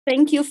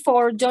Thank you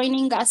for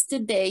joining us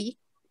today.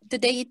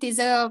 Today it is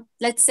a,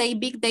 let's say,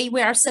 big day.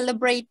 We are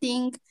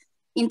celebrating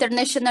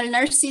International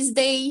Nurses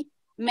Day,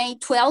 May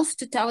 12,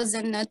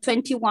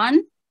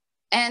 2021.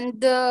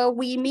 And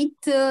we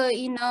meet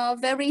in a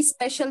very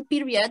special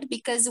period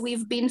because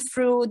we've been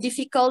through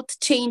difficult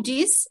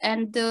changes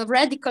and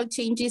radical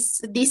changes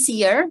this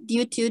year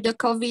due to the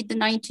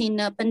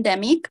COVID-19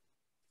 pandemic.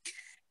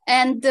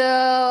 And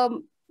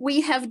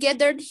we have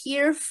gathered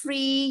here 3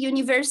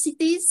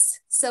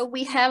 universities. So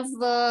we have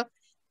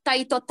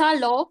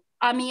Taitotalo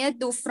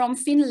Amiedu from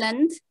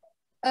Finland,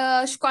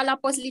 Școala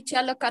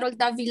Postliceală Carol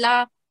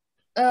Davila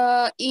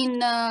in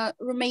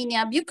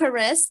Romania,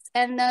 Bucharest,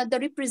 and the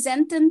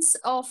representatives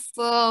of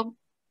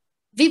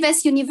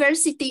Vives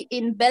University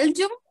in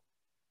Belgium.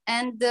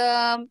 And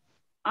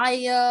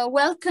I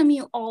welcome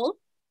you all.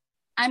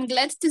 I'm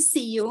glad to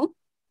see you.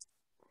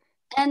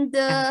 And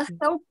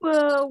hope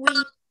we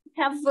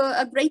have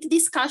a great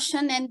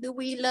discussion and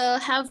we'll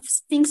have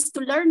things to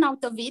learn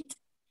out of it,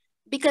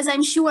 because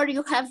I'm sure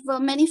you have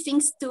many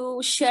things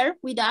to share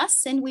with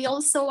us, and we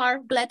also are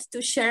glad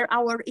to share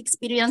our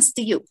experience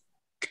to you.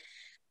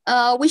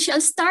 We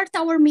shall start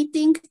our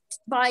meeting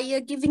by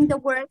giving the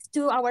word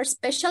to our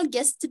special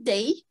guest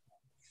today.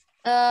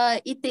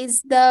 It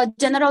is the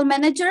General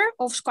Manager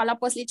of Școala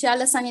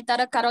Postliceală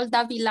Sanitară Carol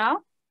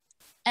Davila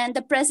and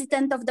the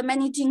President of the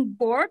Managing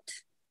Board,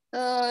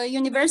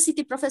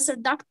 University Professor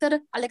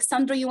Dr.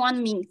 Alexandru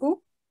Ioan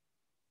Mincu.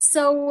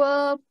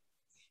 So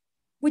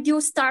would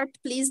you start,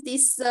 please,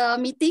 this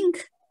meeting?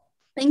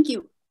 Thank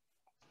you.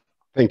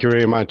 Thank you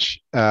very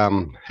much.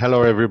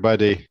 Hello,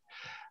 everybody.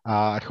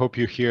 I hope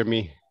you hear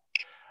me.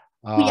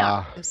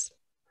 Yes.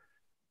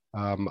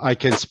 I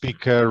can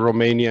speak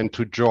Romanian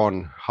to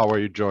John. How are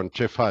you, John?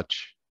 Ce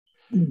faci?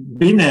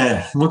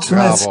 Bine,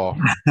 mulțumesc. Bravo.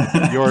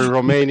 Your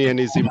Romanian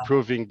is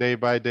improving day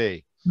by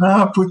day.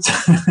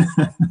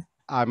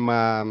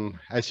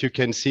 As you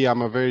can see,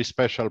 I'm a very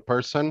special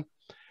person.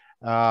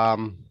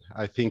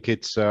 I think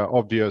it's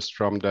obvious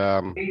from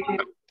the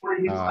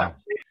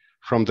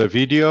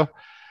video.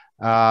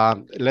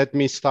 Let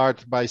me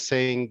start by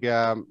saying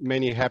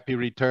many happy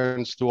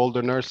returns to all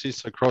the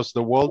nurses across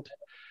the world.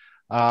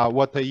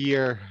 What a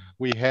year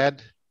we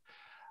had.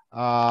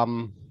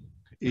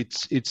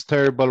 It's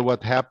terrible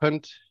what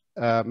happened.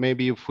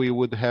 Maybe if we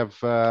would have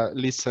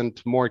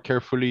listened more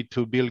carefully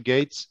to Bill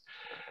Gates,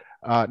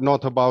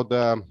 not about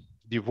the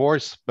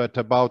divorce, but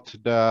about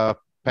the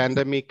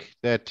pandemic,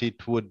 that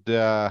it would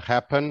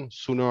happen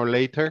sooner or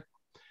later,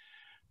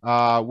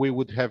 we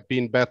would have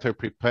been better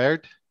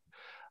prepared.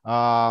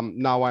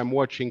 Now I'm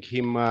watching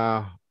him,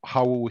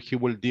 how he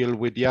will deal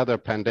with the other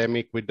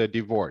pandemic, with the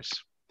divorce.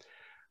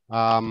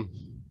 Of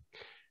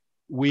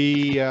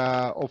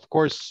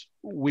course,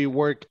 we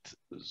worked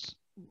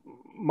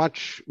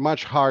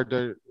much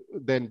harder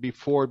than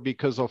before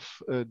because of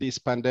this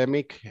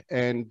pandemic,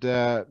 and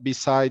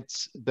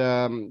besides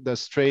the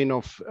strain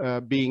of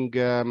being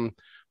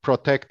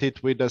protected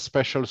with a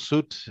special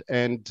suit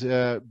and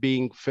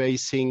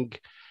facing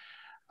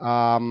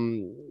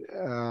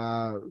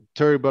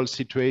terrible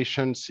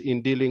situations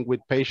in dealing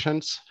with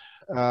patients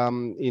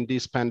in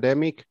this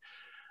pandemic,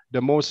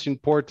 the most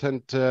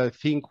important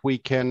thing we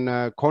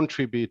can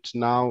contribute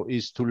now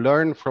is to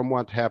learn from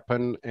what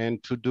happened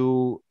and to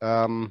do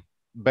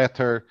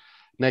better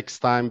next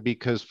time,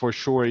 because for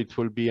sure it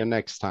will be a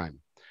next time.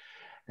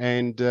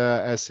 And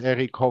as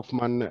Eric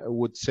Hoffman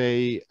would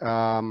say,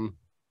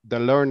 the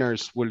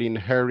learners will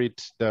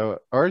inherit the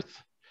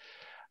earth.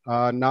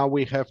 Now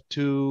we have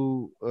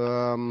to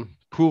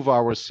prove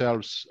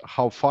ourselves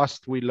how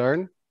fast we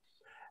learn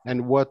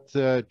and what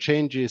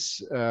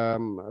changes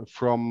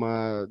from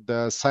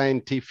the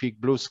scientific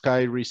blue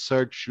sky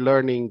research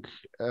learning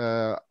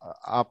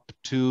up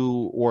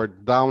to or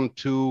down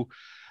to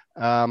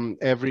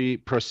every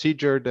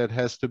procedure that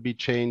has to be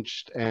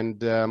changed,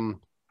 and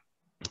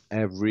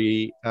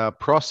every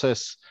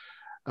process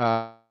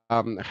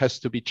has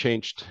to be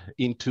changed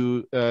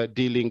into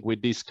dealing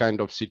with these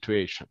kind of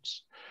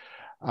situations.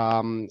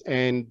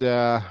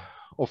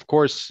 Of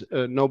course,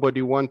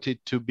 nobody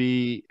wanted to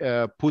be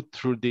put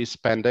through this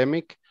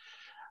pandemic.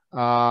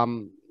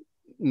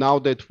 Now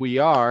that we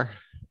are,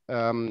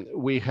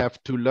 we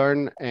have to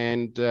learn,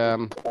 and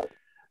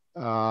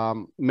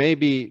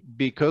maybe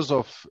because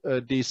of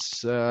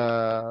this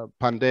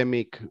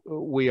pandemic,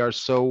 we are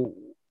so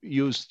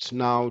used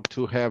now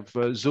to have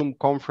Zoom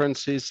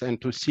conferences and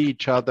to see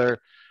each other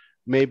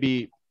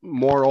maybe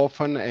more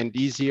often and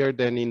easier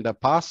than in the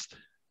past.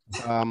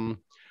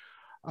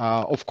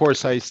 Of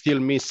course, I still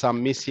miss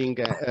some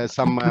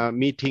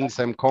meetings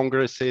and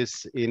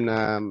congresses in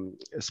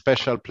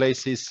special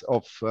places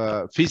of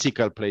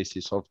physical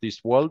places of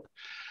this world.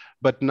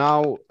 But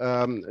now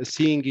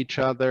seeing each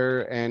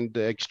other and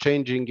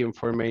exchanging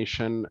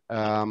information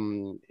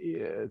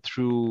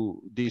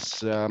through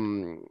this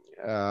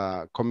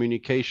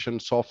communication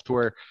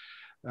software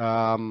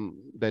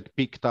that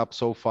picked up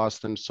so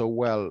fast and so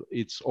well,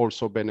 it's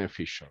also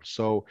beneficial.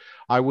 So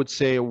I would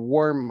say a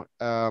warm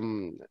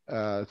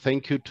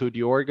thank you to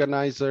the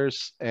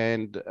organizers,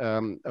 and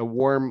a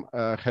warm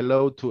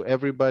hello to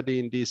everybody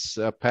in this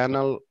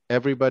panel.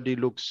 Everybody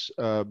looks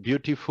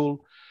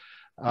beautiful.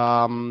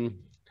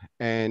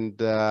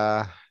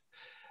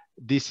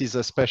 This is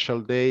a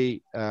special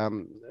day,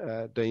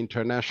 the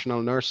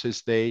International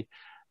Nurses Day,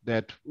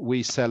 that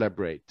we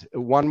celebrate.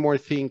 One more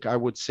thing I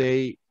would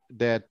say,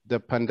 that the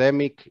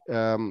pandemic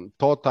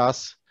taught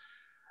us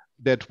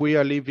that we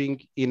are living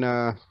in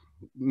a,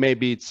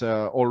 maybe it's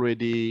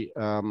already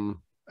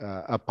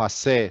a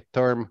passé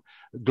term,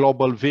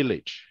 global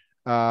village.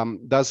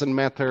 Doesn't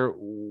matter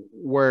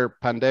where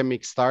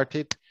pandemic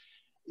started,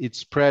 it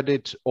spread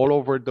it all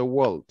over the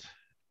world.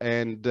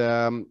 And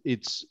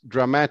it's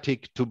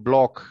dramatic to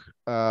block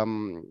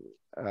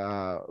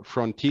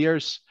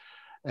frontiers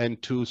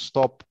and to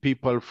stop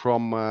people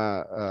from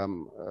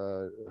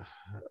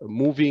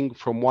moving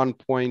from one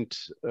point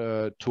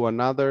to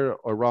another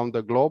around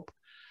the globe.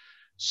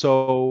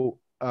 So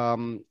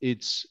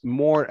it's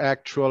more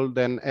actual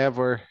than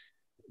ever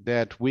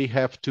that we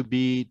have to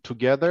be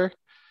together,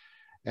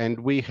 and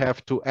we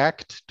have to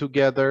act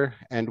together,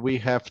 and we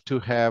have to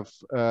have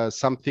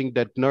something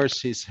that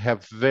nurses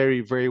have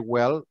very, very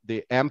well,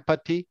 the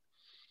empathy,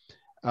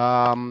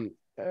 in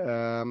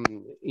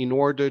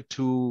order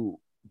to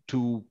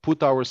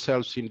put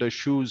ourselves in the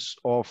shoes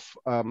of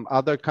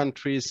other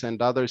countries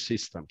and other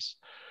systems.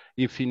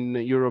 If in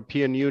the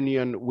European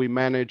Union we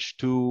manage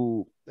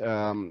to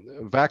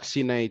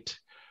vaccinate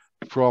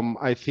from,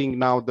 I think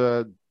now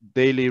the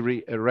daily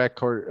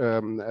record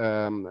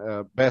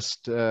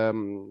best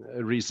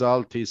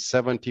result is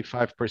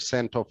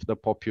 75% of the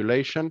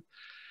population,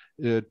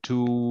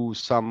 to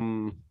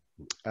some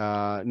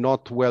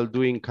not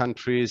well-doing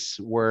countries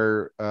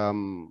where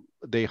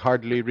they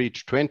hardly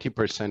reach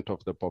 20%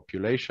 of the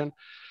population.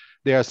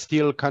 There are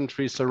still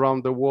countries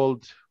around the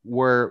world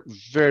where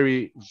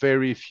very,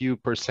 very few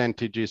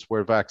percentages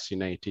were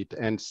vaccinated,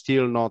 and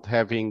still not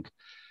having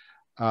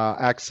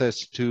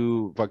access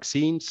to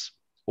vaccines,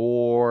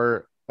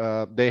 or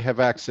they have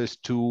access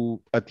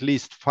to at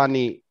least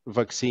funny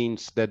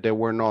vaccines that they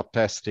were not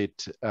tested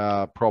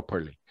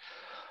properly.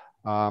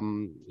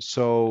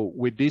 So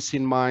with this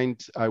in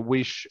mind, I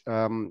wish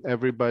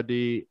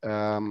everybody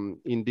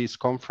in this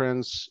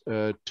conference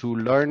to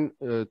learn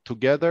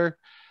together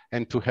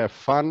and to have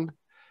fun.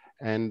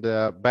 And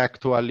back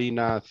to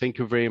Alina, thank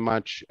you very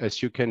much.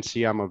 As you can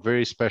see, I'm a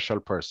very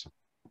special person.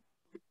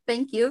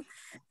 Thank you.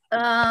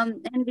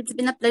 And it's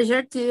been a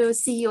pleasure to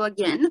see you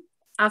again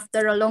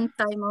after a long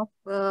time of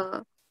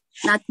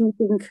not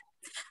meeting.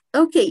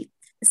 Okay,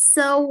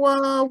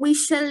 so we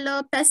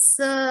shall pass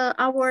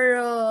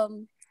our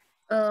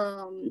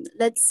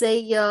let's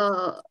say,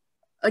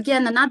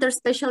 again, another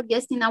special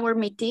guest in our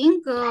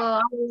meeting.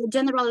 Our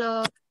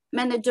general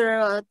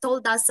manager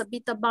told us a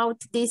bit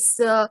about this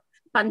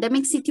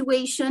pandemic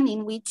situation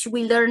in which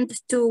we learned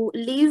to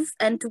live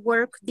and to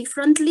work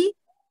differently.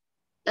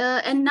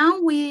 And now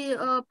we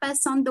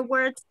pass on the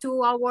word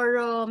to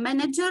our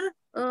manager,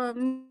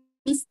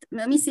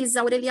 Mrs.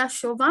 Aurelia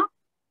Șova,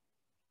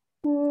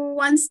 who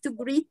wants to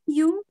greet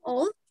you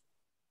all.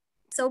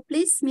 So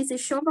please, Mrs.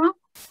 Șova.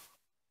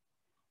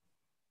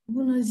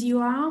 Bună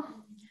ziua!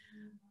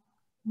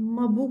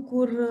 Mă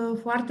bucur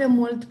foarte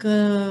mult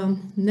că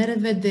ne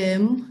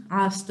revedem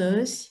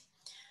astăzi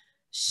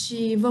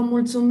și vă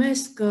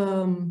mulțumesc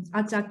că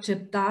ați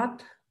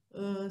acceptat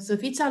să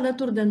fiți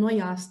alături de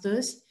noi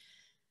astăzi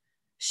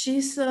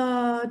și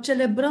să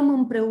celebrăm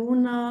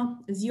împreună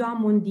Ziua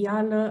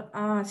Mondială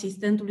a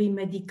Asistentului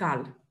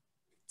Medical.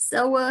 So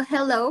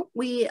hello,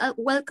 we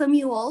welcome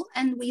you all,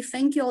 and we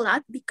thank you a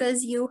lot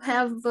because you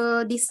have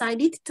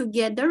decided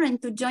together and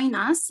to join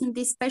us in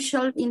this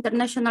special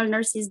International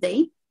Nurses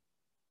Day.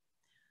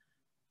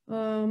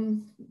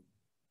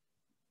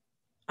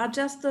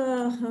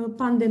 Această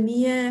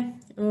pandemie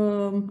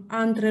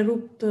a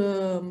întrerupt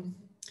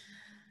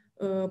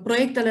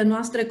proiectele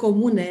noastre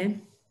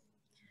comune.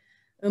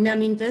 Îmi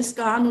amintesc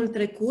că anul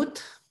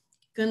trecut,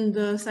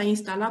 când s-a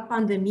instalat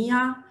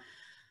pandemia,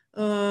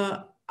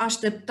 vă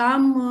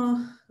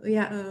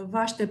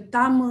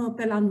așteptam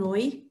pe la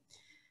noi.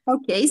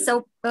 Okay,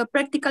 so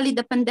practically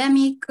the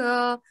pandemic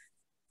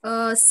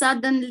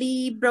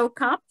suddenly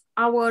broke up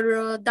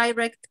our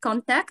direct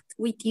contact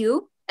with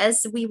you,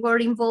 as we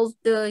were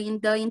involved in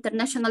the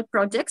international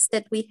projects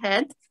that we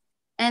had,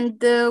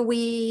 and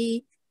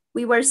we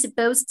were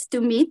supposed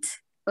to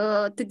meet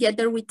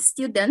together with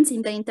students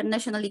in the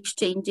international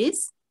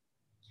exchanges.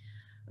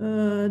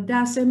 De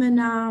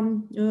asemenea,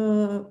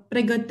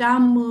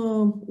 pregăteam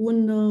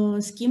un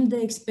schimb de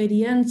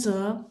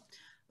experiență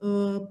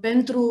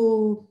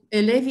pentru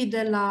elevii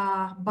de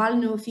la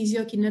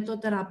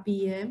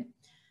balneofiziokinetoterapie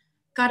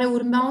care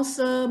urmeau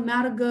să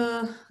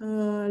meargă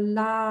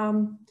la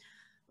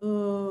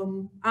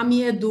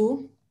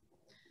Amiedu.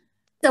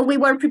 So we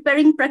were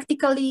preparing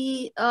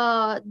practically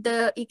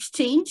the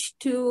exchange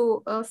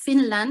to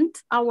Finland,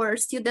 our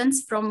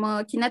students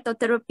from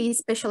kinetotherapy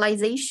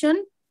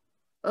specialization.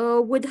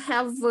 would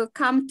have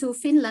come to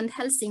Finland,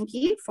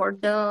 Helsinki for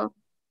the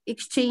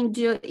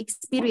exchange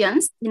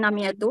experience in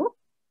Amiedu.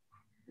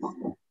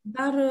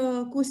 Dar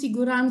cu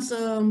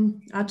siguranță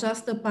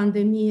această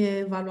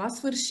pandemie va lua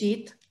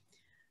sfârșit.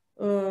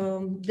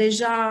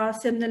 Deja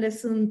semnele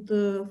sunt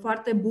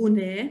foarte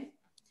bune.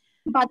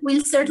 But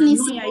we'll certainly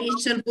see. Noi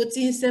aici cel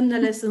puțin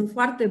semnele sunt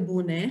foarte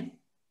bune.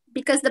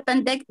 Because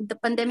the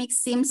pandemic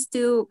seems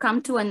to come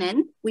to an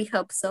end, we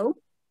hope so.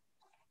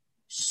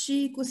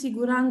 Și cu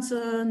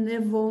siguranță ne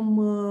vom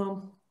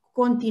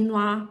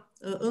continua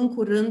în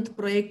curând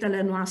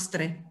proiectele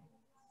noastre.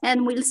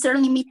 And we'll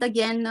certainly meet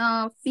again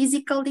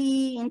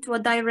physically into a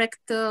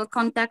direct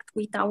contact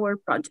with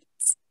our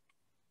projects.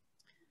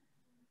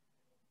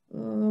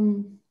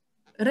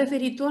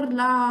 Referitor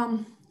la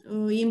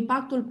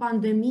impactul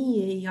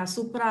pandemiei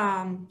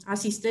asupra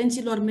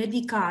asistenților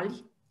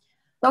medicali,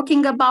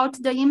 talking about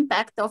the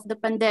impact of the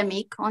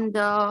pandemic on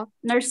the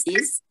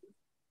nurses,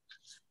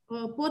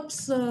 pot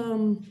să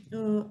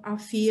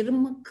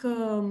afirm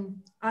că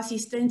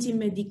asistenții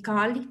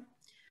medicali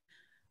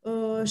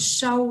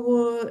și-au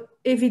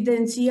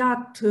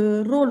evidențiat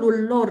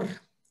rolul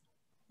lor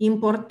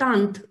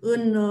important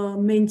în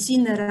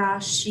menținerea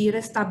și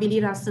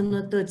restabilirea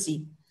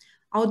sănătății.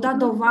 Au dat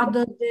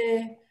dovadă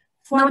de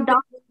foarte...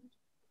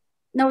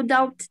 No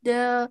doubt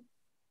the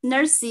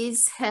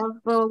nurses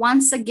have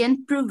once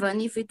again proven,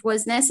 if it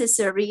was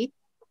necessary,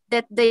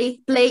 that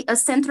they play a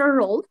central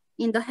role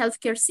in the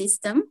healthcare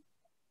system.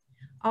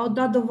 Au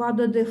dat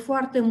dovadă de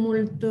foarte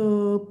mult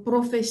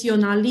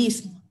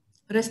profesionalism,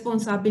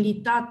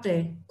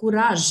 responsabilitate,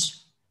 curaj.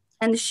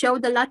 And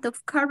showed a lot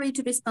of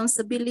courage,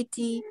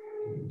 responsibility,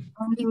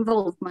 and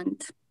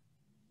involvement.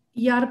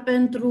 Iar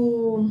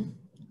pentru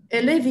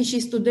elevii și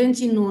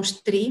studenții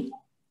noștri,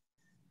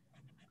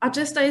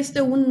 acesta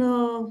este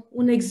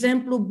un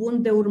exemplu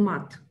bun de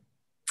urmat.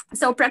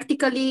 So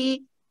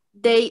practically,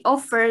 they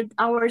offered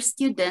our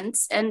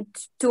students and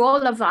to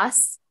all of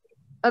us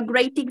a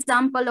great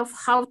example of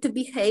how to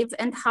behave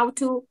and how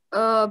to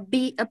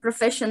be a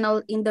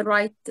professional in the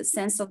right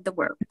sense of the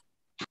word.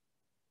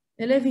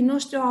 Elevii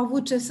noștri au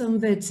avut ce să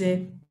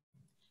învețe.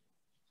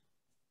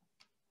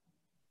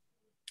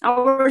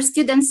 Our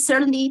students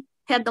certainly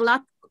had a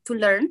lot to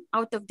learn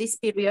out of this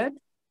period.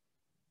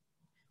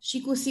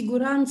 Și cu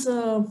siguranță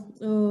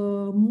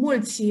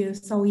mulți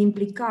s-au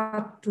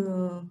implicat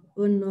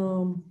în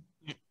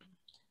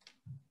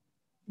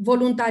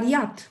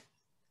voluntariat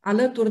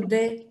alături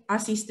de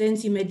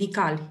asistenții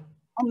medicali.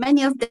 And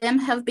many of them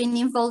have been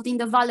involved in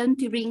the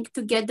volunteering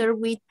together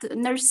with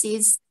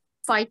nurses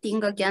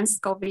fighting against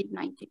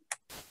COVID-19.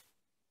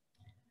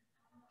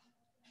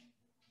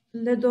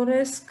 Le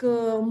doresc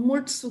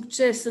mult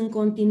succes în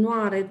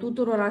continuare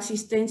tuturor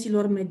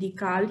asistenților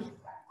medicali.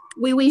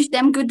 We wish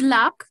them good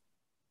luck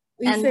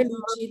and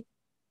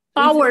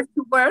power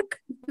to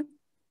work.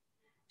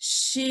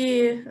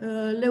 Și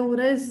le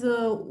urez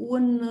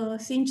un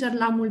sincer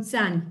la mulți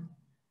ani.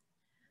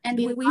 And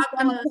we wish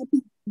them a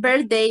happy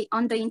birthday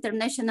on the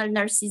International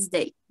Nurses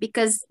Day,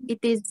 because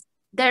it is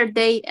their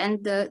day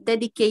and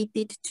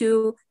dedicated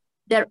to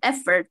their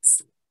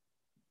efforts.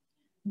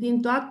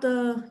 Din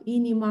toată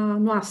inima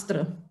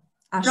noastră,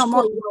 a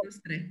școlii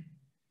noastre.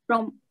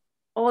 From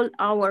all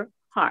our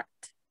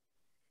heart.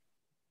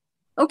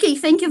 Okay,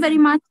 thank you very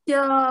much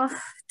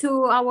to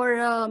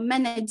our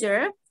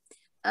manager.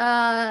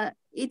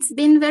 It's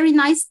been very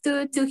nice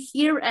to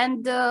hear,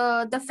 and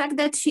the fact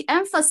that she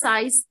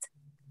emphasized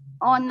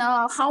on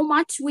how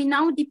much we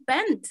now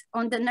depend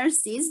on the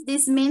nurses.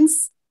 This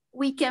means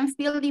we can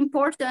feel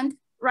important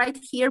right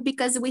here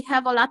because we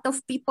have a lot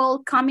of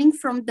people coming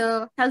from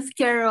the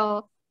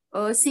healthcare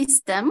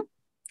system.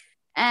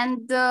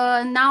 And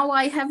now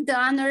I have the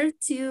honor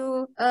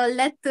to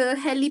let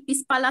Heli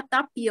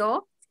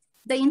Pispala-Tapio,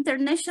 the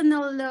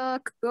International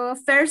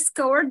Affairs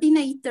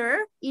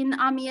Coordinator in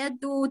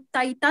Amiedu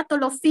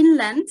Taitatolo,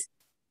 Finland,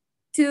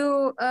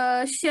 to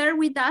share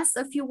with us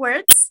a few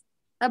words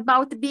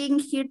about being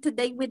here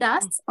today with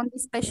us on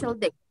this special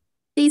day.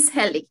 Please,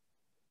 Heli.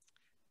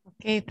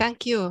 Okay,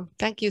 thank you.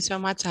 Thank you so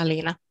much,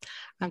 Alina.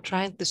 I'm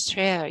trying to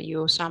share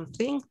you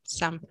something,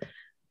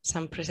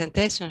 some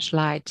presentation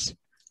slides.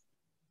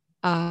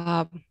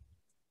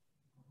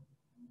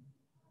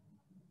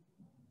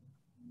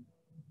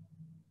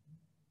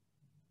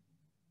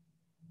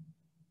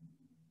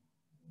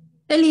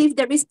 Heli, if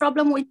there is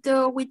problem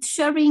with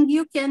sharing,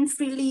 you can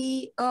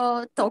freely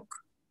talk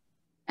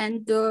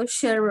and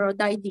share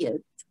the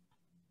ideas.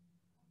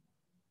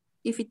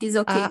 If it is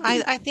okay.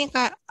 I think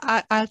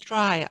I'll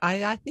try.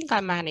 I think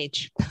I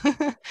manage.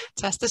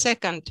 Just a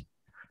second.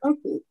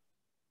 Okay.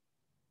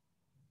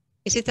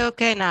 Is it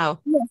okay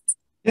now? Yes.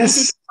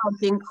 Yes.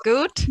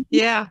 Good.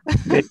 Yeah.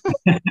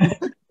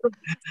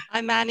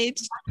 I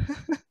managed.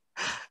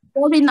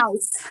 Very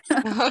nice.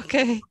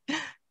 Okay.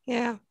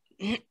 Yeah.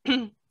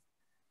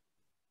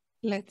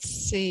 Let's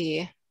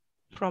see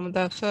from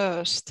the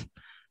first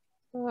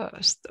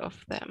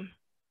of them.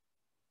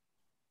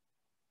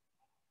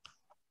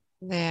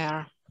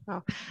 There.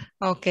 Oh,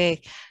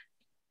 okay.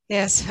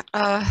 Yes.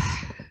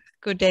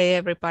 Good day,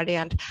 everybody.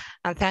 And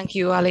And thank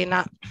you,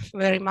 Alina,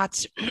 very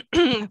much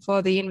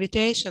for the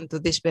invitation to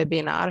this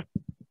webinar.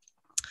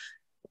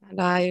 And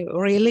I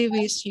really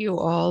wish you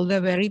all the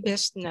very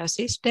best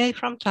Nurses Day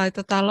from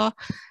Taitotalo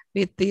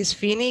with these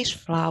Finnish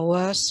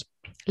flowers,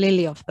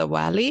 lily of the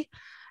valley,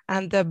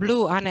 and the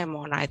blue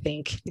anemone, I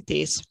think it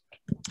is.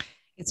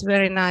 It's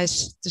very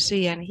nice to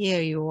see and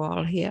hear you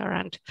all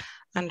here,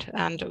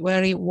 and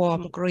very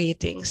warm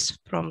greetings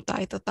from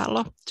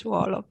Taitotalo to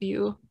all of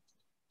you.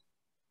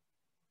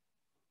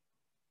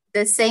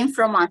 The same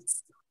from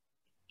us.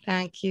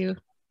 Thank you.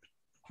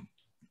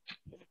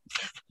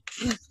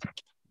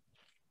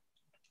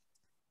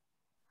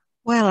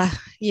 Well,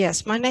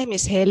 yes, my name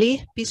is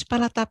Heli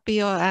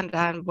Pispala-Tapio, and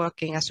I'm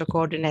working as a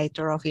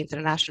coordinator of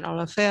international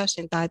affairs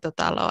in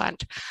Taitotalo,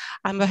 and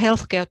I'm a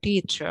healthcare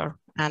teacher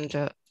and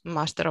a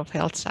Master of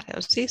Health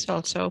Sciences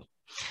also.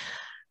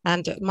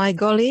 And my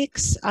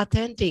colleagues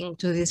attending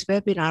to this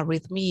webinar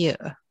with me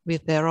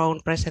with their own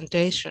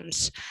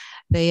presentations,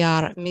 they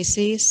are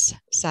Mrs.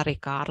 Sari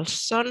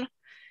Karlsson,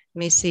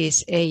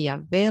 Mrs.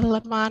 Eija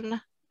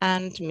Vellman,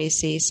 and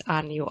Mrs.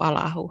 Anju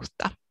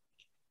Alahuhta.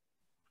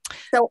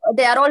 So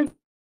they are all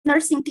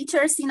nursing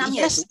teachers in Amiedu?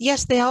 Yes,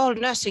 yes, they are all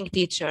nursing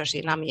teachers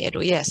in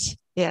Amiedu. Yes,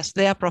 yes,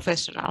 they are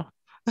professional.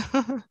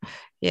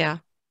 Yeah.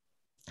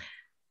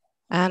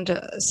 And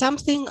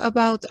something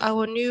about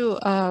our new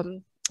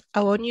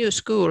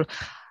school,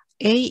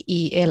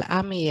 AEL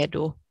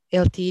Amiedu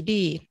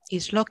Ltd,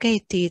 is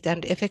located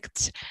and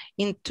affects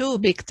in 2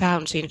 big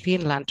towns in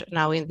Finland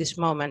now in this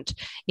moment,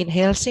 in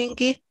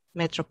Helsinki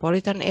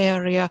metropolitan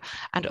area,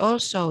 and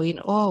also in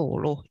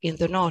Oulu in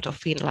the north of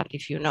Finland,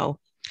 if you know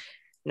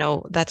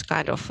that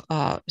kind of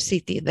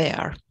city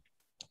there.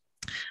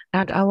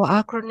 And our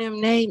acronym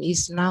name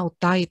is now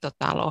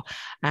Taitotalo,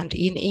 and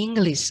in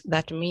English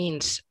that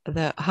means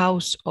the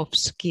House of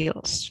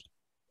Skills.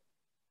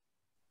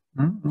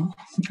 Mm-hmm.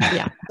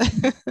 Yeah.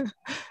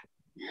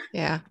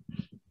 Yeah.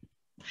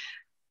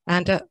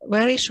 And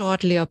very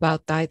shortly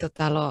about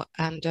Taitotalo,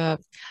 and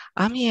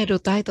Amiedu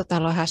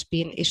Taitotalo has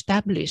been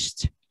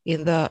established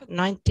in the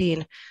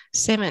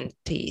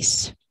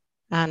 1970s,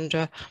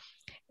 and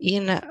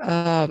in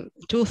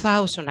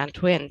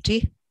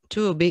 2020,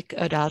 2 big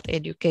adult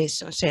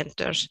education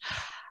centers,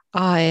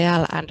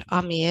 AEL and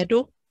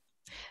Amiedu,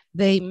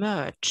 they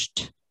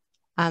merged,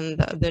 and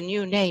the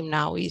new name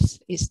now is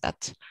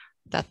that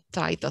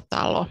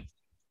Taitotalo.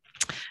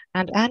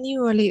 And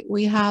annually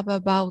we have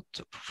about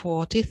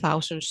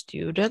 40,000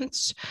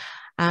 students,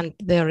 and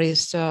there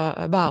is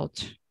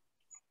about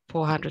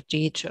 400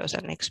 teachers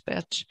and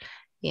experts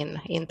in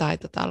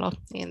Taitotalo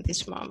in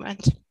this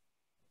moment.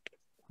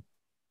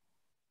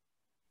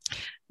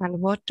 And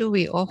what do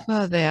we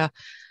offer there?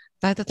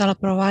 Taitotalo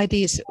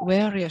provides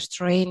various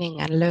training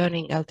and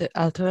learning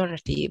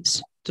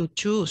alternatives to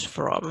choose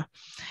from,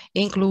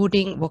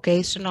 including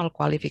vocational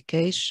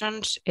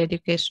qualifications,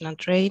 educational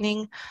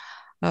training,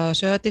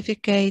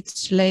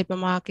 certificates, labor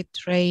market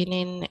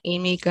training,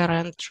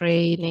 immigrant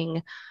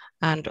training,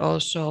 and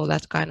also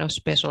that kind of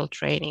special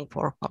training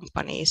for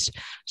companies.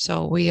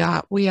 So we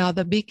are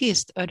the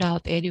biggest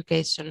adult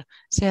education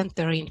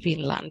center in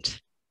Finland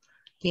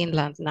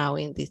now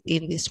in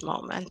this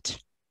moment.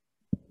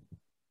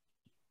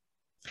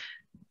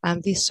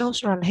 And the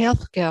social and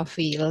healthcare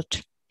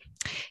field,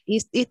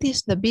 it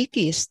is the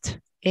biggest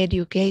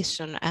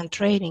education and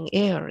training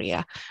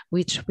area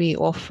which we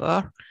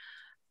offer.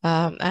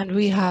 And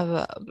we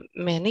have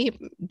many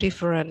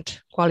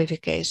different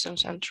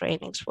qualifications and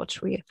trainings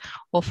which we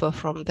offer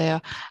from there.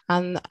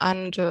 And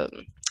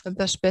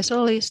the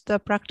specialist, the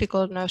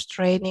practical nurse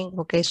training,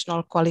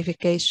 vocational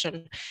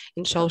qualification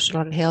in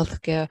social and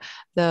healthcare,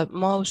 the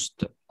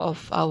most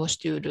of our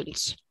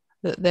students,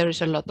 there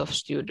is a lot of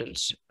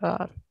students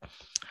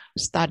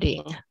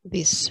studying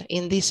this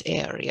in this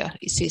area,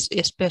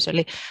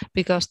 especially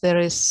because there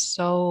is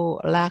so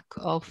lack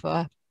of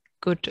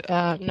good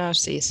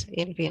nurses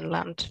in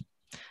Finland.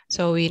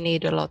 So we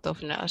need a lot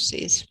of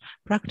nurses,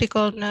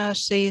 practical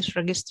nurses,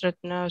 registered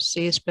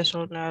nurses,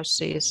 special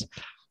nurses,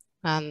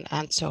 and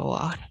so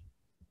on.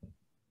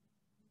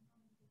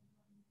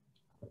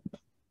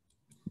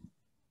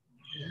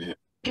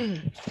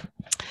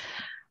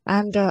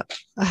 And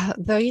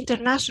the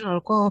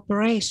international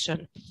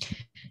cooperation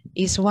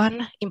is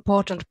one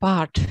important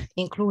part,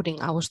 including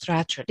our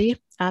strategy.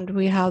 And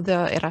we have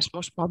the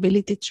Erasmus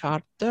Mobility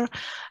Charter,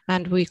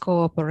 and we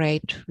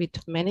cooperate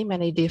with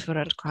many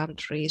different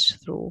countries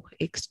through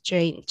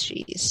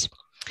exchanges.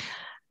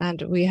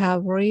 And we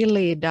have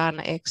really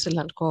done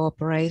excellent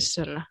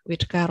cooperation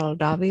with Carol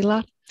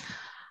Davila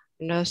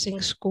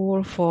Nursing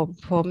School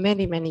for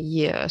many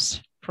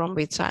years, from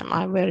which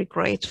I'm very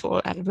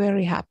grateful and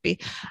very happy,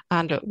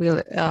 and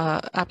will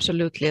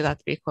absolutely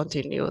that we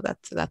continue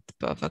that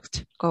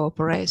perfect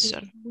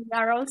cooperation. We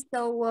are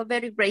also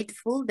very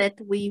grateful that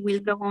we will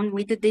go on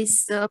with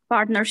this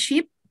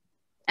partnership,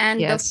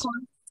 and yes, of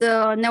course,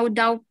 no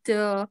doubt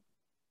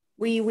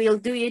we will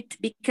do it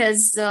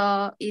because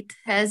it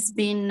has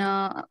been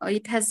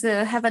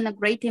having a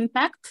great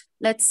impact,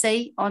 let's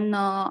say, on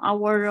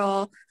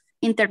our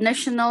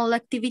international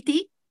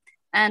activity.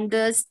 And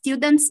the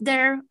students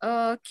there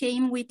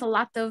came with a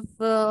lot of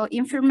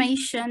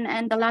information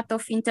and a lot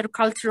of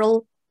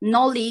intercultural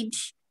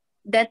knowledge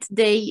that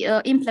they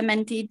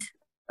implemented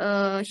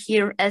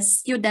here as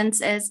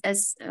students,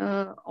 as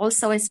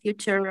also as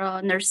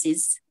future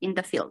nurses in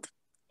the field.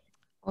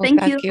 Oh,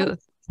 Thank you.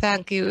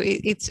 Thank you.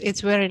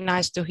 It's very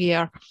nice to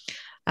hear.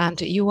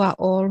 And you are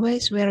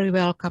always very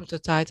welcome to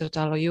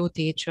Taitotalo, you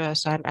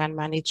teachers and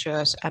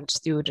managers and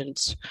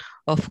students,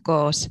 of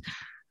course.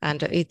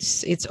 And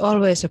it's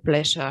always a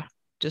pleasure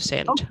to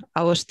send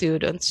our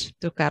students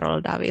to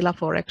Carol Davila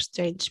for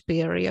exchange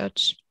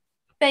periods.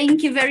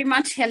 Thank you very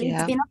much, Heli. Yeah.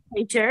 It's been a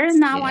pleasure.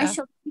 Now Yeah. I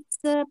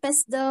shall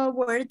pass the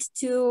word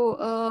to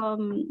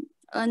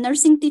a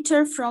nursing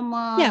teacher from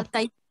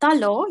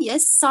Taitalo.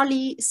 Yes,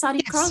 Sari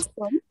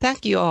Carlson.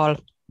 Thank you all.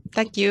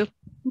 Thank you.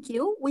 Thank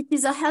you. Which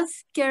is a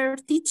healthcare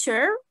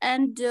teacher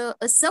and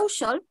a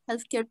social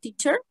healthcare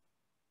teacher.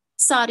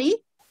 Sari.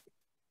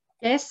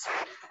 Yes,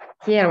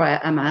 here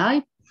am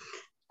I.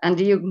 And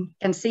you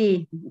can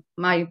see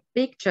my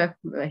picture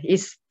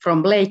is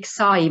from Lake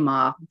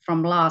Saimaa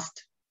from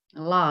last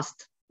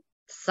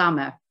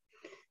summer.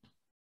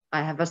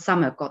 I have a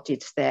summer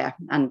cottage there,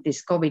 and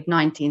this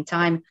COVID-19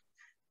 time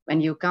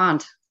when you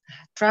can't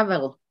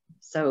travel,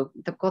 so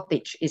the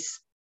cottage is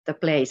the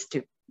place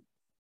to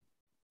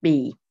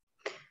be.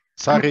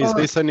 Sari, is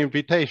this an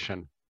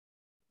invitation?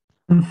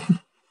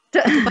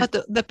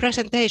 But the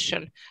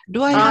presentation,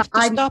 do I have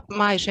to stop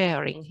my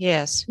sharing?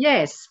 Yes.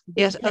 Yes.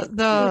 Yes.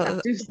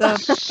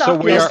 So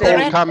we are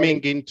all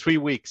coming in 3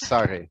 weeks,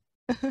 Sari,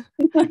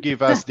 to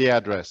give us the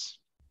address.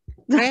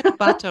 Red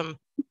button.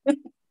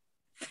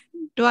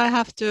 Do I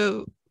have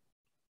to?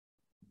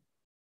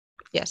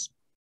 Yes.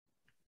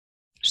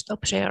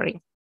 Stop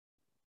sharing.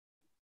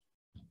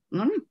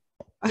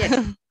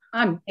 Yes.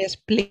 Yes,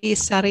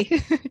 please,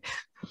 Sari.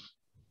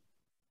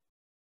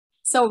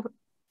 So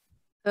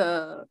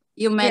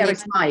you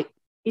managed. Here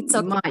is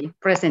my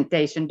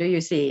presentation. Do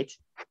you see it?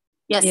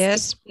 Yes.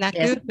 Yes,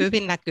 näkyy,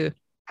 hyvin näkyy.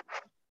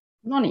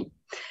 No niin.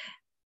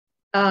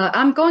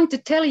 I'm going to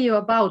tell you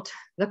about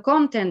the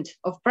content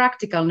of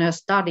practical nurse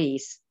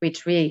studies,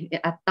 which we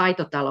at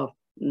Taitotalo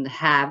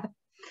have,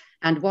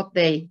 and what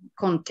they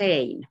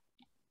contain.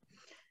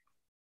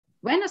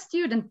 When a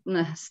student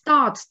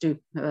starts to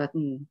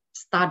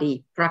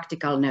study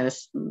practical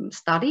nurse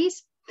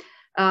studies,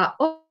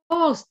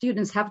 all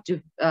students have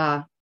to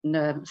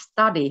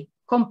study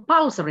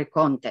compulsory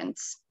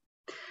contents.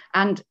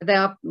 And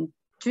there are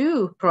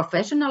 2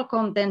 professional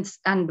contents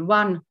and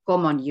 1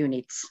 common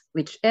units,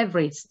 which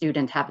every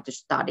student have to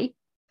study.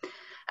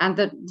 And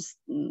the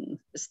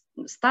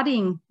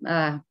studying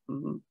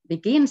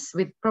begins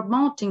with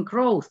promoting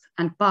growth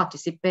and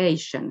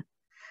participation.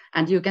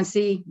 And you can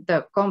see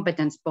the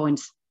competence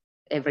points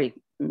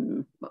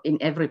in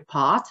every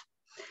part.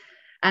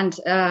 And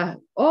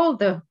all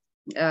the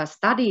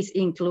studies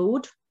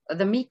include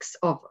the mix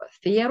of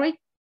theory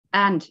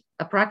and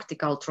a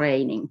practical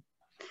training.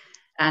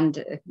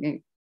 And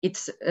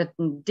it's a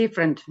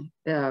different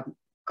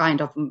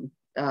kind of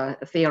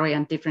theory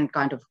and different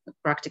kind of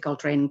practical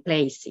training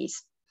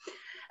places.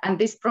 And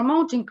this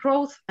promoting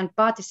growth and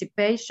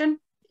participation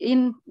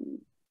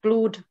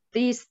include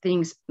these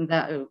things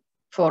that,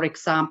 for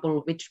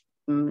example, which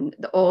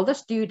all the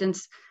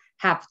students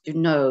have to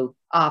know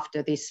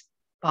after this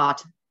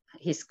part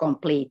is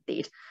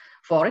completed.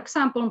 For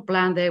example,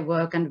 plan their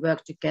work and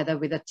work together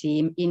with a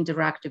team,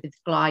 interact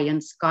with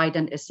clients, guide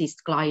and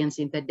assist clients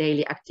in their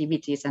daily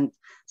activities, and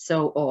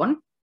so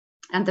on.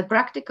 And the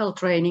practical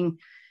training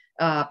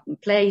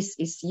place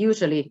is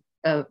usually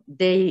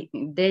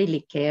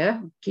daily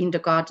care,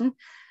 kindergarten,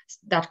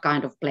 that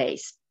kind of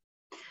place.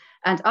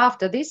 And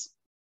after this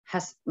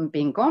has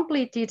been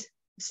completed,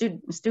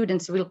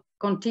 students will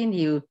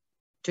continue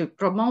to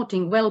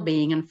promoting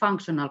well-being and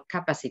functional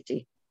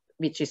capacity,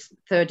 which is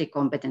 30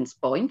 competence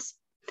points.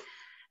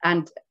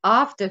 And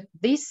after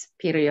this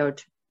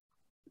period,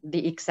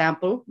 the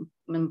example,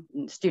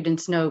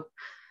 students know,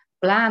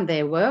 plan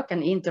their work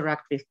and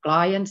interact with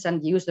clients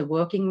and use the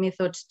working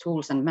methods,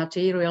 tools and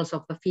materials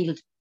of the field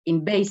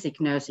in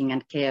basic nursing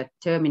and care,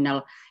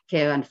 terminal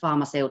care and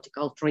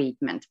pharmaceutical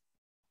treatment.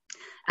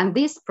 And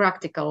this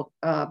practical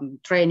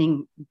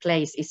training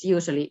place is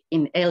usually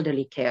in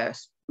elderly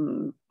cares,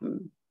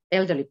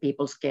 elderly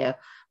people's care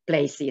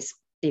places,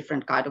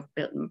 different kind of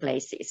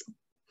places.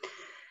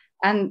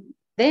 And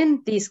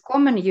then these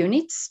common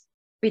units,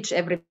 which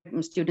every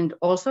student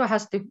also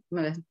has to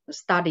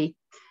study,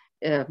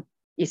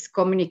 is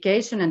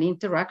communication and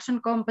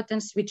interaction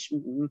competence, which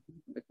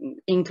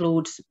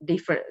includes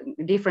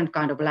different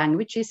kind of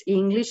languages,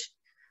 English,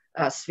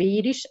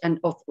 Swedish, and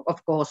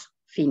of course,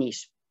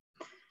 Finnish.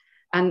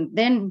 And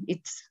then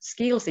it's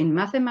skills in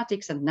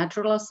mathematics and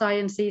natural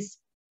sciences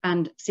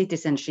and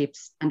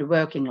citizenships and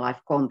working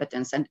life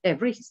competence. And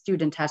every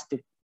student has to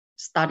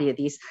study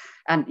this.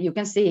 And you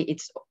can see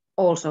it's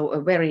also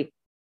a very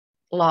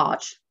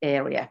large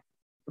area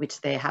which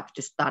they have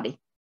to study.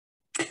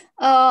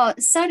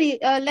 Sorry,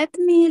 let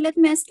me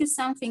ask you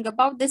something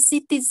about the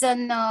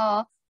citizen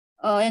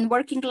and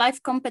working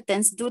life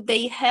competence, do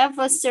they have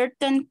a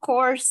certain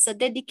course, a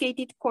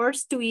dedicated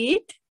course to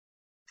it?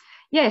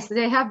 Yes,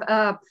 they have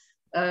a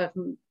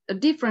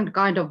different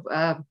kind of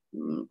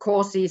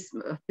courses,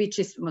 which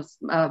is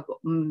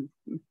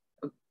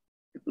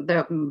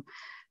the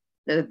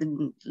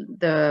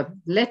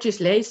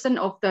legislation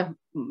of the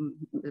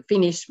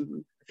Finnish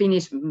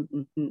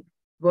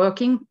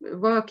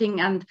working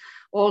and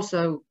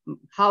also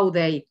how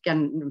they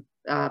can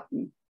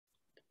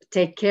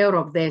take care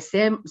of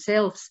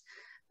themselves,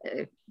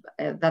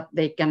 that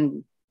they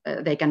can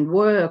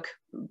work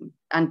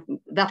and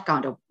that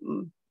kind of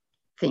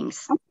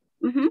things.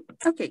 Mm-hmm.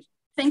 Okay,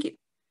 thank you.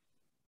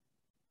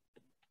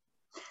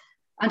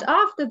 And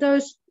after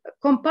those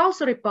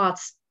compulsory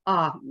parts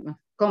are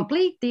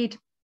completed,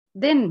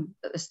 then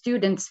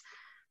students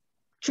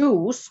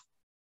choose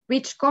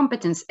which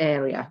competence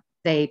area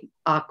they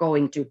are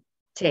going to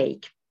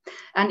take.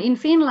 And in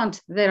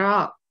Finland, there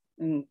are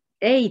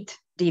 8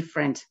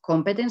 different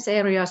competence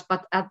areas,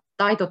 but at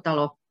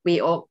Taitotalo,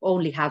 we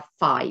only have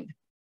 5.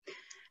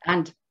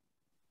 And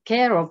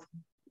care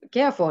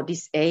for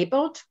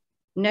disabled,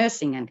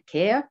 nursing and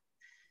care,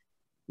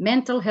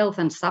 mental health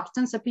and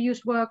substance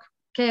abuse work,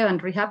 care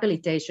and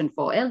rehabilitation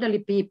for elderly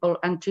people,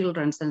 and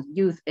children's and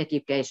youth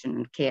education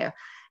and care.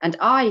 And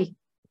I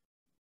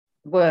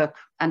work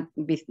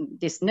with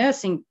this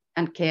nursing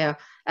and care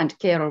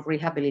of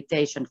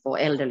rehabilitation for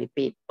elderly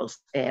people's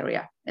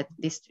area.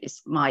 This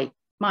is my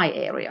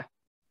area.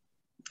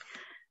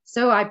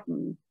 So I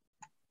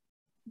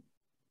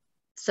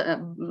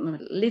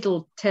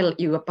little tell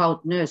you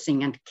about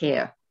nursing and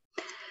care.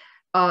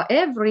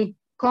 Every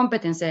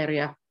competence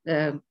area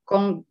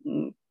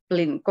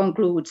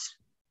concludes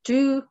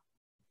 2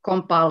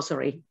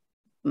 compulsory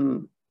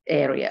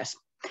areas.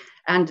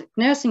 And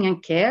nursing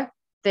and care,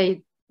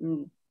 they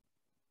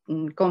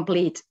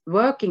complete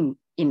working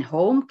in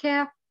home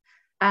care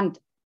and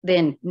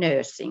then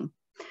nursing.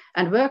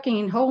 And working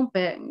in home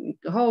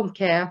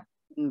care,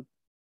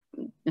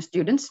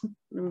 students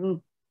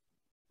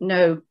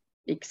know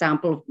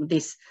example of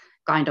this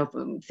kind of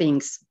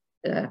things,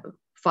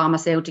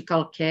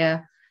 pharmaceutical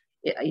care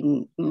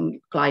in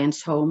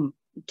client's home,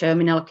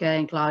 terminal care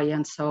in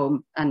client's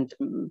home, and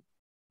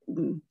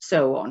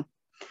so on.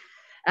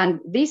 And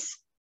this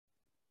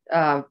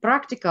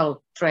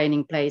practical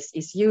training place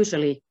is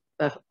usually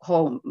a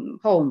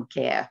home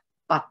care,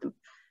 but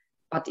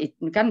it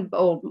can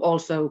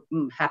also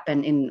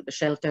happen in a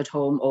sheltered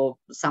home or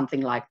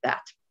something like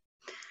that.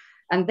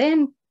 And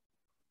then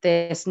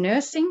there's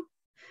nursing,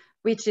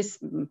 which is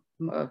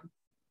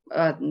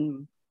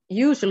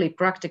usually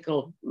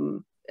practical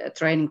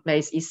training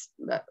place is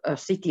a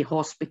city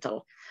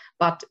hospital.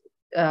 But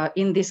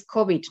in this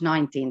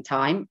COVID-19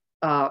 time,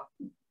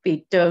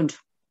 we don't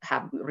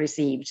have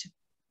received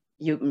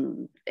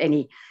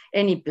any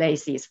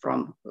places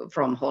from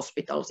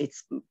hospitals.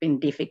 It's been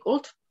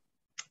difficult.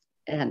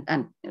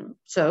 And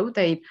so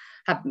they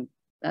have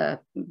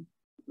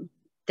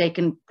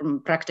taken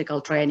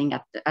practical training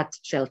at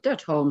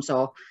sheltered homes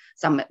or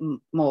some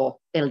more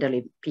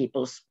elderly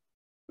people's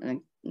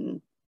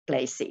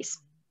places.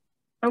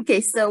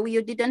 Okay, so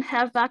you didn't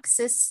have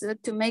access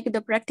to make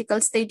the practical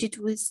stage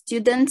with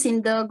students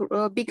in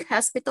the big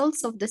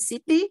hospitals of the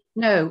city?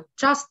 No,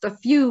 just a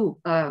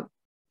few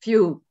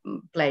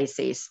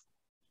places.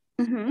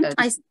 Mm-hmm.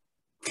 I see.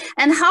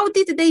 And how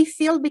did they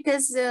feel?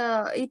 Because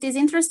it is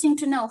interesting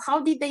to know,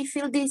 how did they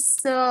feel this,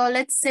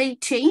 let's say,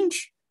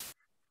 change?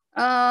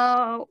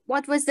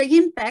 What was the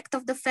impact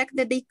of the fact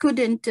that they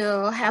couldn't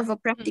have a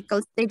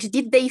practical stage?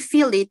 Did they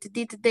feel it?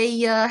 Did they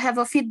have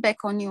a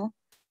feedback on you?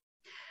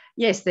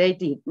 Yes, they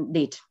did.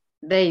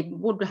 They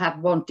would have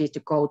wanted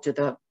to go to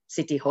the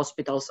city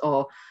hospitals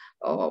or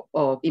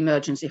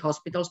emergency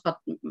hospitals, but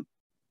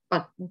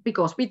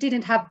because we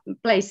didn't have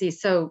places,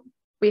 so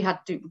we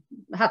had to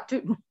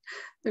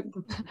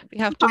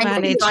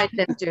manage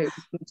them to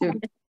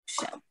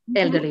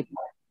elderly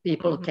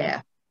people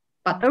care.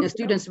 But the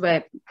students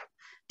were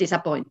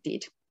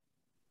disappointed.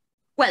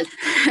 Well,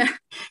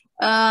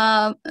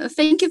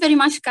 thank you very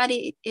much,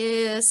 Kari.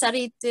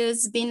 Sari, it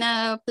has been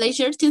a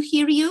pleasure to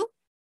hear you.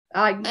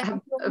 I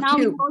have now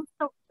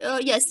also,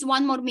 yes,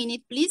 1 more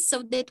minute, please,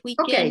 so that we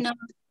can.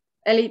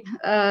 Eli,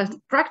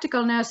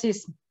 practical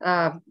nurses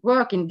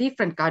work in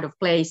different kind of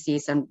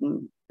places,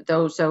 and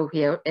those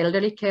here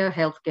elderly care,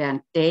 healthcare,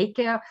 and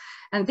daycare.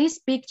 And this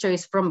picture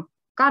is from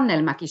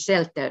Kannelmäki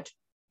sheltered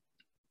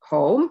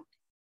home.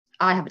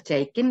 I have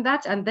taken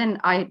that, and then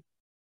I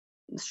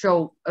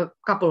show a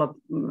couple of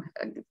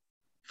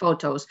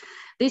photos.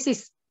 This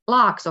is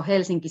Laakso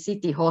Helsinki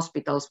City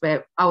Hospitals,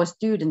 where our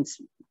students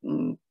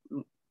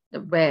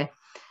were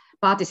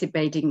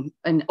participating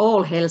in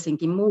All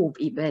Helsinki Move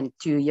event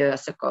 2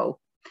 years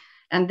ago.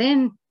 And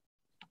then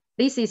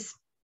this is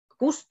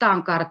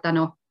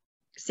Kustaankartano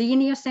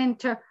Senior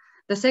Center,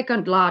 the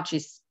 2nd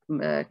largest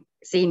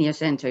senior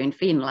center in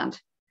Finland.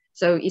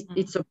 So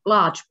it's a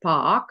large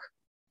park.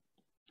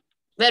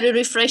 Very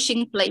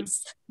refreshing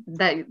place.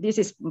 This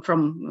is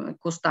from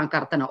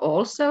Kustaankartano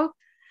also.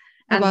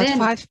 And about then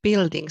 5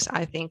 buildings,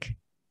 I think.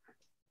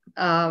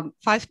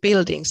 5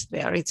 buildings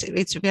there. It's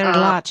a very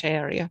large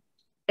area.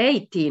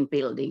 18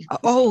 buildings.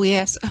 Oh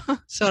yes,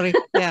 sorry.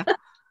 Yeah.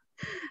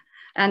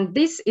 And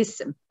this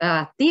is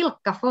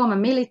Tilkka, former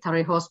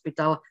military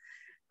hospital,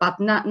 but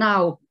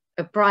now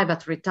a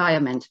private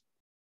retirement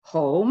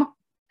home,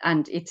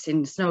 and it's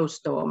in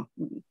Snowstorm.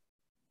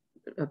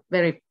 A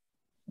very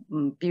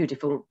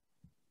beautiful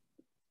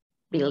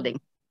building.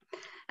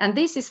 And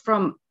this is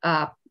from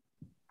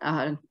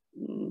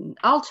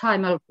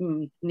Alzheimer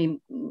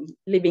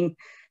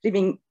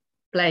living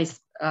place,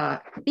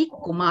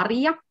 Pikku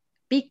Maria.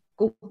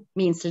 Pikku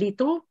means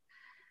little,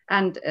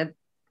 and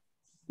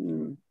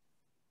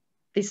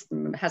this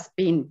has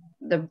been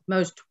the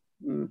most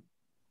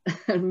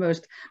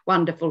most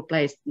wonderful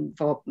place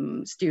for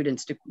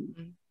students to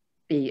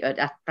be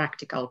at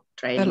practical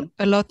training.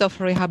 A lot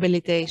of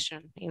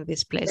rehabilitation in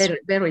this place.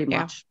 Very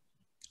much.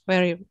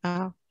 Very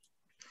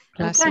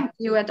classic. Thank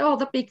you. And all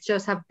the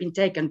pictures have been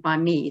taken by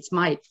me. It's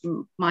my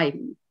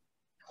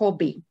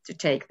hobby to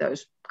take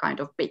those kind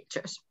of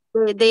pictures.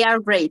 They are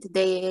great.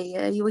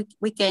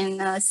 We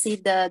can see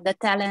the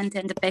talent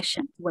and the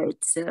passion where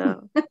it's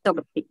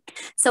photography.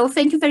 So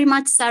thank you very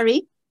much,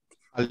 Sari.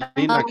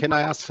 Alina, can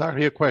I ask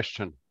Sari a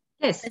question?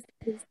 Yes.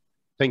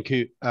 Thank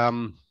you.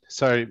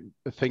 Sorry,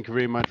 thank you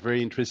very much.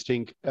 Very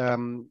interesting.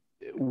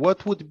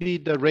 What would be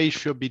the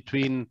ratio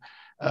between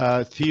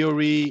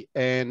theory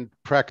and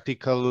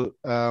practical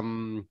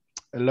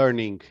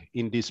learning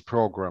in this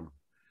program?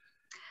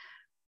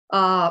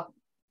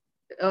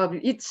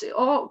 It's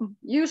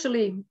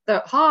usually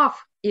the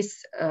half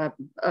is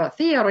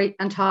theory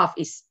and half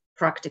is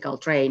practical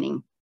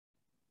training.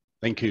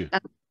 Thank you.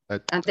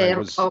 And there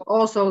are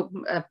also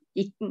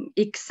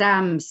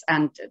exams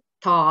and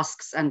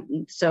tasks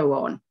and so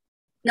on.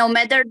 No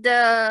matter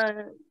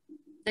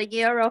the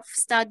year of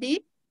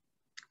study?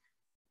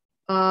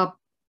 2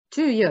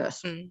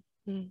 years.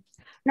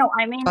 No,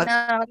 I mean,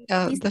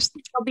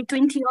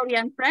 between theory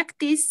and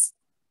practice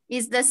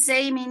is the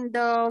same in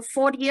the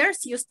 4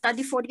 years? You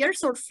study 4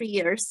 years or 3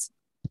 years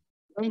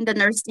in the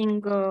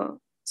nursing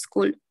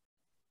school?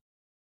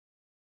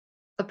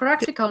 The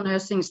practical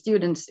nursing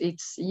students,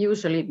 it's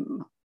usually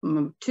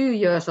 2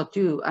 years or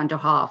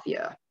 2.5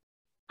 years.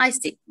 I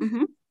see.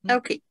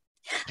 Okay.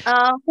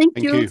 Thank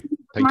you.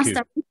 Thank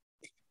you.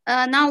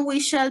 Now we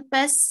shall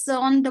pass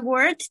on the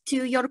word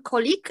to your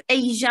colleague,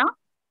 Asia,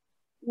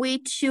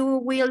 which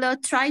will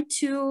try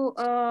to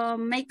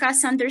make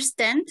us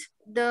understand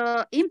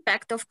the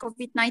impact of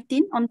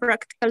COVID-19 on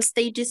practical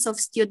stages of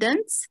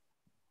students.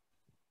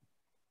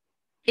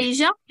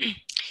 Asia?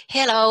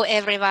 Hello,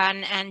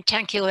 everyone, and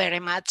thank you very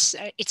much.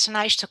 It's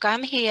nice to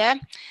come here,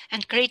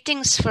 and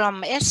greetings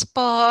from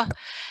Espoo.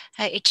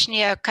 It's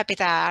near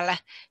capital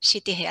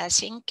city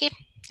Helsinki,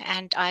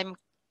 and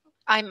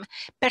I'm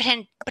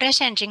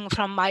presenting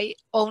from my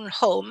own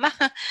home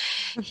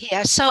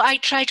here. So I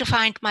try to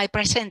find my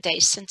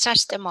presentation.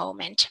 Just a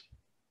moment.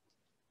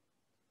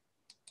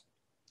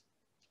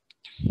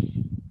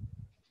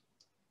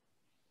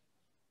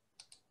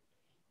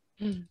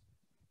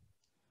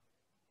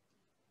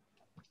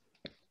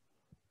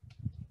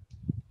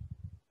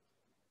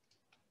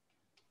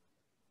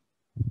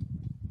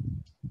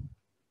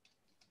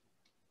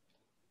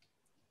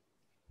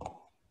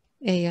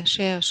 Ei,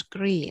 share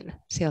screen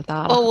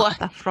sieltä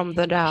alhaalta, from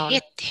the down.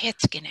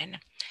 Hetkinen.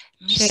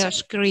 Share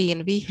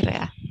screen,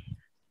 vihreä.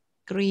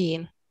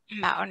 Green.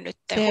 Mä oon nyt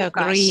share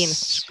green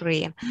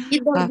screen.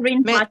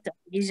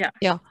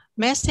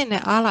 Mene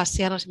sinne alas,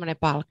 siellä on semmoinen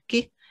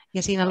palkki,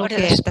 ja siinä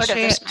lukee, että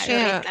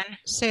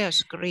share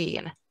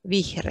screen,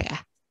 vihreä.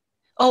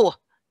 Oh,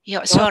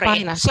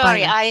 sorry.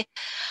 I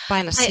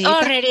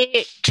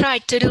already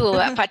tried to do,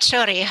 but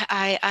sorry,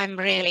 I'm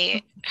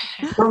really...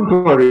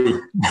 Don't worry.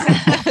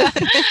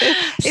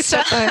 It's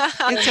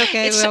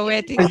okay, we're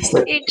waiting.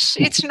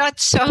 It's not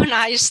so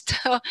nice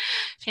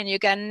when you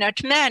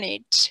cannot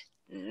manage.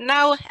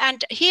 Now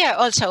and here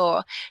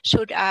also,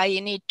 should I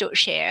need to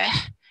share?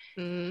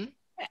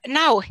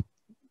 Now,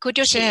 could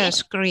you share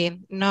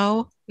screen?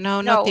 No,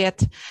 not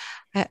yet.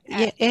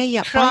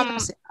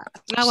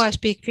 Now I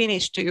speak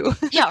Finnish to you.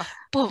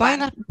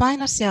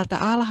 Paina sieltä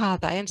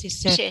alhaalta ensin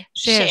se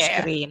share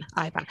screen,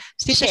 aivan.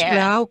 Sitten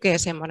sulle aukeaa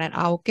semmoinen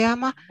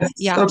aukeama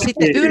ja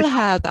sitten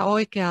ylhäältä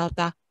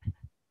oikealta.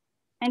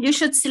 And you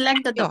should select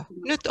the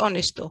document. Nyt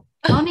onnistuu.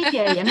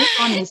 Nyt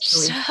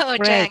onnistui. So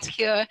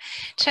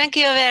thank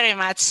you very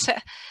much.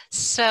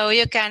 So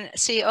you can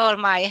see all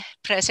my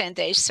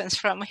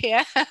presentations from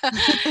here.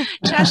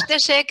 Just a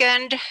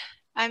second.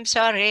 I'm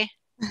sorry.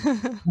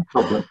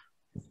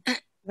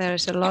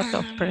 There's a lot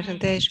of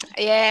presentation.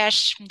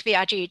 Yes, we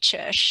are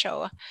teachers,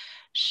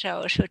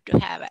 so should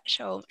have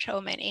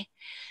so many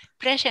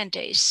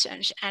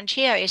presentations. And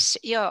here is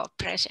your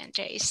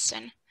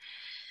presentation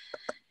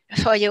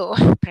for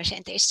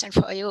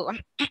you.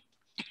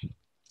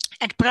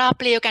 And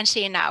probably you can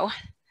see now.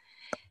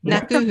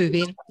 Näkyy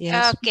hyvin,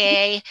 yes.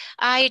 Okay,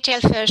 I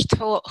tell first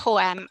who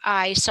am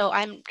I. So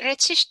I'm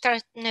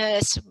registered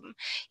nurse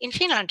in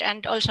Finland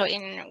and also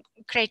in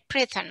Great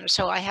Britain,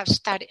 so I have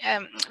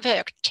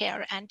worked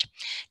there, and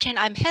then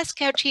I'm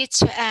healthcare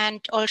teacher,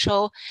 and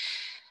also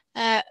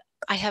I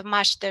have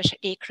master's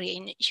degree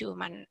in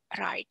human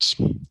rights,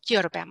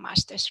 European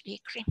master's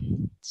degree.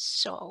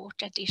 So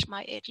that is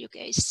my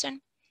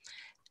education.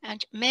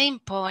 And main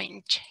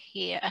point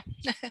here.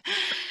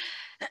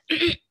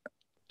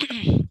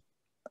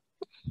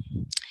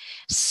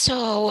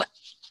 So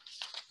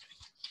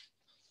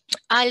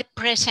I'll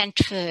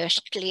present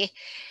firstly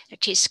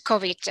this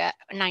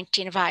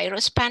COVID-19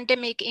 virus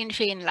pandemic in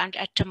Finland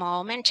at the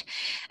moment.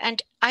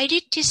 And I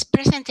did this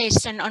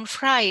presentation on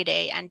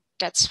Friday, and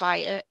that's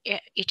why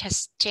it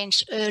has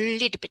changed a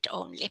little bit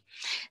only.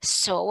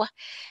 So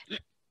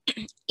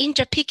in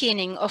the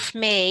beginning of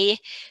May,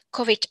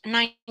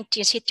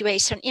 COVID-19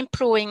 situation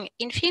improving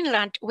in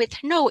Finland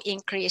with no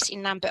increase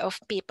in number of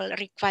people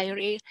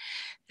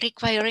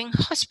requiring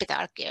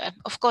hospital care.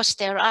 Of course,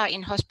 there are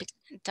in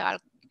hospital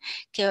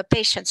care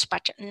patients,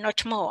 but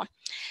not more.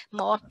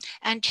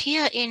 And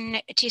here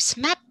in this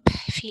map,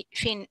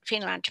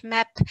 Finland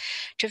map,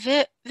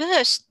 the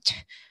worst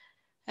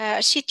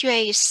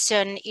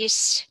situation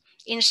is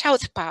in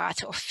south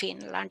part of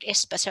Finland,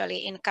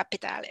 especially in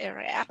capital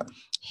area,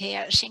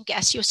 Helsinki,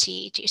 as you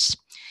see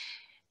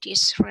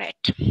these red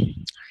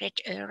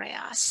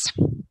areas.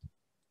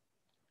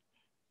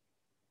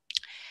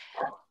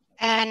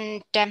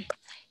 And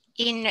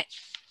in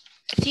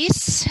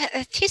this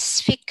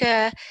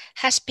figure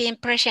has been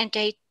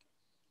presented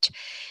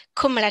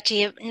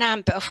cumulative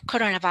number of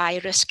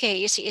coronavirus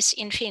cases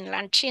in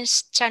Finland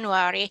since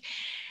January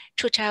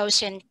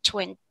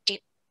 2020.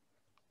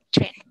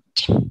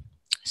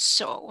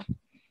 So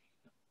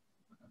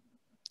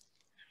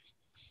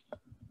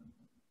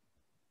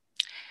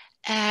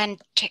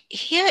and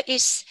here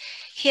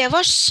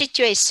was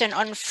situation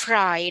on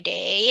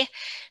Friday.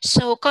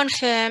 So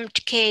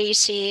confirmed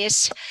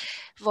cases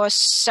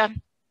was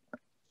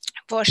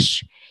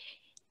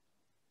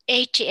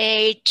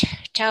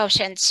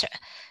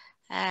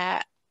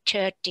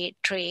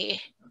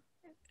 88,033,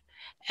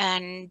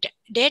 and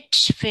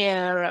deaths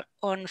were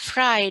on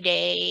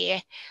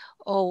Friday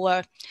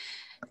over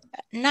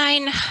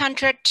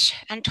 900,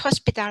 and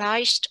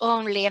hospitalized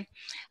only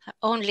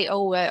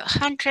over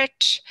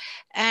 100,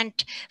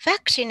 and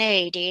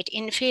vaccinated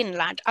in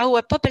Finland.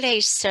 Our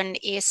population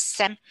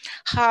is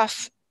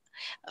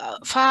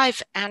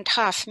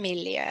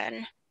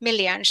 5.5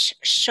 millions,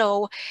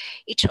 so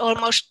it's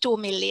almost 2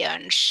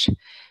 millions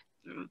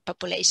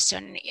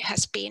population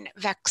has been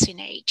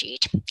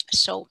vaccinated.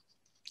 So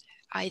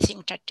I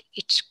think that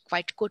it's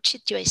quite good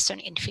situation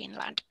in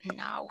Finland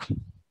now.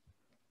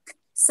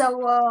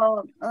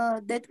 So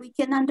that we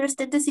can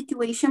understand the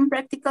situation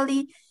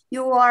practically,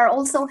 you are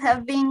also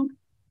having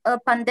a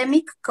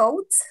pandemic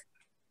codes,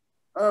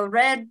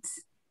 red,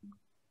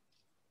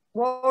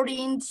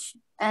 orange,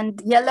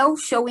 and yellow,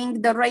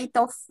 showing the rate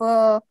of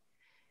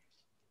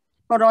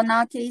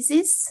corona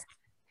cases.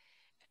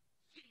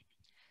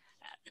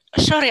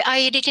 Sorry,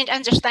 I didn't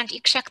understand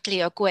exactly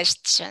your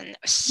question.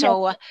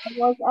 So yes, I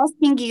was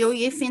asking you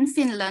if in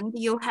Finland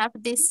you have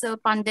this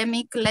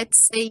pandemic,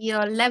 let's say,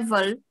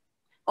 level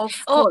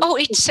of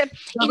it's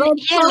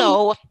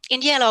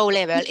in yellow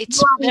level.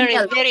 It's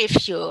very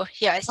few.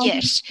 Yes,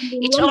 yes.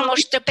 It's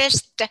almost the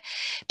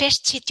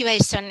best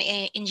situation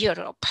in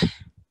Europe.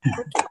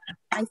 Okay,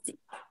 I see.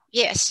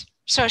 Yes.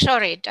 So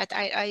sorry that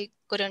I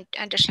couldn't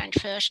understand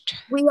first.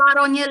 We are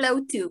on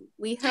yellow too.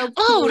 We hope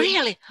to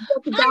really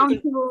get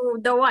down to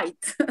the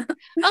white.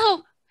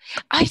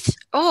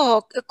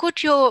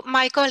 Could you,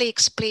 my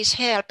colleagues, please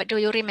help? Do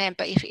you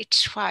remember if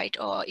it's white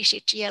or is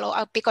it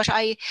yellow? Because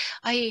I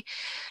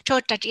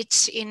thought that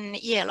it's in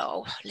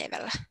yellow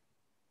level.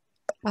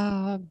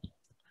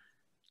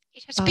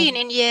 It has been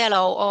in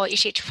yellow, or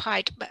is it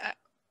white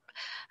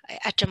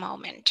at the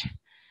moment?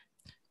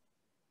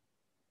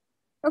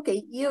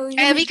 Okay,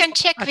 we can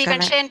check. We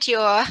can send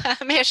you a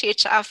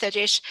message after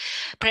this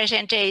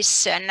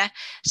presentation.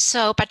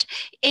 So, but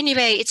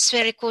anyway, it's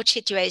very good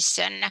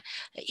situation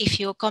if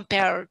you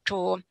compare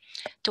to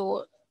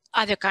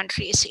other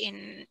countries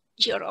in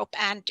Europe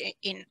and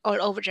in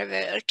all over the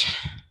world.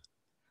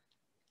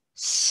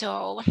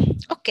 So,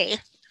 okay.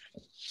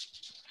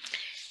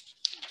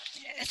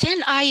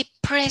 Then I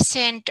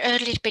present a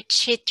little bit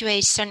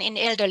situation in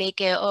elderly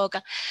care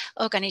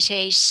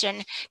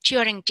organization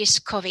during this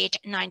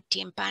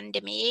COVID-19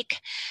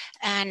 pandemic,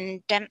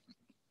 and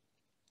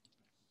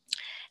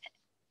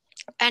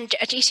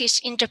this is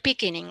in the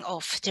beginning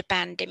of the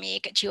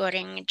pandemic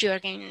during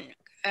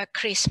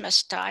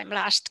Christmas time,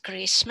 last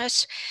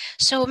Christmas.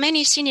 So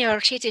many senior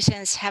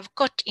citizens have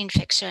got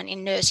infection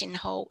in nursing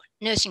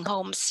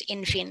homes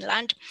in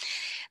Finland,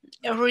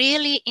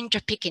 really in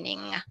the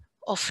beginning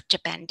of the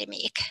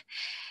pandemic.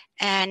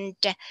 And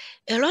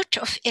a lot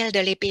of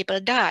elderly people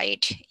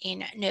died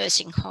in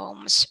nursing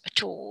homes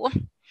too.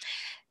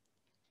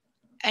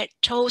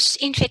 Those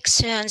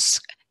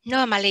infections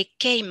normally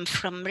came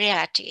from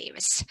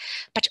relatives,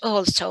 but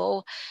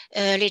also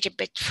a little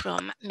bit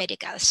from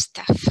medical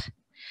staff.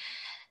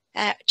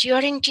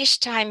 During this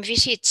time,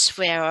 visits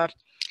were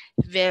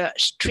were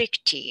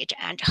restricted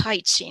and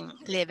hygiene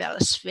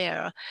levels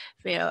were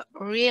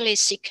really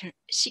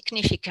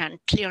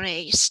significantly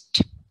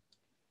raised.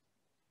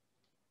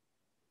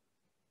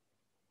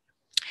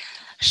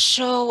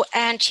 So,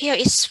 and here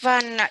is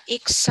one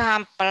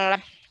example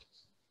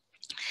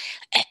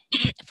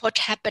what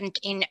happened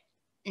in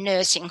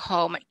nursing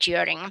home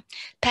during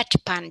that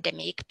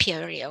pandemic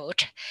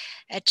period,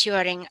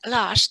 during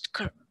last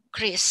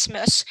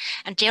Christmas.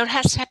 And there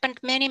has happened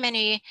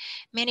many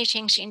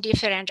things in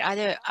different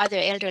other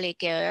elderly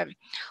care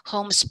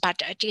homes,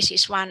 but this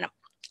is one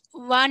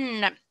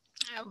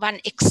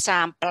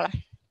example.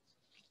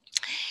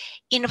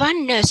 In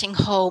one nursing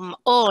home,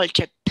 all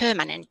the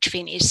permanent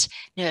Finnish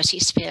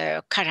nurses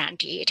were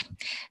quarantined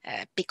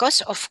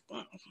because of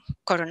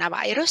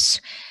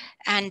coronavirus,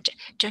 and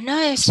the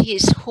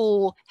nurses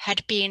who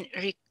had been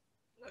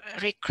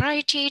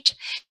recruited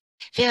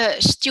were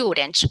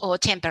students or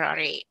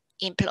temporary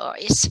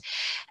employees.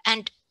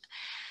 And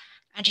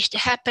it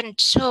happened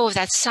so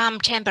that some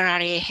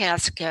temporary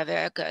healthcare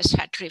workers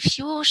had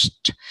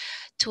refused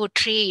to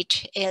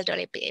treat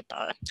elderly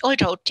people,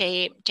 although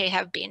they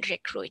have been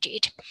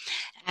recruited.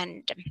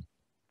 And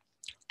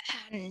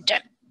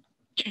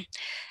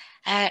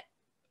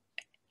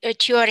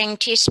during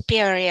this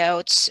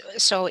period,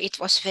 so it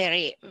was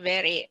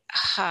very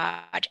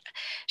hard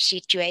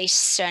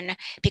situation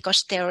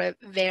because there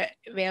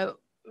were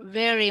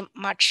very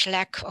much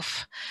lack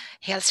of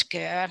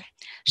healthcare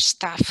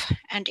staff,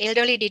 and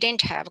elderly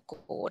didn't have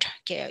good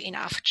care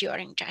enough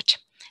during that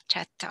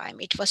time.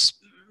 It was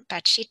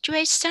bad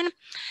situation,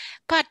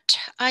 but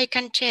I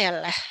can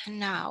tell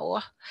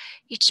now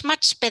it's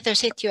much better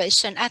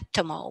situation at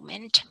the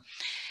moment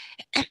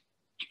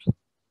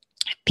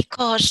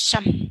because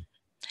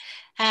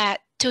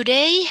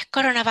today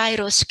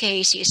coronavirus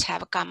cases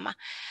have come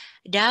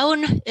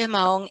down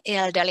among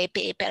elderly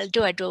people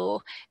due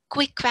to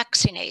quick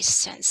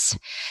vaccinations,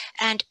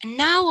 and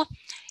now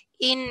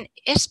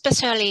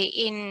especially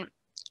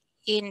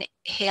in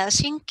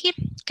Helsinki,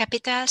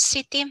 capital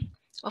city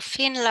of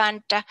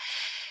Finland,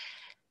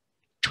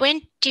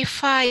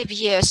 25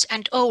 years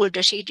and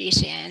older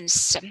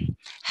citizens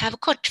have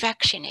got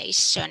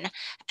vaccination,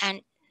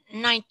 and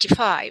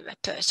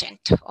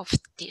 95% of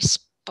this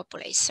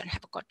population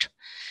have got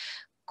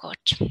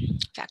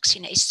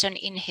vaccination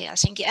in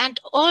Helsinki, and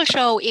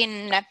also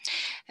in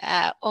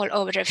all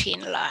over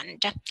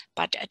Finland.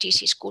 But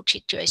this is good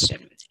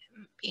situation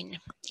in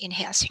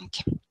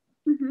Helsinki.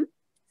 Mm-hmm.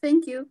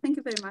 Thank you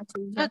very much.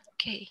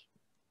 Okay,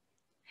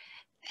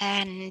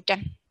 and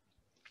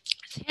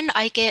then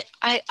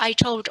I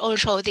told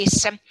also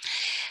this,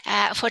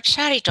 what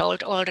Shari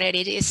told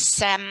already,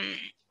 this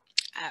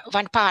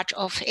one part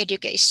of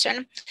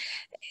education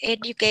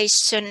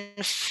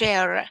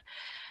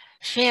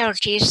fair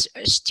these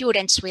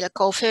students will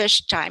go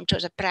first time to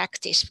the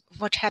practice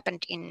what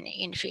happened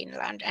in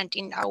Finland and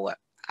in our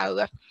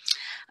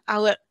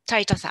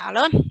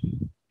Taitotalo.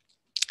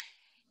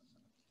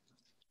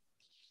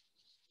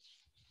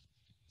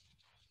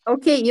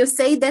 Okay, you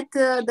say that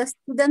the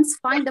students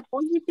find a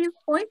positive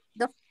point,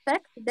 the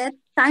fact that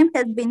time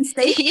has been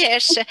saved.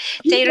 Yes,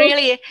 they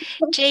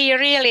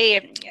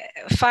really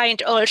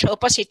find also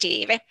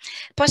positive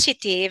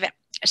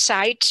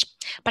sides.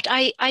 But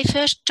I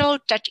first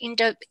told that in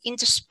the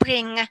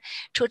spring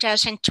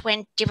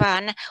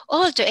 2021,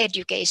 all the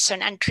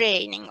education and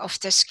training of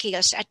the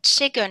skills at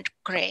second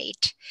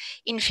grade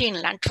in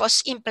Finland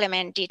was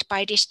implemented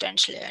by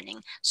distance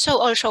learning. So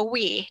also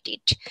we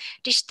did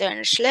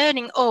distance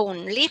learning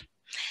only,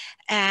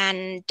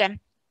 and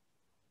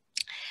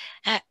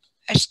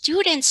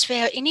students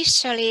were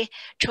initially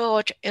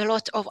taught a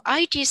lot of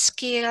IT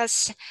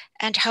skills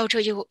and how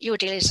to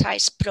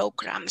utilize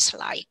programs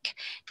like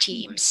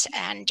Teams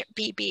and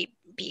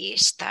BBB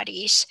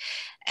studies.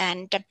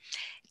 And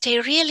they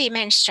really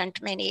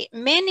mentioned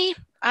many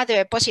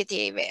other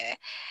positive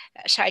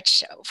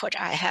sides what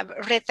I have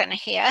written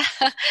here.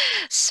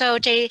 So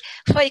they,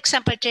 for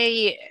example,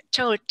 they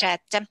told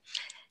that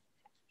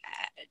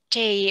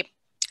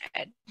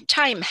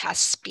time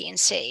has been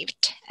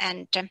saved,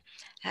 and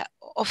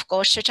of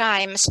course the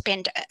time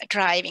spent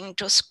driving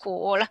to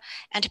school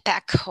and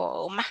back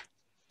home.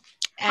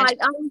 And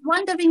I was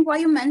wondering why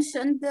you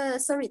mentioned,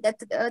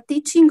 that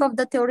teaching of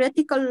the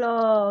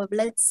theoretical,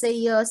 let's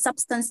say,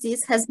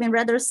 substances has been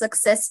rather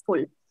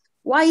successful.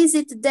 Why is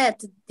it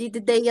that?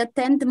 Did they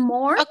attend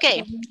more?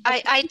 Okay,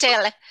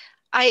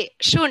 I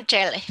soon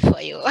tell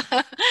for you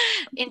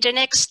in the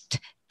next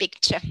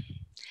picture.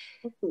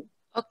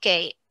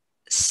 Okay,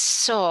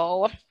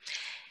 so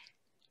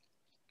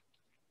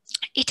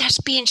it has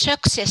been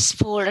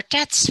successful.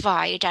 That's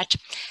why that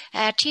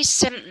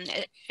these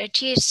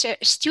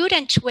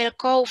students will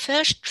go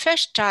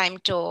first time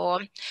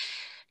to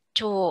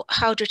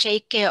how to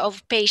take care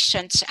of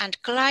patients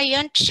and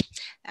clients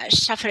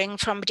suffering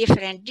from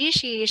different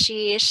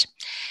diseases,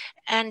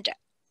 and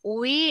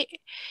we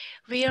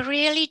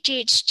really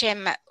teach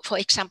them, for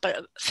example,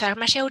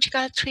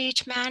 pharmaceutical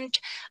treatment,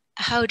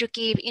 how to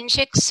give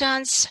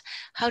injections,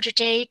 how to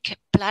take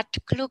blood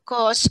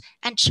glucose,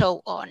 and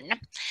so on.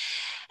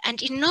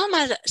 And in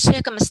normal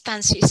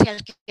circumstances,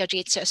 healthcare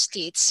teachers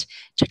teach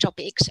the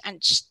topics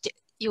and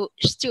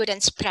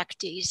students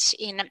practice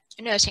in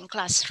nursing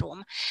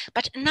classroom.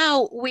 But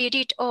now we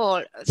did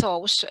all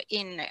those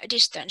in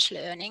distance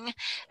learning.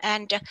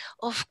 And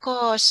of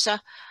course,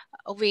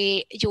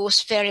 we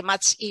use very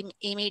much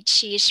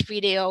images,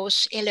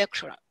 videos,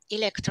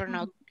 electronic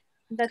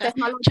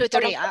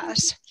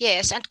tutorials,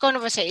 yes, and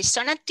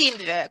conversation and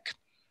teamwork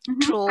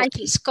through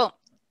this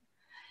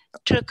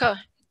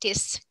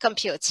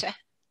computer.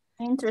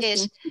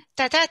 Interesting.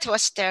 Yes, that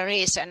was the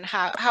reason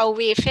how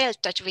we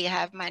felt that we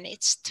have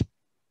managed.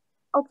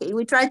 Okay,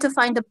 we try to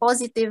find the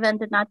positive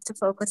and not to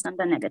focus on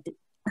the negative.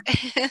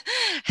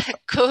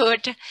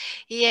 Good,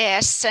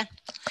 yes.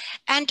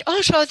 And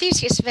also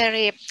this is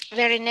very,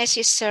 very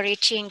necessary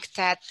thing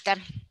that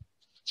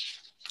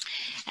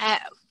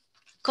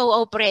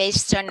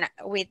cooperation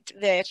with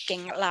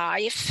working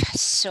life.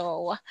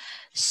 So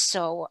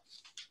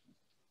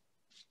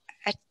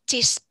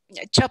this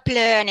job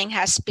learning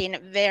has been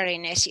very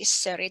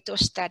necessary to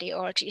study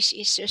all these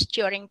issues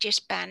during this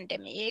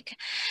pandemic.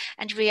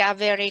 And we are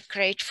very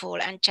grateful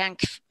and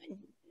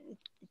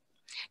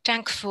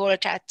thankful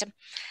that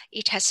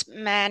it has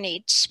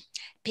managed,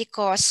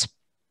 because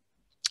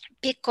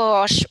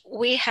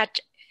we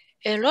had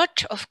a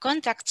lot of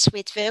contacts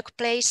with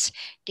workplace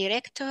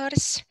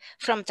directors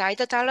from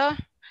Taitotalo.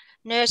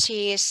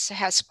 Nursing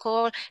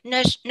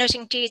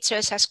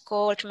teachers has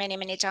called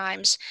many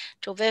times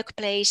to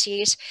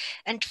workplaces,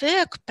 and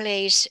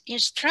workplace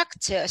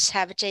instructors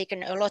have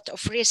taken a lot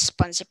of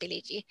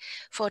responsibility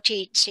for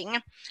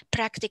teaching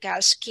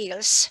practical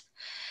skills.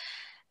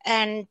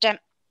 And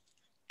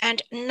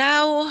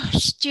now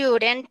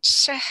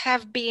students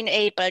have been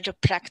able to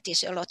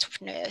practice a lot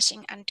of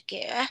nursing and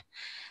care,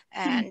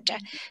 and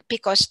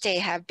because they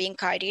have been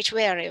guided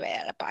very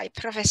well by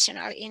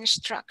professional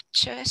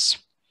instructors.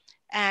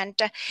 And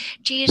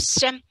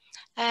these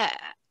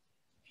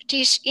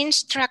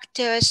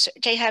instructors,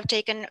 they have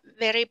taken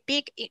very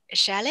big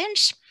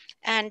challenge,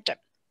 and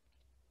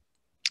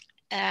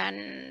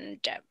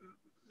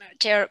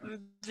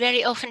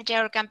very often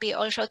there can be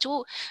also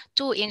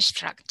two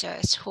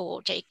instructors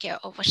who take care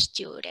of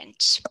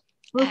students.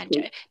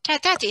 Okay. And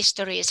that is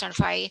the reason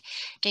why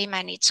they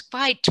manage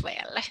quite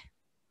well.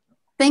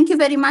 Thank you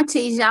very much,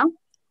 Asia.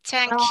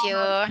 Thank you.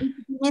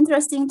 It's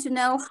interesting to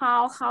know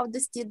how the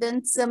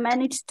students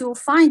manage to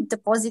find the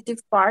positive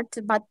part,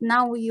 but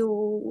now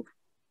you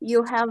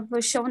have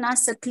shown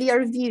us a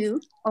clear view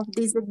of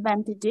these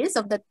advantages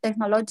of the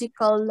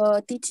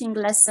technological teaching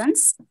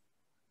lessons.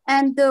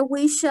 And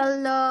we shall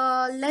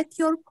let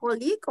your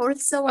colleague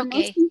also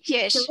announce. Okay,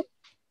 yes.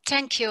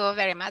 Thank you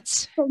very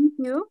much. Thank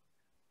you.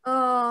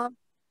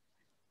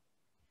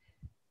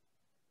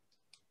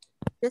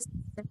 Just a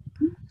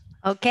second.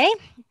 Okay.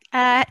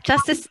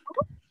 Just as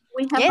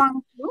we have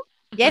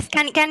yes,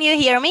 can you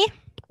hear me?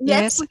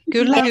 Yes,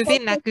 kyllä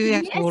hyvin näkyy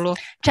ja kuuluu.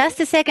 Just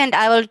a second,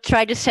 I will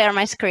try to share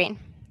my screen.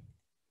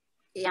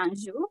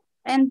 Anju,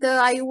 and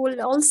I will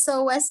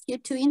also ask you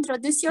to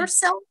introduce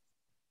yourself.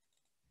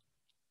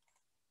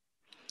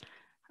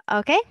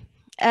 Okay.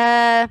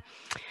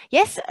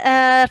 Yes,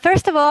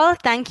 first of all,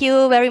 thank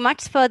you very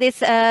much for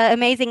this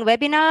amazing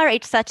webinar.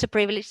 It's such a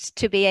privilege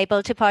to be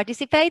able to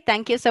participate.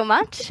 Thank you so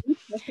much.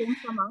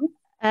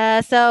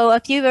 So a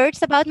few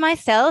words about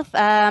myself.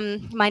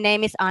 My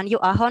name is Anju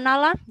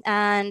Ahonala,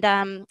 and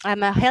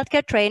I'm a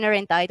healthcare trainer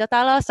in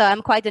Taitotalo. So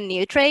I'm quite a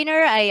new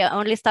trainer. I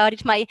only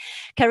started my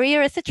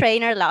career as a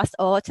trainer last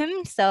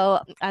autumn. So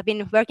I've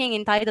been working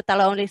in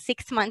Taitotalo only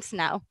 6 months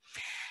now.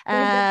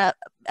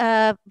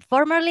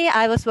 Formerly,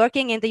 I was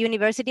working in the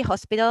University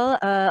Hospital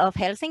of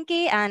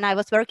Helsinki, and I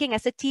was working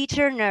as a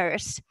teacher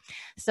nurse.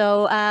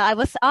 So I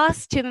was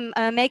asked to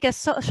make a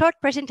short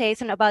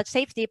presentation about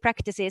safety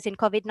practices in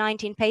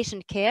COVID-19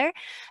 patient care,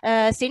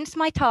 since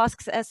my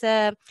tasks as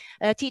a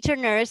teacher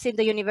nurse in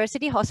the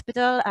University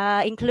Hospital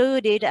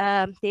included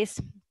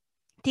this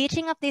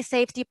teaching of these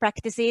safety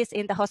practices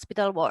in the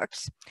hospital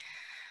wards.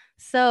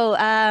 So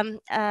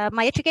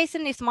my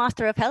education is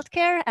Master of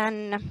Healthcare,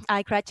 and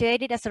I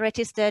graduated as a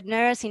registered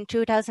nurse in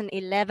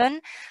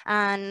 2011.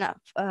 And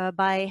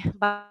by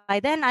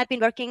then, I've been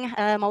working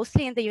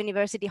mostly in the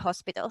university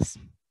hospitals.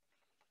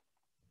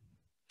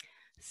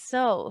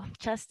 So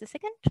just a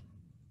second.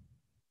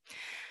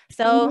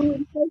 So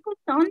we focus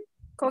on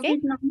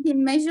COVID-19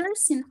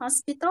 measures in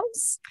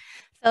hospitals.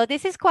 So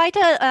this is quite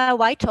a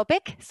wide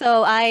topic.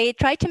 So I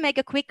tried to make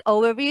a quick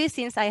overview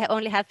since I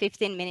only have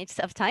 15 minutes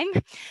of time.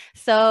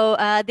 So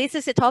this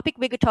is a topic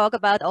we could talk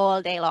about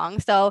all day long.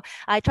 So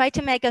I tried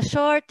to make a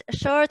short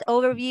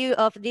overview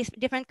of these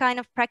different kind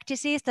of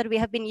practices that we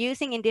have been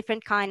using in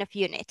different kind of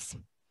units.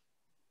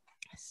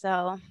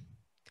 So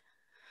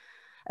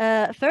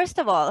First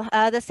of all,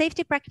 the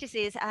safety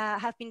practices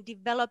have been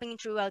developing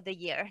throughout the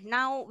year.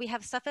 Now we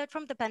have suffered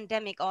from the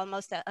pandemic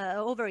almost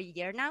over a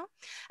year now,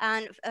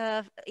 and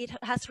it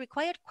has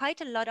required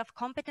quite a lot of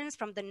competence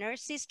from the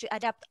nurses to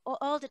adapt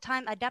all the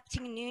time,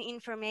 adapting new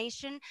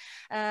information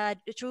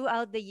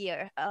throughout the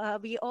year.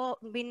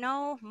 We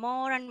know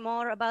more and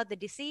more about the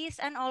disease,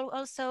 and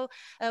also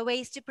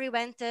ways to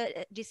prevent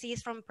the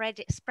disease from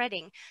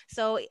spreading.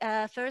 So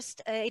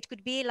first, it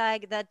could be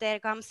like that there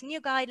comes new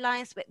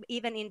guidelines,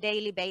 even in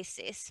daily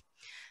basis.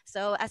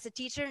 So as a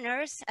teacher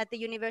nurse at the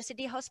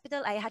university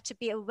hospital, I had to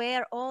be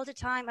aware all the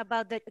time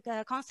about the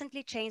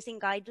constantly changing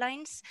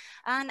guidelines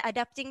and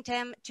adapting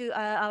them to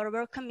our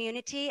work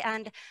community,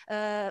 and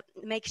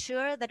make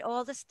sure that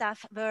all the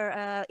staff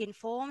were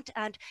informed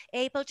and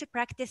able to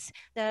practice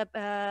the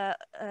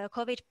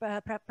COVID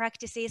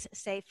practices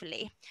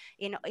safely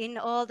in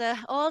all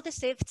the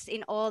shifts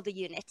in all the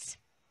units.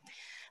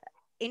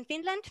 In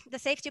Finland, the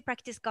safety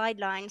practice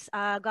guidelines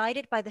are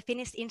guided by the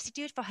Finnish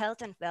Institute for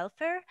Health and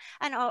Welfare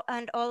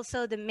and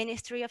also the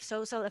Ministry of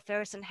Social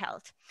Affairs and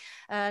Health.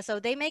 So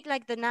they make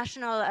like the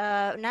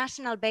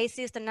national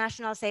basis, the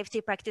national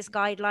safety practice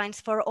guidelines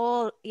for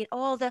all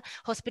the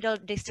hospital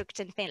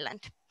districts in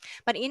Finland.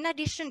 But in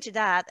addition to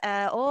that,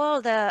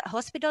 all the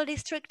hospital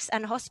districts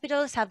and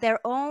hospitals have their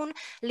own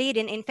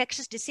leading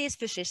infectious disease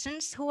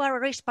physicians who are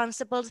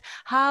responsible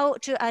how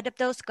to adapt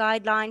those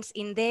guidelines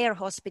in their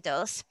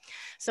hospitals.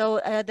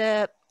 So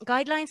the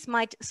guidelines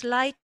might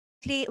slightly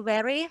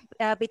vary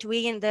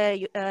between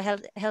the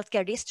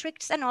healthcare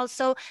districts and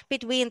also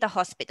between the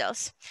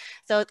hospitals.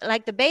 So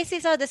like the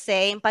bases are the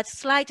same, but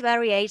slight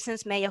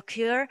variations may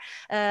occur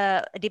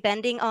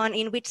depending on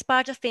in which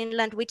part of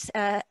Finland,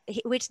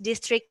 which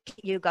district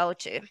you go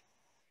to.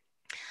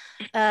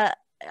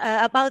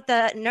 About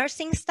the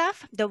nursing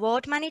staff, the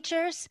ward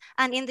managers,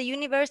 and in the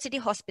university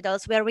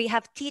hospitals where we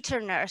have teacher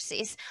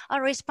nurses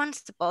are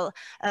responsible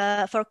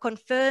for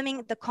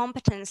confirming the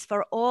competence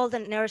for all the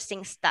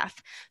nursing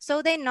staff.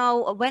 So they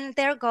know when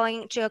they're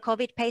going to a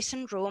COVID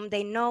patient room,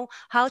 they know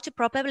how to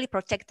properly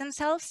protect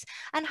themselves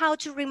and how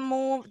to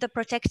remove the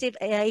protective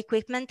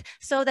equipment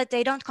so that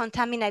they don't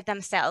contaminate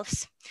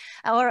themselves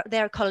or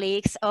their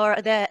colleagues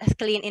or the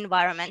clean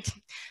environment.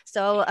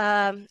 So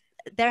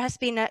there has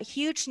been a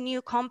huge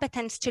new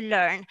competence to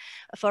learn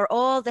for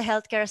all the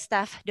healthcare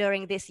staff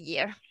during this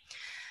year.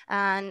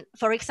 And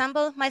for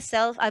example,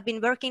 myself, I've been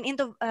working in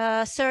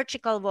the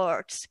surgical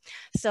wards.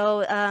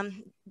 So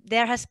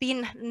there has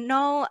been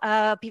no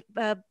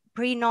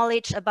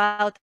pre-knowledge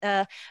about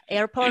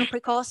airborne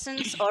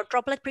precautions or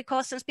droplet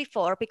precautions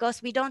before,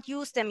 because we don't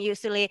use them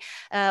usually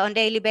on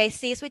daily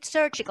basis with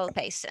surgical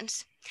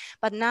patients.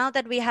 But now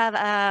that we have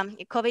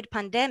COVID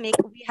pandemic,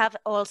 we have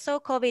also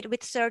COVID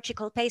with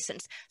surgical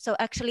patients. So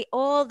actually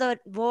all the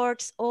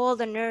wards, all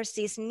the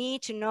nurses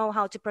need to know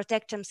how to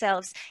protect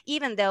themselves,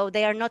 even though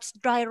they are not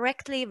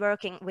directly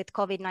working with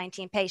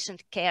COVID-19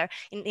 patient care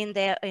in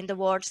the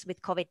wards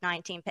with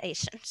COVID-19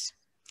 patients.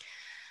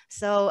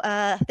 So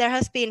there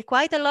has been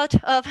quite a lot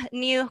of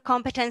new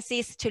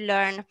competencies to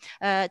learn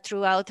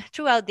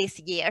throughout this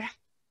year.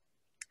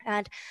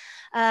 And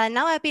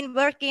now I've been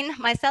working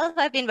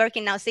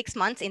now 6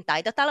 months in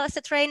Taitotalo as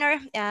a trainer,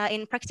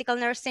 in practical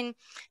nursing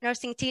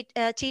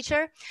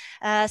teacher.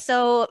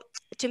 So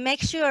to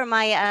make sure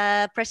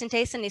my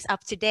presentation is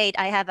up to date,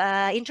 I have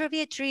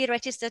interviewed 3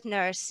 registered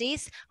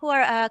nurses who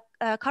are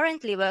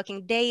currently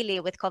working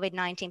daily with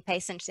COVID-19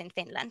 patients in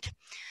Finland.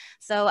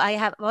 So I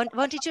have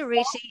wanted to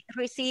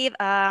receive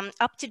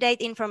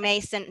up-to-date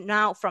information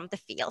now from the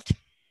field.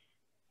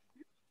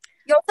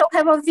 You also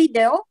have a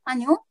video,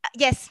 Anu?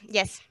 Yes.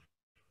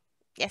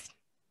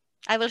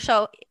 I will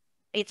show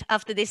it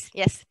after this,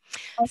 yes.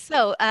 Okay.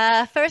 So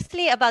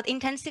firstly, about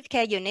intensive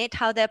care unit,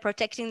 how they're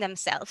protecting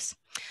themselves.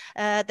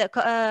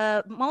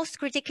 The most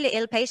critically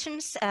ill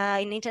patients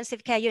in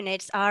intensive care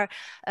units are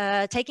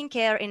taken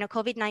care in a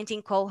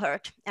COVID-19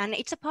 cohort, and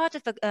it's a part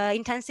of the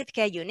intensive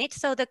care unit.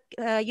 So the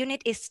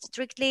unit is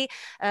strictly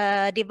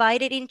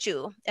divided in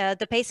 2,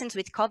 the patients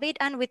with COVID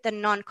and with the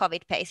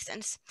non-COVID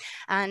patients.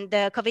 And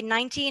the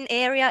COVID-19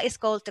 area is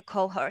called the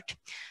cohort.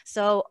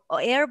 So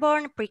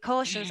airborne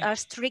precautions are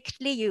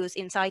strictly used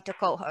inside the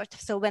cohort.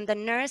 So when the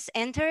nurse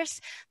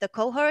enters the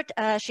cohort,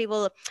 she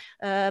will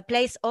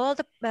place all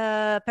the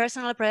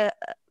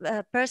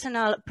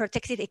personal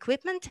protective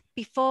equipment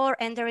before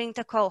entering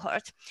the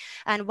cohort.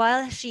 And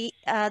while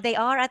they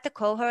are at the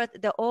cohort,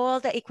 all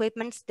the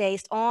equipment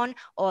stays on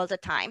all the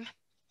time.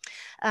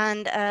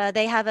 And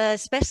they have a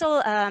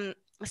special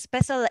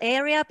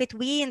area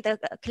between the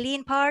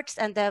clean parts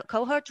and the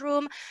cohort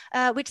room,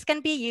 which can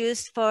be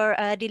used for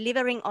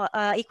delivering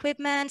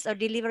equipment or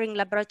delivering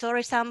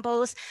laboratory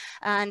samples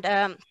and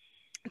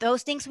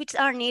those things which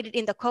are needed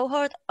in the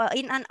cohort,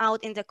 in and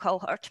out in the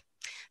cohort.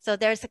 So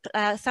there's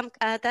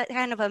that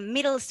kind of a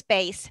middle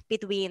space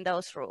between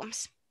those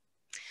rooms.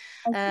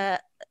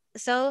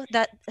 so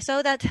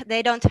that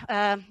they don't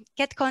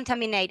get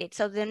contaminated.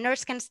 So the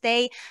nurse can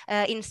stay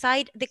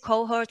inside the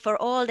cohort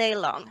for all day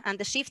long, and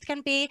the shift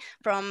can be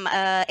from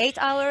 8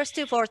 hours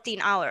to 14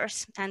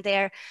 hours, and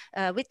they're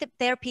with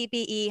their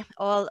PPE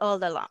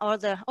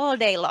all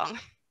day long.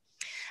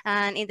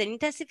 And in the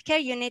intensive care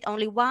unit,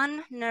 only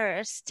one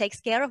nurse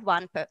takes care of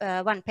one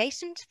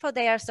patient, for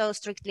they are so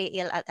strictly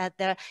ill at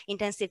the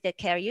intensive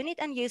care unit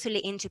and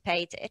usually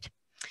intubated.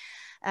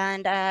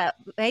 And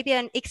maybe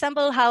an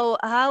example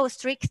how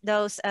strict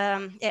those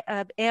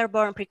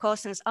airborne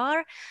precautions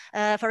are.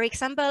 For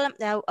example,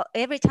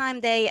 every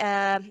time they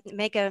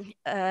make a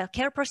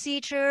care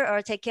procedure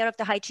or take care of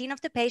the hygiene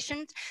of the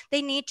patient,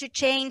 they need to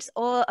change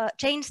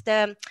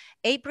the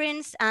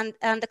aprons and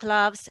the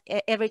gloves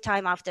every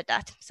time after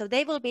that. So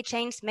they will be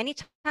changed many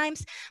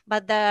times,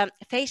 but the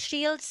face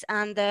shields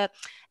and the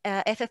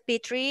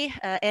FFP3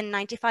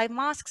 N95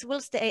 masks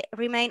will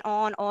remain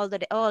on all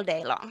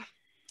day long.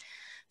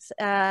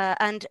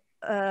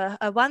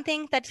 One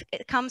thing that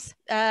comes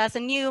as a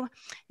new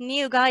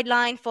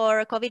guideline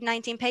for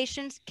COVID-19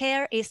 patients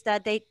care is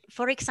that they,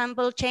 for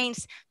example,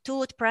 change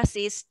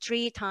toothbrushes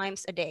 3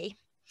 times a day.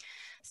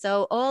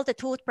 So all the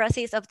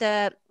toothbrushes of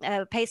the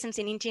patients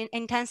in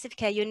intensive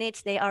care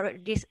units, they are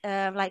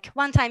like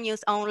one-time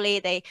use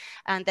only,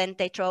 and then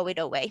they throw it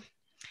away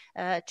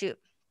to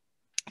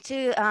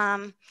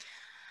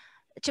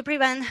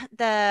prevent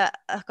the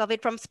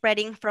COVID from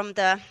spreading from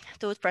the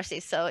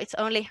toothbrushes. So it's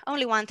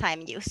only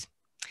one-time use.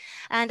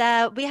 And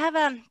we have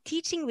a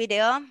teaching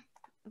video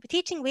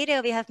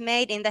we have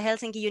made in the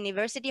Helsinki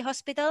University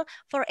Hospital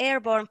for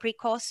airborne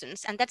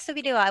precautions. And that's the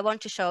video I want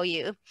to show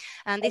you.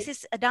 And this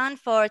is done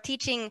for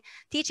teaching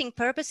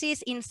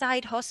purposes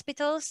inside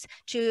hospitals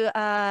to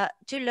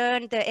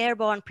learn the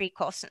airborne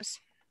precautions.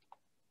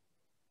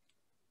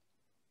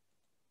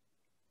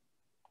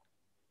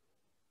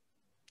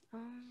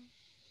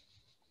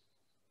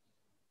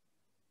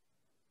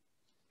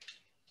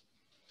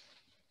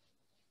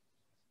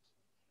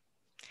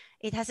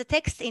 It has a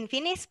text in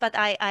Finnish, but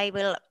I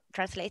will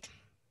translate.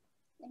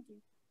 Thank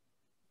you.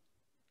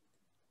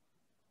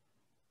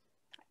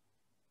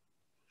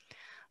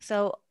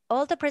 So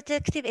all the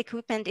protective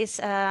equipment is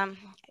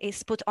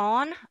put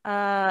on.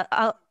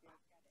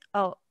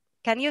 Oh,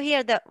 can you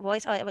hear the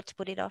voice? Oh, I will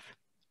put it off.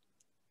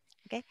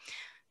 Okay.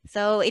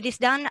 So it is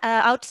done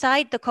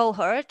outside the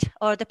cohort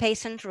or the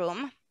patient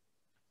room.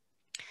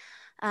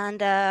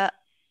 And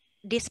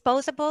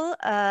disposable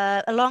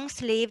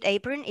long-sleeved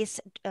apron is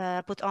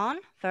put on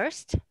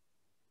first.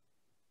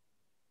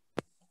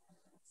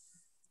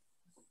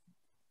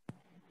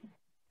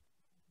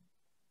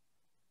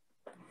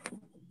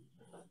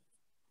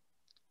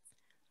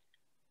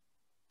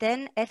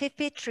 Then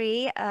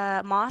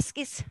FFP3 mask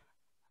is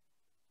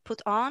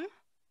put on.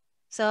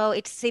 So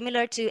it's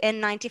similar to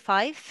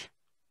N95.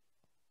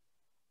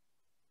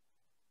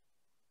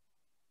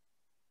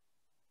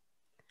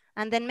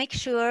 And then make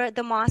sure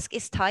the mask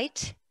is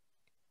tight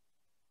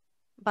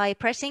by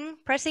pressing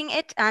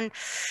it and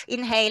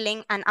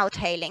inhaling and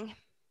outhailing.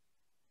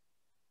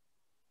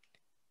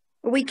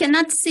 We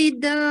cannot see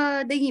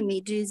the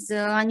images,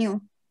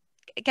 Anu.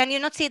 Can you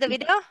not see the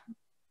video?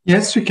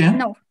 Yes, we can.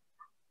 No.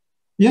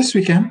 Yes,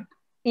 we can.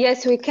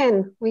 Yes, we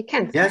can. We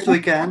can. Yes, we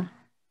can.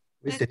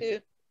 We see.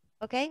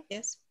 Okay.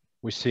 Yes.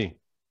 We see.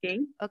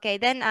 Okay,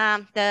 then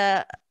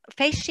the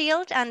face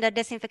shield and the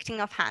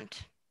disinfecting of hand.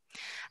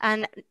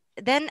 And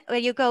then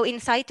when you go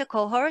inside the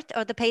cohort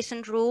or the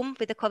patient room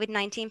with the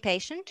COVID-19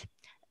 patient,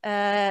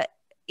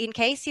 in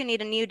case you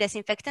need a new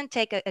disinfectant,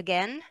 take it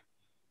again.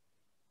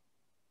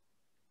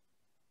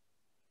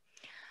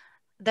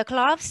 The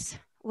gloves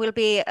will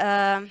be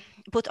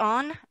put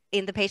on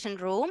in the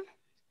patient room.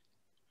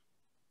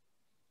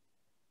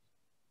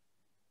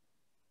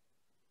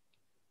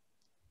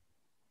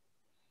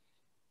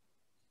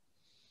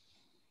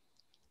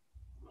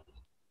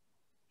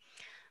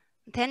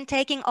 Then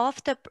taking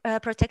off the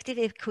protective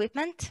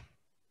equipment.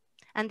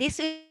 And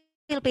this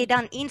will be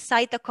done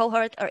inside the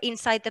cohort or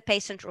inside the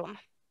patient room.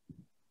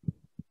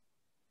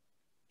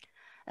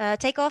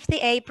 Take off the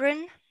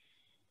apron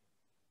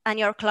and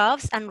your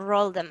gloves and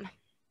roll them.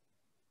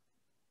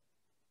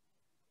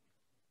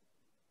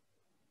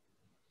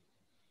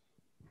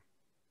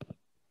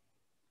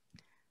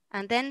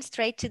 And then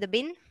straight to the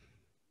bin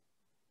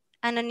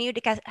and a new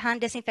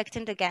hand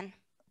disinfectant again.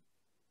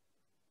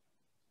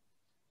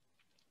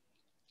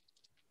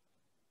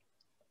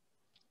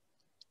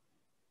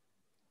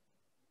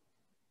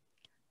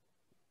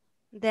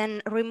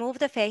 Then remove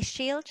the face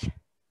shield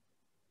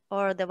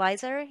or the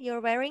visor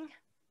you're wearing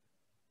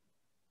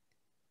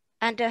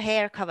and the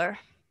hair cover.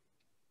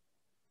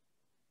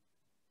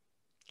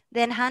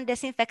 Then hand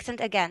disinfectant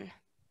again.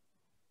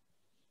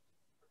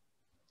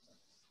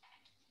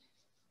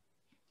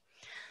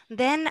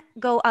 Then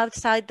go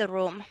outside the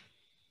room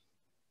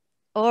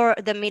or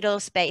the middle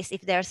space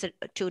if there's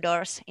 2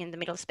 doors in the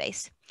middle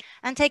space,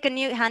 and take a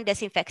new hand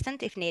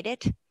disinfectant if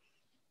needed.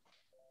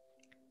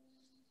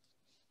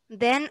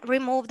 Then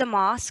remove the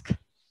mask.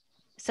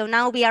 So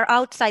now we are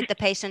outside the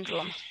patient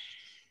room.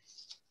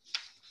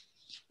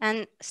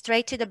 And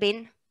straight to the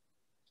bin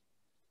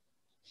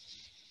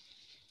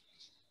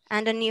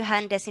and a new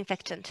hand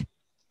disinfectant.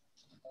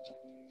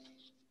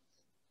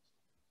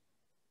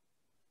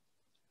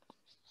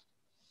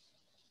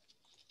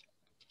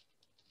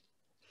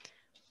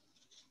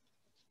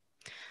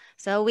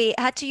 So we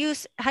had to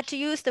use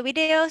the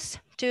videos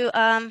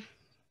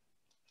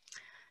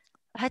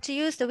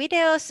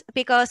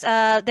because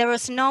there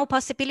was no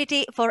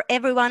possibility for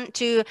everyone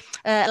to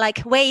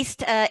like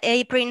waste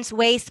aprons,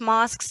 waste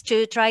masks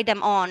to try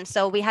them on.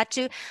 So we had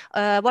to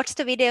watch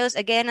the videos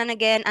again and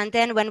again. And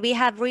then when we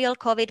have real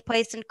COVID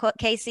patient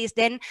cases,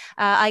 then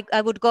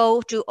I would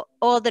go to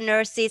all the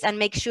nurses and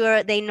make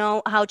sure they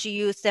know how to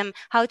use them,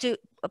 how to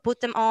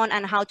put them on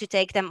and how to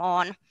take them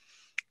on.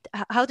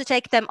 How to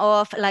take them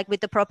off, like with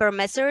the proper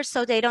measures,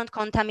 so they don't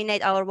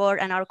contaminate our ward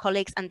and our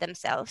colleagues and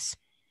themselves.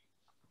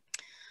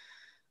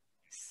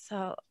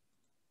 So,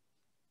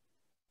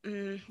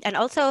 and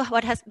also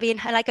what has been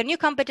like a new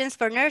competence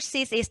for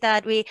nurses is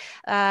that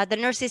the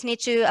nurses need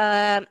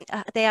to,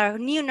 they are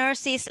new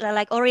nurses,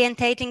 like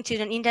orientating to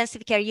an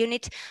intensive care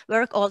unit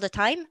work all the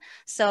time.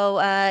 So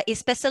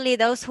especially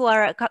those who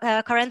are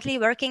currently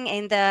working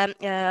in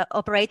the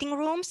operating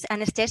rooms,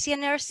 anesthesia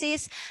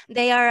nurses,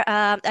 they are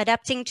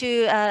adapting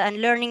to and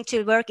learning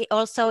to work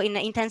also in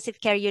an intensive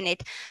care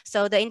unit.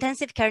 So the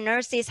intensive care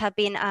nurses have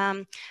been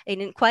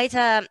in quite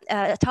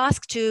a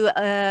task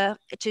to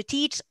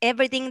teach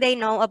everything they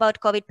know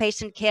about COVID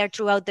patient care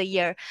throughout the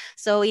year.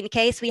 So in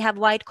case we have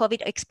wide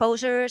COVID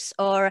exposures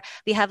or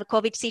we have a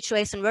COVID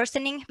situation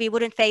worsening, we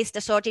wouldn't face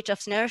the shortage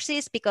of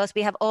nurses because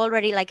we have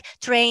already like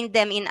trained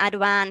them in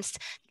advance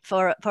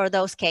for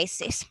those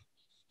cases.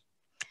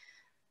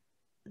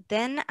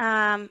 Then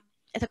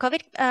the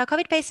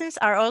COVID patients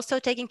are also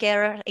taken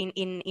care of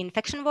in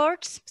infection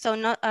wards, so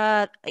not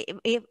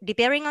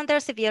depending on their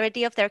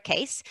severity of their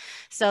case.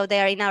 So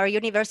they are in our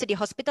university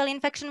hospital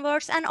infection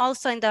wards and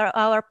also in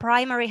our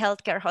primary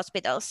healthcare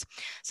hospitals.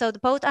 So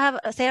both have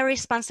their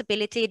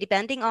responsibility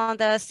depending on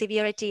the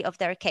severity of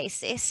their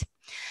cases.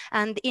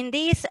 And in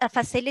these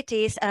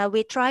facilities,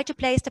 we try to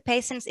place the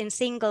patients in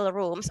single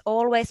rooms,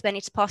 always when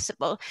it's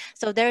possible.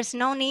 So there's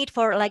no need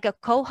for like a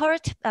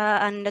cohort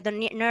and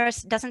the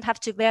nurse doesn't have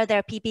to wear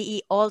their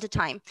PPE all the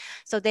time.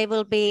 So they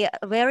will be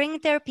wearing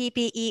their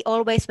PPE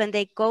always when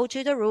they go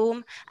to the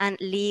room and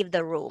leave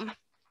the room.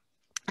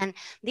 And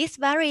this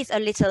varies a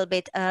little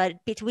bit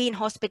between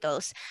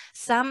hospitals.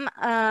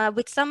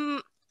 With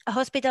some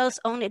hospitals,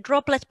 only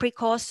droplet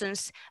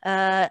precautions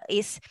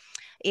is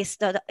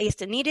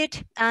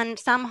needed, and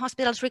some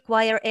hospitals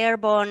require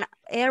airborne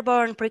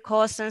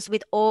precautions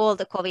with all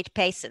the COVID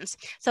patients.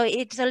 So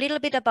it's a little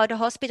bit about the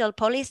hospital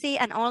policy,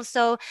 and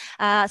also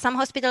some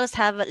hospitals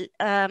have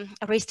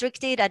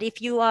restricted that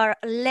if you are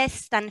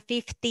less than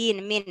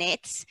 15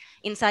 minutes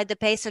inside the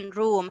patient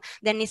room,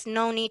 then it's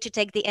no need to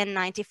take the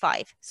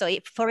N95. So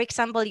if, for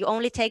example, you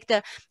only take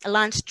the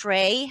lunch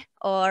tray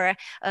or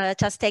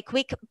just take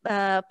quick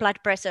blood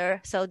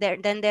pressure, so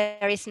then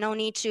there is no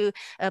need to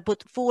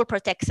put full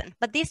protection.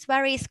 But this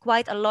varies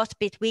quite a lot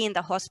between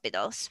the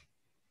hospitals.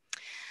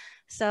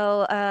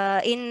 So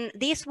in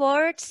these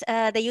wards,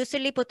 they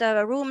usually put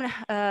a room,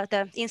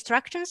 the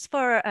instructions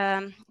for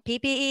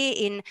PPE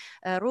in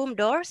room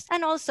doors,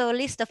 and also a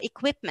list of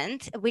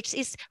equipment which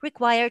is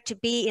required to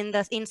be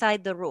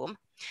inside the room.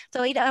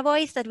 So it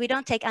avoids that we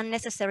don't take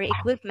unnecessary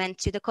equipment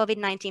to the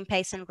COVID-19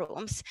 patient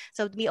rooms.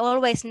 So we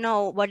always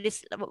know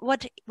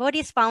what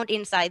is found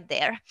inside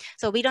there.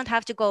 So we don't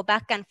have to go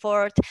back and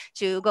forth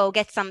to go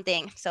get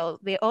something. So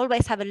we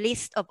always have a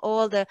list of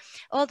all the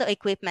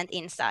equipment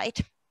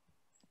inside.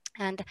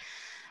 And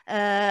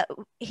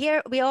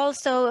here we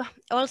also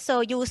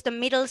use the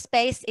middle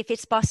space if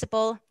it's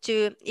possible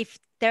to, if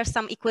there's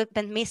some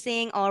equipment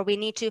missing or we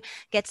need to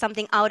get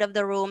something out of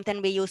the room,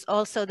 then we use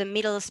also the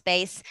middle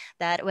space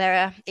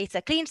where it's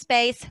a clean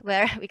space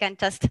where we can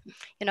just,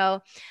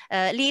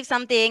 leave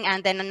something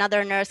and then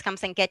another nurse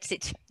comes and gets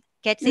it.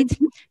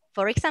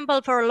 For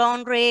example, for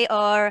laundry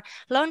or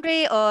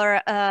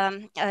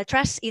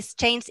trash is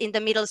changed in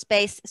the middle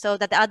space so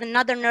that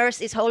another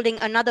nurse is holding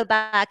another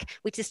bag,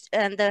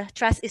 and the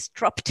trash is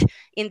dropped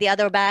in the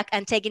other bag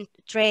and taken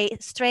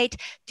straight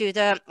to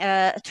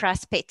the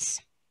trash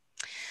pits.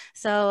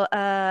 So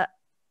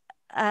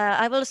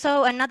I will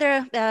show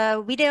another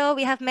video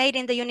we have made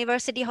in the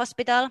university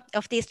hospital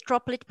of these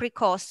droplet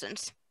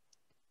precautions.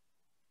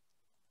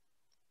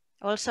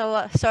 Also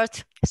a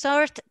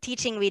short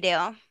teaching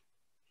video.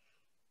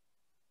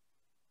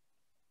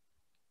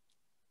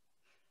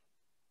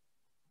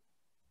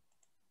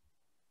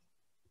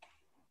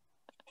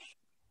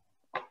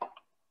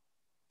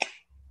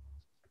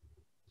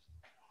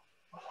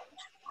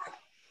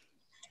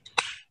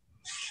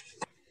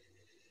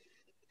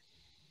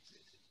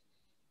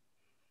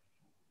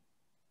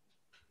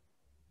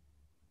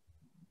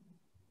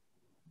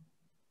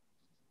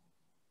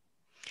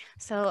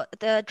 So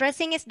the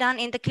dressing is done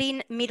in the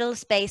clean middle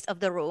space of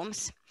the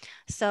rooms.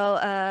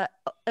 So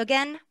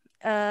again,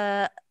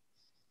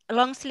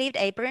 long-sleeved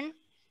apron.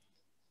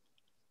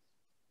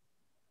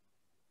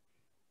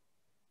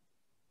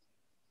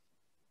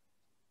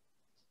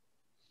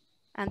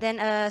 And then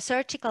a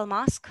surgical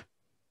mask.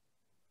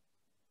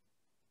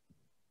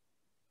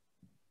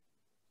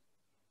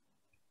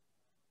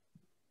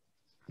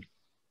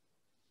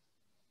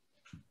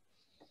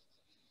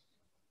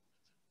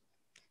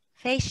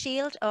 face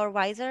shield or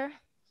visor,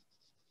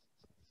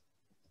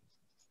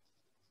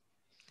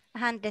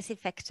 hand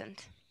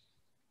disinfectant,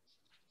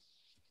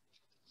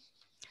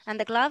 and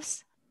the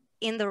gloves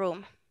in the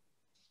room.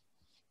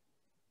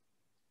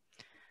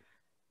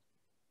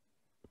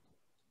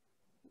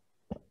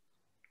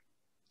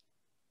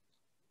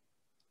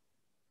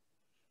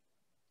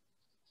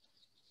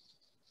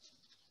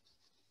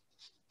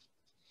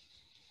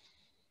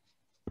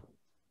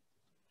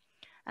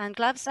 And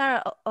gloves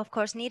are, of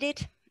course,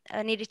 needed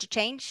to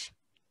change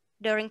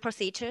during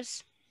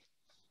procedures.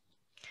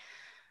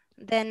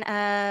 Then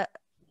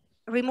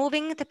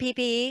removing the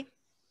PPE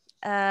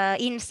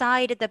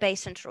inside the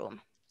patient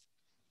room.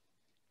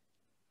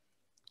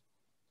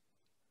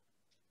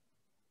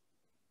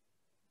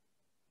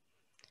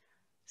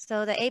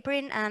 So the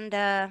apron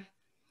and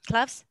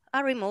gloves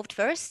are removed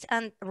first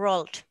and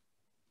rolled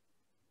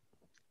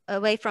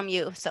away from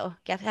you. So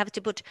you have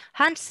to put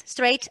hands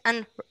straight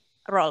and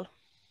roll.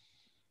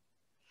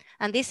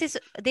 And this is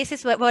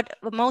what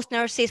most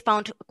nurses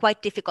found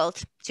quite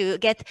difficult, to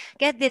get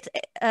this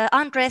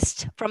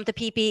undressed from the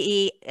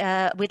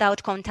PPE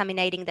without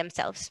contaminating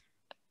themselves.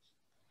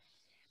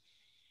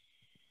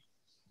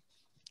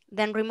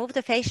 Then remove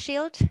the face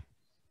shield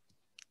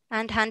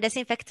and hand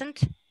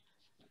disinfectant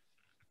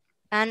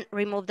and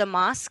remove the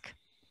mask.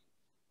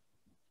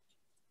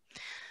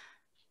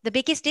 The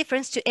biggest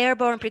difference to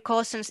airborne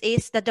precautions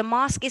is that the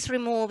mask is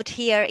removed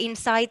here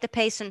inside the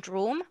patient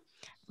room,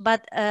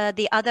 but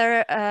the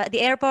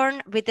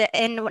airborne with the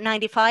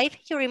N95,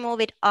 you remove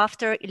it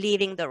after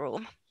leaving the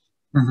room.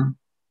 Mm-hmm.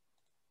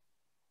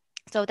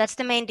 So that's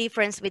the main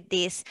difference with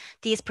these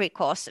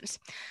precautions.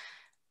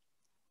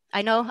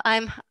 I know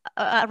I'm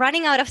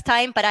running out of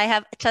time, but I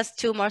have just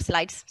 2 more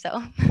slides.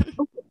 So,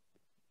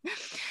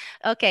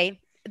 okay.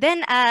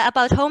 Then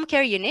about home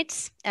care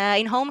units.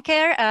 In home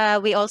care,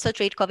 we also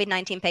treat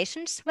COVID-19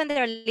 patients when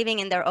they're living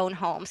in their own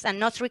homes and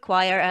not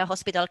require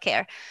hospital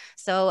care.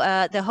 So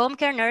the home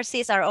care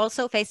nurses are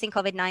also facing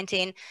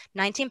COVID-19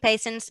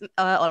 patients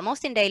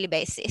almost in daily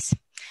basis.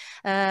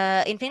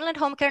 In Finland,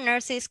 home care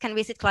nurses can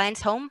visit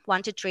clients' home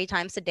 1 to 3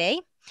 times a day.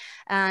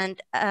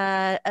 And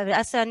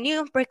as a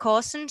new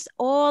precautions,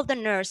 all the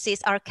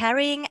nurses are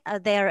carrying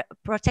their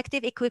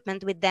protective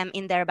equipment with them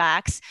in their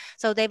bags.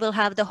 So they will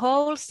have the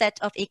whole set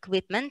of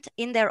equipment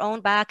in their own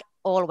bag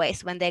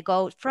always when they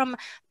go from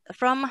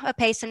a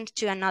patient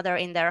to another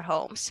in their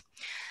homes.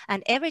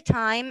 And every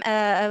time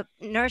a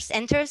nurse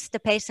enters the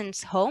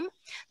patient's home,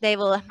 they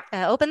will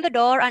open the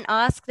door and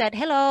ask that,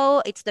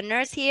 "Hello, it's the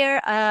nurse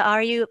here.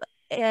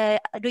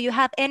 Do you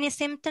have any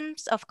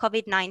symptoms of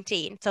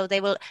COVID-19? So they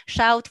will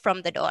shout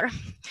from the door.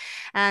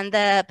 And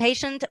the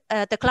patient,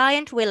 the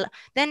client will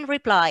then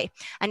reply.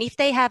 And if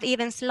they have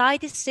even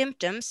slightest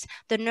symptoms,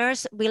 the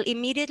nurse will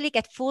immediately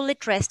get fully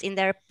dressed in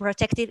their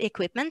protective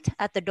equipment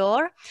at the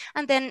door.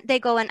 And then they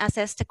go and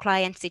assess the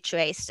client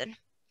situation.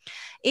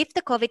 If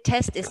the COVID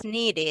test is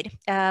needed,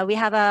 we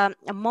have a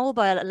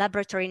mobile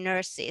laboratory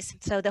nurses.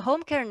 So the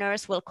home care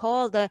nurse will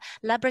call the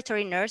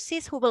laboratory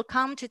nurses who will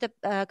come to the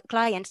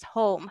client's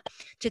home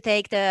to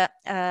take the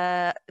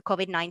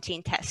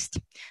COVID-19 test.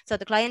 So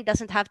the client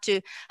doesn't have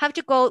to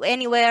go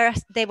anywhere.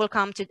 They will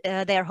come to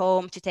their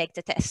home to take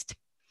the test.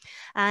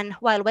 And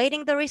while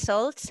waiting the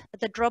results,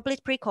 the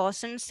droplet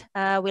precautions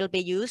will be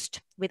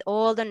used with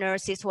all the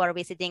nurses who are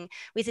visiting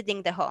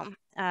the home.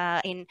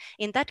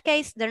 In that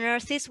case, the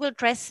nurses will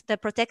dress the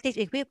protective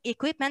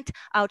equipment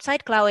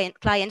outside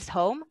client's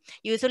home.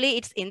 Usually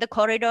it's in the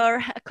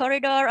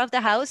corridor of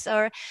the house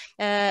or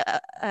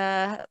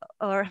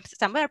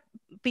somewhere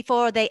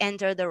before they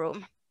enter the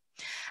room.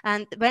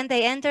 And when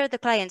they enter the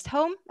client's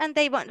home and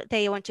they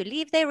want to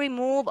leave, they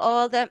remove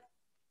all the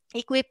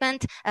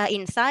equipment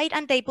inside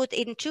and they put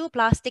in 2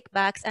 plastic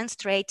bags and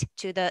straight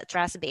to the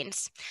trash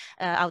bins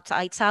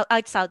outside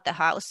the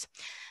house.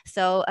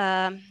 So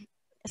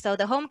so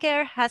the home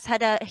care has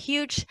had a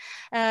huge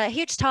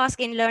task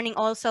in learning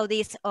also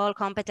these all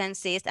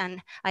competencies,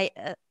 and I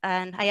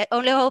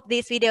only hope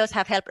these videos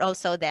have helped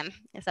also them.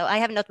 So I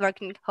have not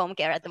worked in home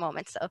care at the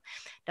moment, so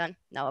don't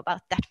know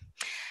about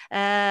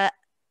that.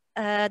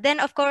 Then,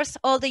 of course,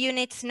 all the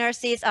units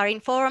nurses are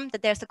informed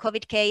that there's a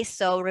COVID case.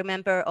 So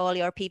remember all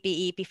your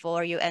PPE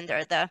before you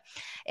enter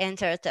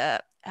the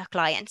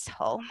client's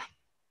home.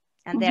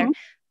 And then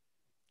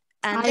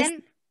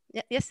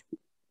yes.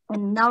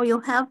 And now you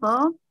have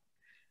a.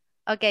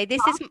 Okay,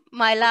 this is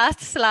my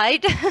last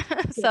slide.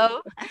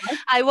 So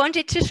I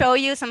wanted to show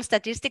you some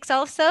statistics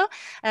also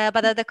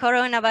about the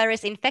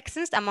coronavirus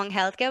infections among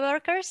healthcare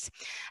workers.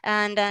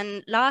 And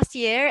then last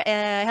year,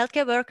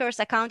 healthcare workers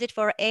accounted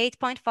for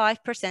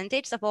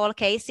 8.5% of all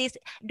cases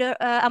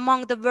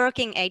among the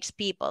working age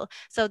people.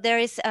 So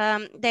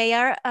they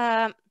are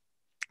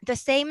the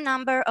same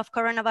number of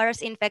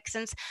coronavirus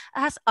infections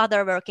as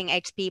other working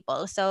age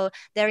people. So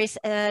there is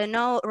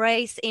no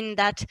race in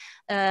that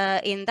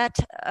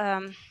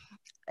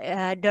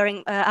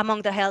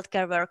among the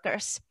healthcare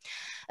workers.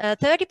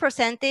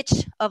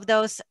 30% of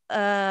those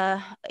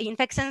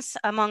infections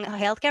among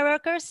healthcare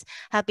workers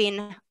have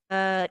been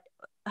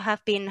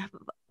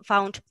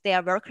found they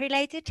are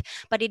work-related,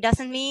 but it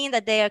doesn't mean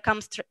that they come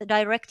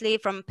directly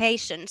from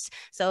patients.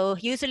 So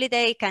usually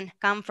they can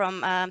come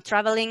from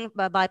traveling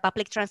by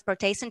public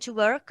transportation to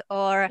work,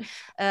 or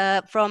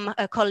from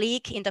a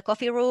colleague in the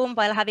coffee room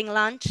while having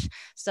lunch.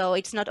 So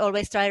it's not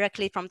always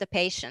directly from the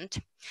patient.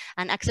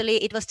 And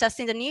actually it was just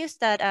in the news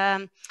that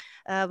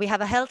we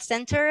have a health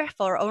center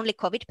for only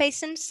COVID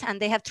patients, and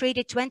they have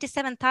treated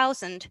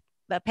 27,000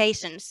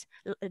 patients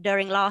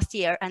during last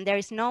year, and there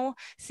is no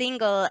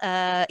single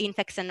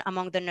infection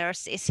among the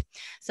nurses.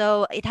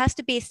 So it has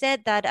to be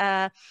said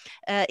that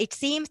it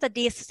seems that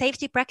these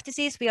safety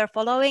practices we are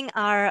following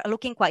are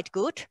looking quite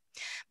good,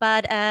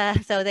 but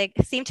so they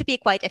seem to be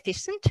quite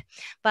efficient.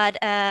 But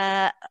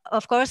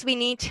of course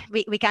we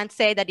can't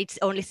say that it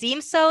only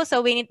seems so.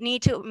 So we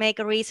need to make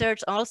a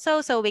research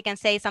also, so we can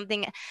say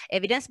something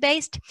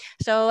evidence-based.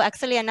 So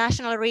actually a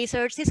national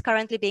research is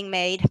currently being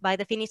made by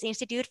the Finnish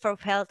Institute for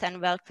Health and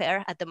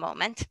Welfare at the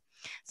moment.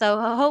 So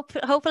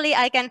hopefully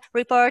I can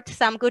report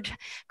some good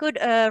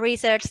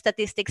research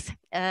statistics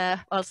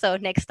also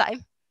next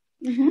time.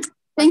 Mm-hmm.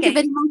 Thank you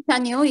very much,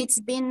 Anu. It's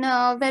been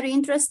very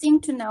interesting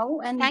to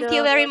know. And thank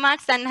you very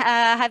much. And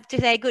I have to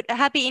say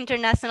happy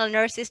International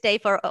Nurses Day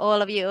for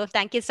all of you.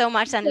 Thank you so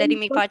much and letting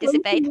me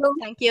participate.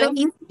 Thank you.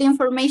 Very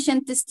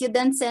information to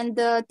students and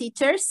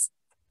teachers.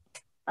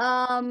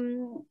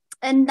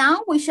 And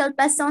now we shall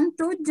pass on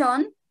to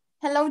John.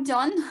 Hello,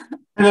 John.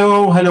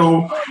 Hello,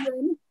 hello.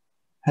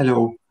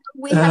 Hello.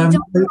 We have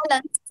John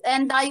Holland,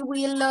 and I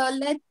will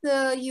let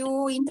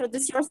you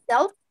introduce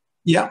yourself.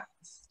 Yeah,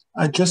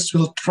 I just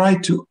will try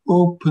to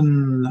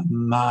open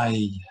my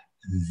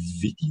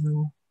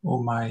video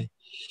or my...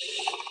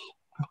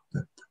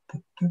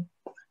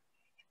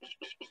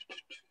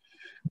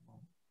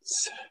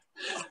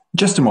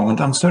 Just a moment,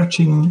 I'm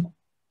searching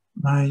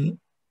my...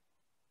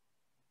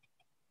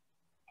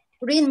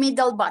 Green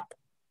middle button.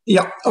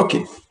 Yeah,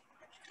 okay.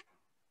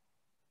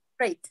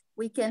 Great,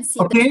 we can see.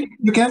 Okay,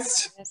 you can?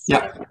 Yes.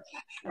 Yeah.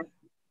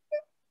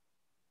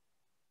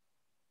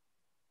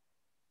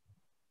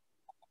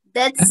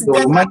 That's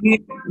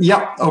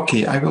yeah,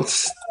 okay, I will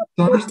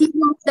start. The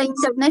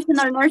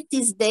International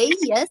Nurses Day,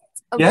 yes.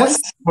 Yes,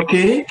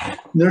 okay.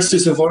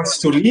 Nurses, a voice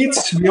to lead.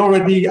 We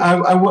already,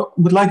 I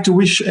would like to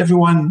wish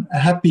everyone a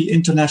happy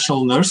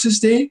International Nurses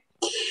Day.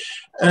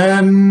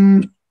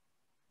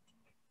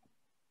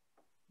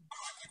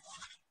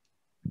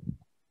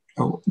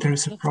 Oh, there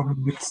is a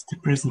problem with the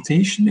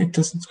presentation. It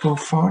doesn't go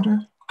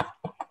farther.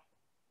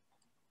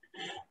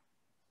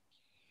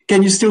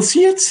 Can you still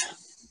see it?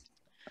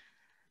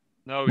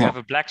 No, we have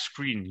a black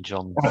screen,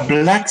 John. A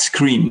black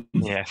screen.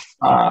 Yes.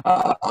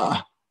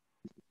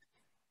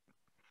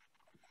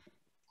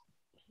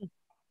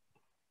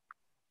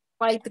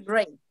 Quite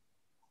great.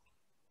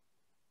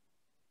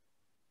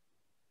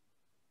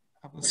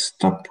 I will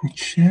stop and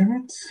share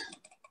it.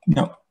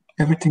 No,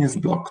 everything is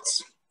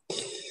blocked.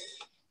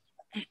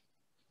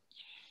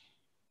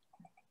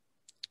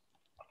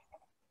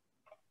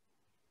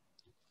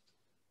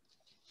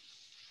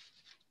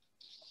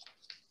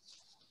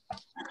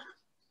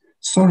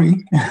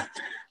 Sorry,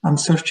 I'm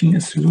searching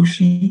a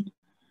solution.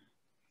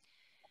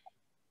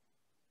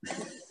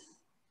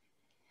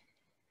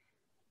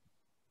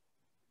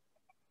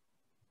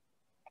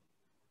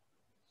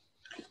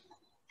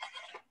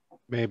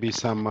 Maybe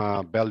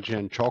some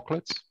Belgian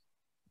chocolates?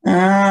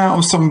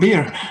 Or some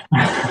beer.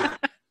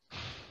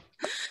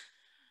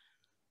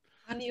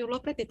 Anju,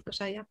 lopetitko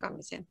sä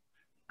jakamisen?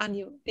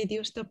 Anju, did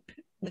you stop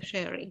the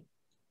sharing?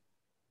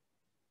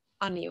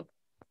 Anju.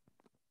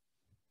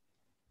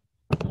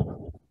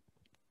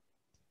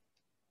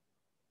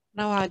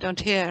 Now I don't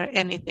hear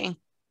anything.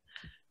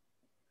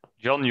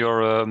 John,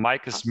 your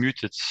mic is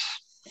muted.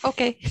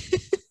 Okay.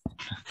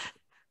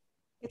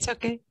 It's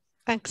okay.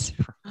 Thanks.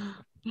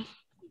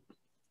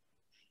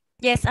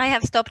 Yes, I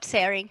have stopped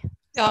sharing.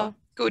 Oh,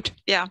 good.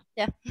 Yeah.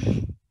 Yeah.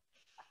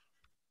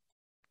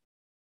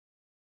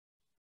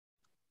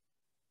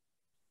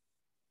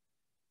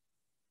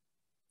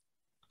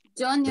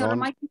 John, your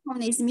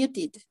microphone is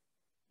muted.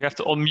 You have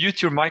to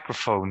unmute your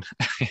microphone.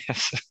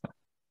 Yes.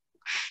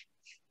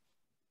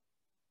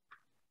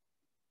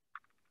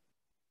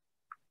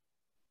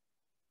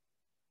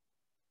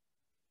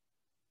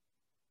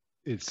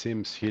 It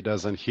seems he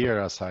doesn't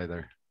hear us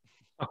either.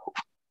 Oh.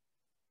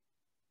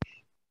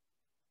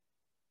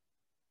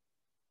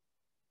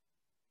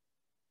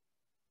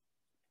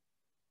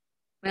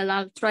 Well,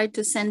 I'll try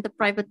to send a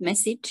private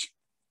message.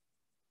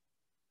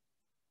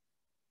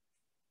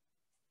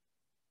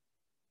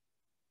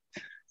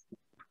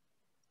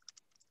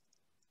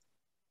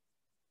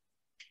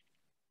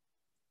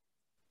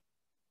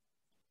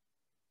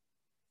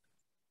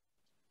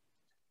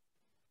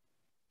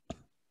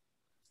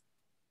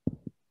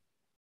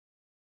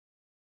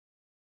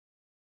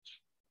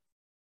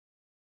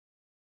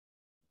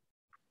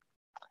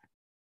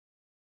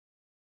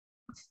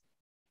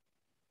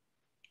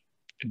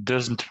 It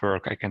doesn't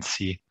work, I can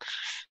see.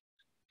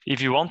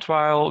 If you want,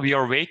 while we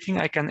are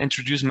waiting, I can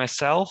introduce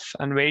myself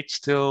and wait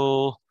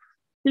till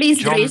Please,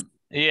 John... Dries.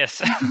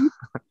 Yes.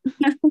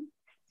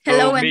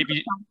 Hello, so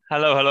maybe...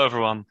 Hello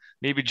everyone.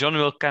 maybe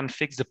John can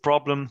fix the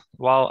problem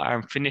while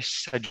I'm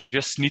finished. I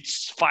just need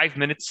 5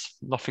 minutes,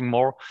 nothing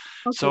more.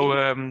 Okay. So,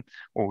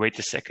 oh, wait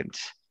a second.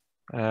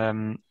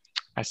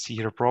 I see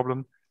here a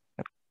problem.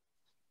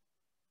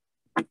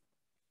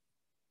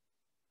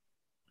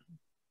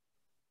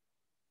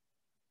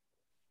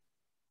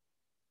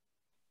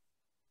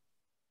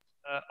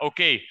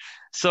 Okay,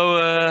 so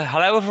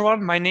hello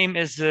everyone. My name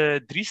is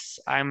Dries.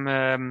 I'm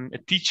a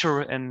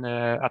teacher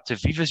at the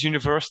Vives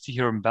University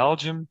here in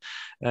Belgium.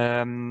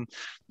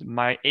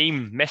 My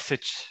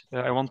message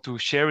I want to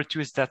share with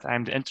you is that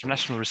I'm the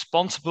international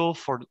responsible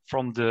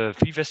from the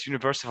Vives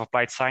University of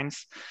Applied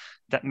Science.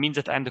 That means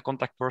that I'm the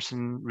contact person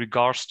in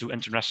regards to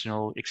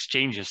international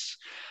exchanges.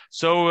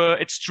 So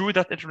it's true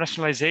that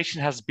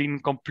internationalization has been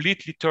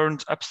completely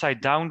turned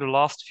upside down the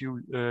last few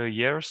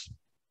years.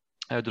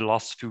 So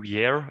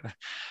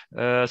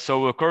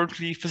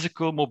currently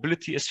physical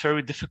mobility is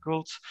very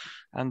difficult,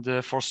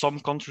 and for some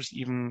countries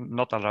even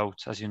not allowed,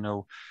 as you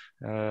know.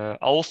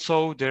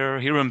 Also,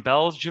 here in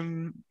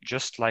Belgium,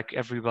 just like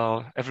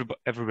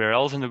everywhere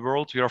else in the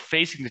world, we are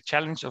facing the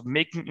challenge of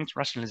making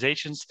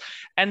internationalizations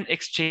and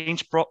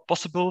exchange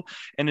possible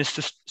in a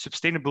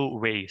sustainable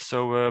way.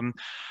 So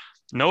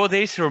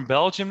nowadays, here in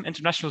Belgium,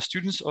 international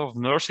students of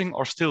nursing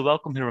are still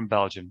welcome here in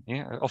Belgium.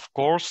 Yeah? Of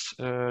course,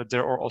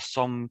 there are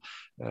some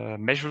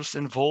measures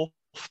involved,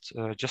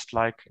 just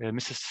like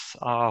Mrs.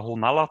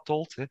 Honala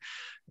told.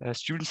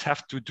 Students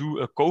have to do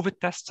a COVID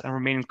test and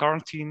remain in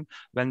quarantine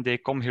when they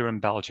come here in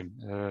Belgium,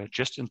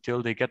 just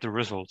until they get the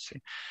results.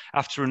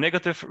 After a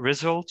negative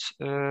result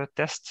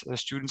test,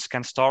 students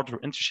can start their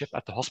internship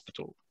at the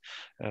hospital.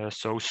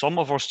 So some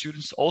of our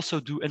students also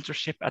do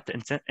internship at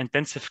the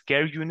intensive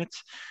care unit,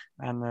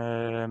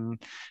 and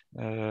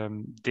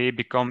they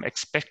become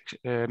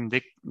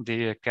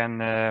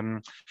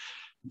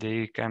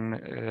they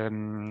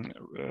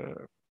can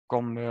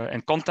come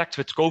in contact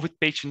with COVID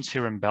patients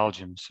here in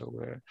Belgium.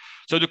 So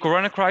the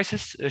corona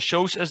crisis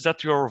shows us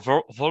that we are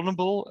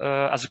vulnerable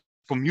as a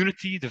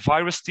community. The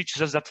virus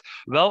teaches us that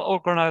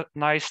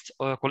well-organized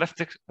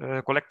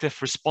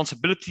collective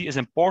responsibility is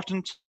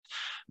important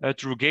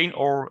to regain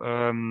our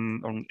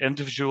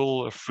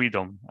individual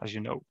freedom, as you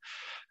know.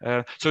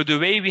 So the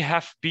way we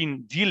have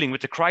been dealing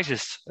with the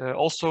crisis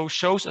also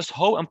shows us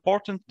how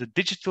important the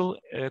digital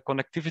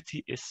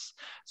connectivity is.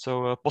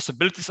 So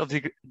possibilities of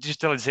the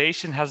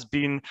digitalization has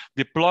been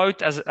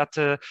deployed at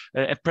an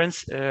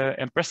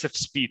impressive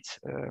speed.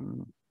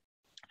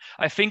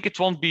 I think it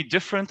won't be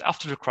different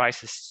after the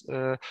crisis,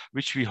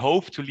 which we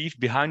hope to leave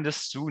behind us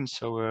soon.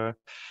 So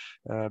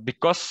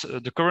because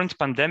the current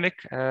pandemic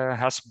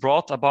has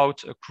brought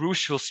about a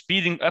crucial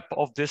speeding up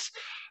of this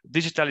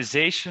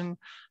digitalization,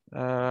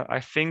 I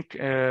think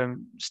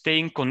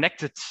staying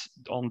connected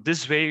on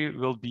this way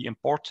will be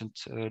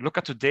important. Look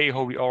at today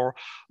how we are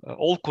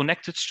all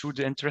connected through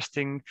the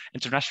interesting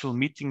international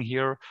meeting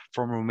here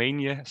from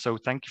Romania. So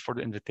thank you for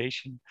the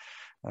invitation.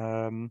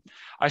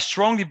 I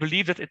strongly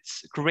believe that it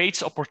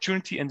creates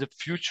opportunity in the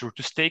future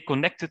to stay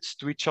connected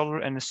to each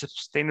other in a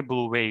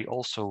sustainable way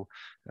also.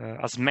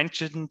 As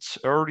mentioned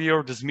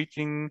earlier, this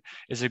meeting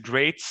is a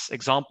great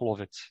example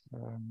of it.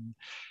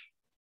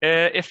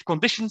 If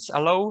conditions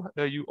allow,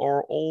 you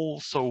are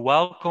also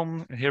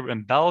welcome here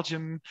in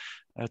Belgium,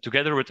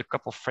 together with a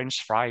cup of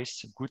French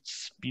fries, a good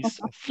piece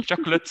of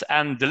chocolate,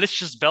 and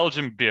delicious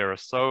Belgian beer.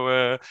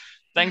 So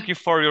thank you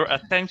for your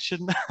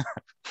attention.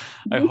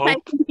 I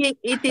think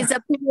it is a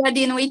period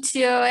in which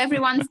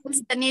everyone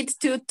feels the need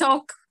to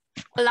talk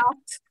a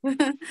lot.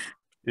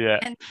 Yeah.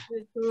 And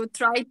to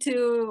try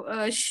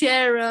to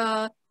share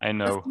I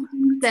know.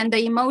 and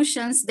the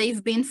emotions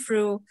they've been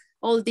through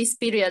all this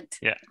period.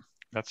 Yeah.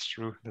 That's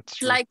true. That's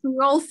true. Like we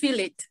all feel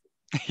it.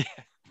 Yeah.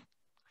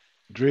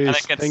 Dries,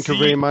 thank you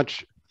very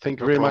much.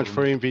 Thank you very much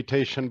for the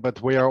invitation, but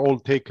we are all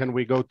taken.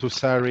 We go to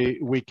Sari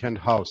weekend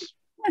house.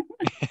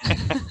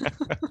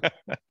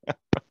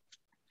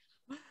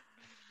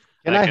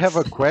 Can I have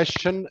a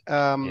question?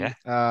 Yeah.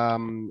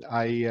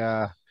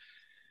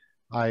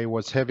 I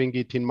was having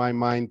it in my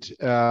mind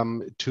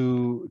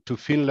to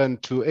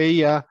Finland, to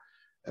Eija.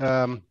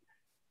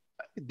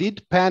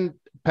 Did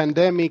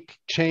pandemic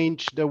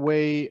change the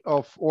way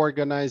of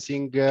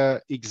organizing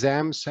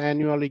exams,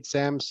 annual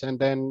exams, and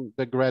then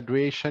the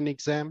graduation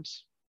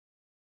exams?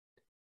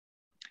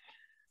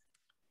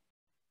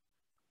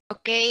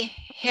 Okay,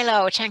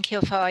 hello, thank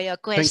you for your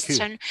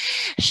question.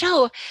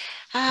 So,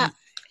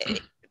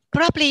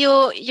 probably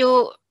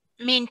you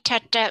mean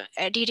that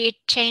did it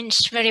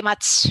change very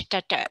much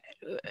that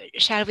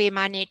shall we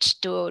manage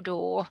to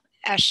do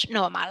as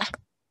normal?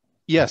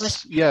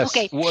 Yes, yes.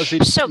 Okay. Was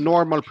it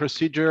normal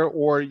procedure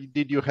or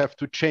did you have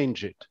to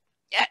change it?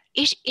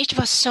 It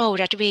was so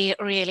that we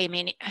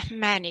really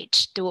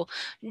managed to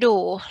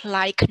do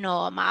like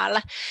normal.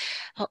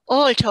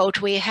 Although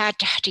we had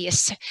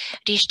this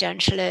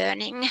distance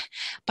learning,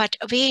 but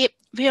we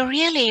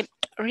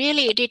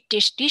really did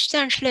this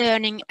distance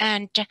learning,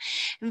 and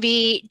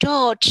we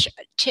taught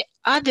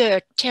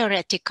other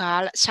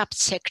theoretical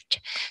subjects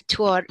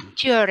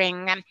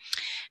during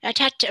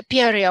that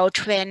period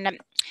when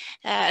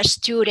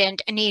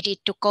student needed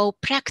to go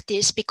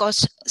practice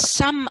because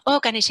some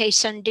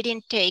organization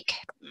didn't take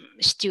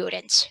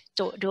students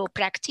to do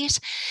practice.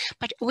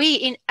 But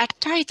we at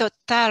Taito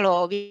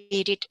Talo, we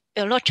did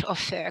a lot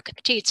of work.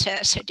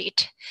 Teachers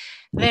did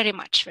very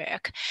much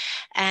work.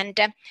 And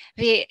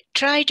we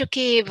try to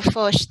give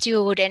for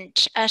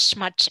students as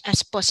much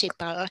as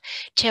possible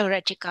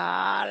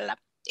theoretical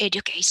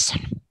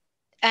education.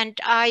 And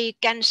I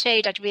can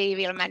say that we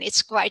will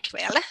manage quite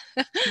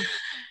well.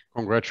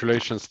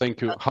 Congratulations,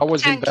 thank you. How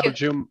was in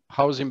Belgium?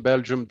 How's in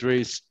Belgium,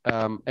 Dries?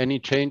 Any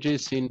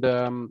changes in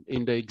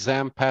the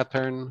exam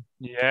pattern?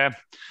 Yeah,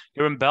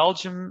 here in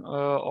Belgium,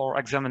 our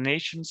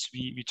examinations,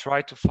 we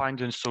try to find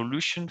a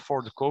solution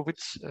for the COVID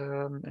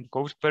and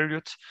COVID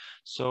period.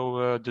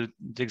 So the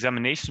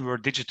examinations were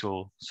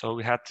digital. So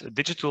we had a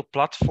digital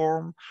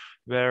platform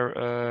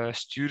where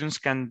students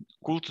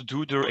could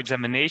do their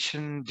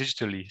examination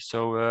digitally.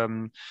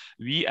 So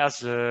we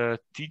as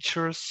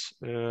teachers,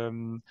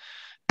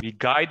 we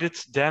guided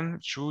them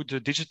through the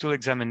digital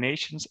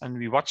examinations and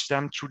we watched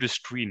them through the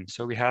screen.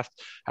 So we had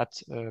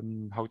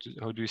how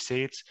do you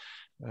say it?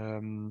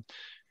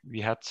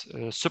 We had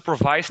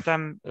supervised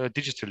them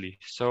digitally.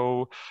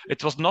 So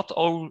it was not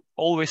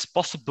always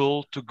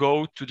possible to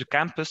go to the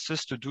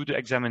campuses to do the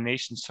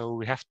examination. So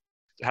we had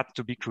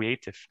to be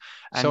creative.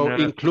 So and,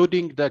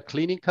 including the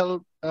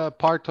clinical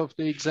part of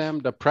the exam,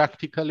 the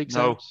practical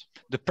exams? No,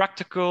 the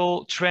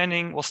practical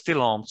training was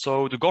still on.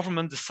 So the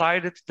government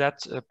decided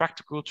that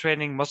practical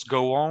training must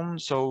go on.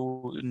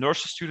 So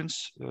nurse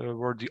students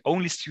were the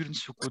only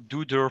students who could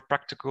do their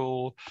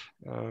practical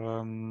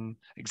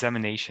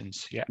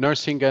examinations. Yeah.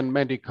 Nursing and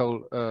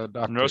medical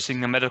doctors.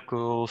 Nursing and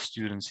medical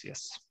students,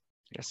 yes.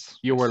 Yes.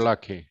 You were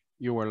lucky.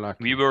 You were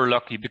lucky. We were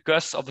lucky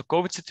because of the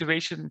COVID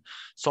situation.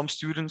 Some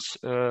students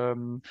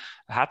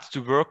had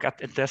to work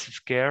at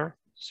intensive care.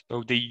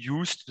 So they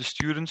used the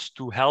students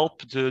to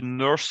help the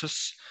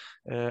nurses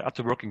at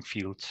the working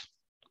field.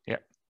 Yeah.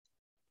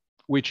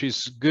 Which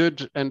is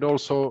good and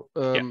also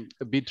a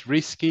bit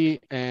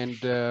risky.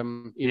 And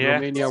in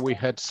Romania, we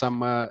had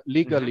some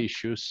legal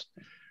issues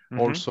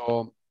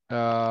also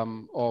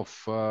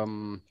of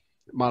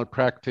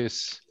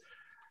malpractice.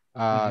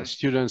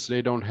 Students,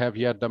 they don't have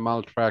yet the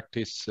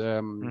malpractice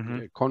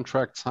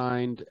contract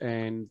signed,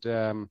 and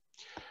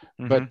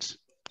but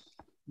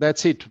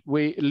that's it.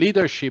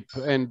 Leadership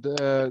and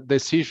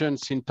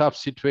decisions in tough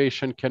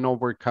situation can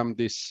overcome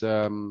this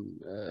some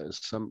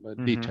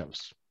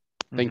details.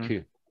 Thank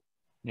you.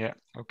 Yeah.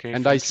 Okay.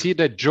 And I see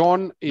that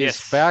John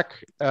is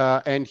back,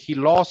 and he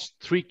lost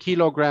 3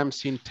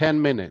 kilograms in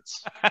 10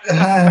 minutes.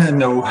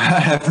 No, I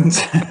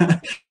haven't.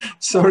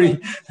 Sorry.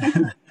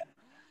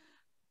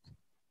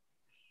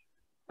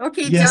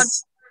 Okay,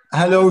 yes.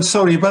 John. Hello,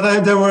 sorry,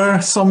 but there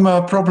were some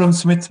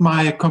problems with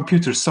my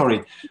computer.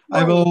 Sorry.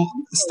 I will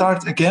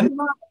start again.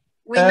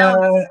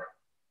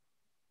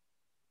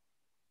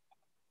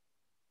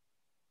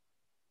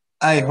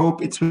 I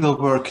hope it will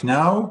work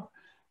now.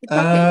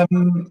 Okay.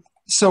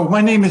 So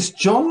my name is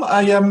John.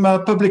 I am a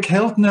public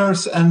health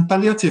nurse and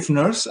palliative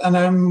nurse, and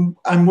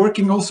I'm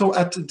working also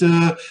at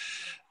the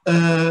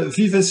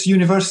Vives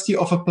University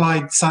of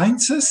Applied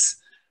Sciences.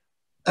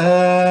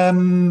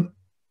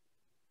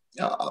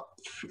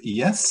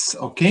 Yes,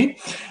 okay.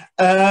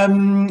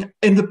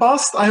 In the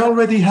past, I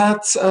already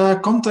had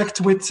contact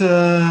with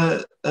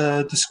the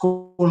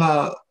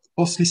Scola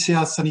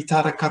Postlicea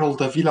Sanitara Karol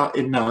Davila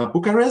in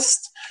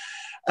Bucharest.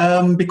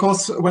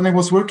 Because when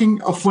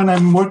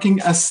I'm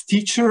working as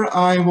teacher,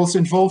 I was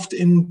involved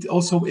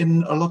also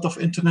in a lot of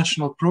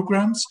international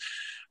programs,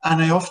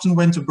 and I often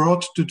went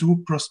abroad to do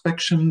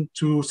prospection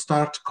to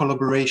start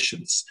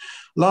collaborations.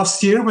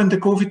 Last year, when the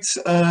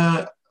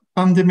COVID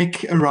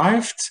pandemic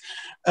arrived,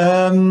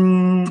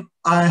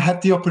 I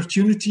had the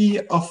opportunity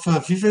of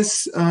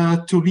Vives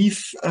to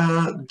leave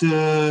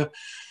the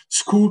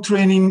school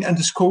training and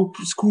the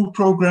school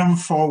program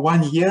for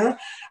 1 year,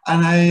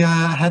 and I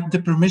had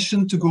the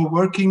permission to go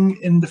working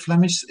in the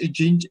Flemish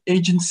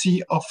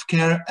Agency of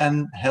Care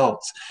and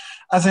Health.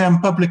 As I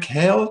am public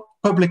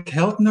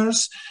health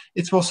nurse,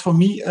 it was for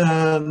me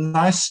a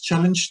nice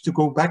challenge to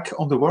go back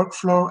on the work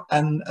floor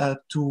and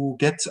to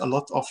get a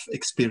lot of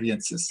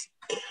experiences.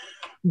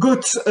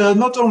 Good,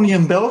 not only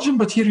in Belgium,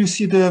 but here you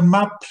see the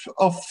map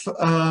of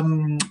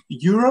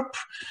Europe.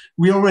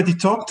 We already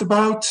talked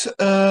about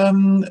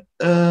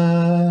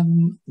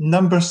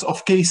numbers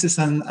of cases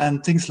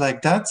and things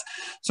like that.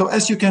 So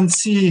as you can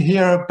see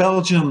here,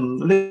 Belgium,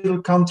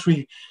 little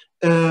country,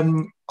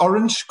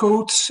 orange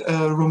code,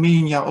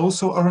 Romania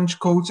also orange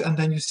code, and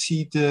then you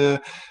see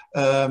the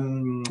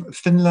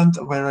Finland,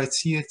 where I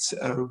see it's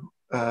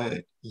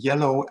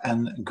yellow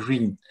and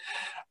green.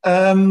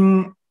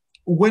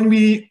 When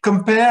we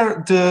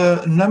compare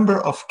the number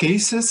of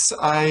cases,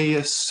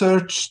 I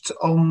searched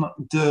on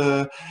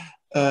the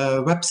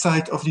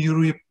website of the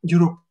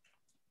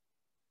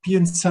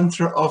European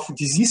Center of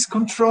Disease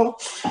Control.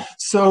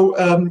 So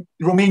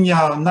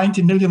Romania,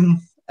 90 million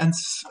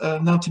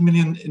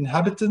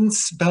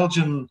inhabitants.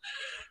 Belgium,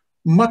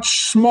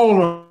 much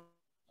smaller,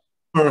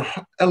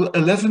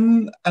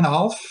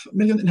 11.5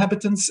 million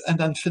inhabitants, and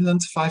then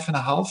Finland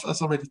 5.5,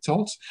 as already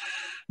told.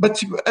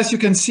 But as you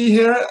can see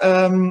here,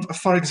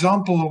 for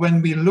example,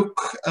 when we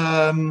look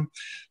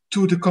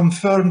to the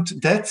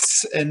confirmed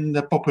deaths in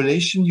the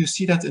population, you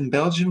see that in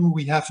Belgium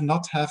we have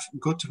not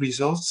good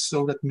results.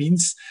 So that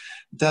means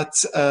that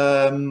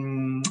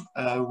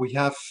we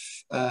have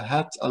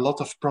had a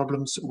lot of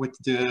problems with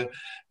the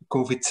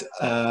COVID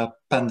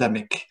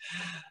pandemic.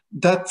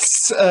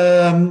 That's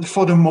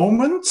for the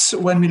moment.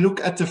 When we look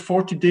at the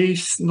 40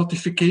 days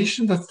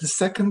notification, that's the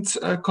second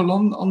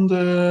column on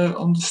the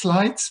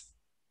slide.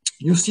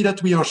 You see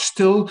that we have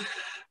still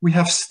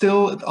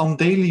on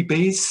daily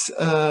base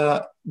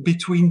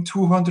between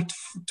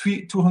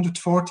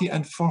 240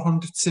 and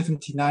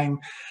 479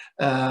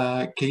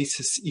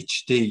 cases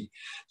each day.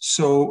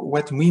 So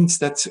what means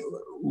that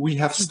we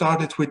have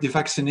started with the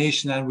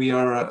vaccination and we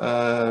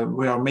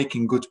are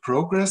making good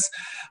progress,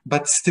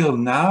 but still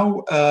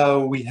now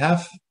we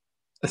have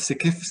a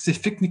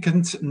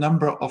significant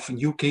number of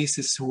new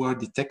cases who are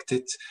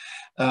detected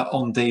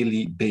on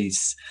daily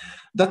base.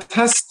 That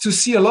has to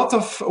see a lot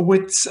of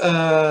with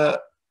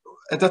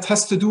that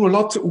has to do a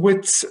lot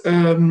with,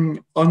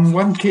 on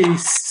one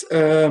case,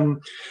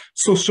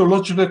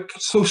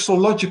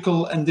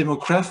 sociological and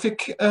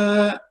demographic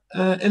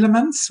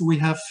elements. We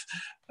have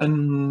a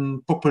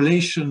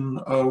population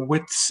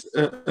with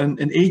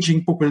an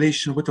aging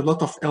population with a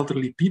lot of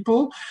elderly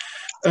people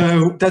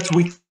that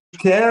we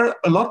care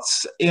a lot.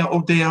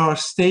 They are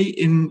stay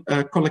in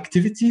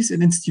collectivities,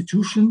 in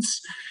institutions,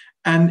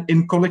 and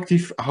in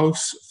collective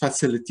house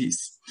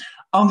facilities.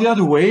 On the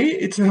other way,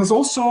 it has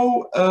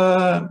also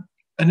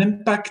an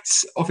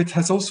impact of it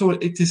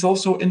is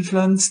also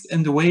influenced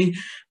in the way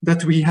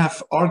that we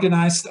have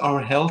organized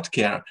our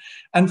healthcare.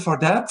 And for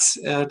that,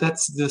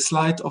 that's the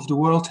slide of the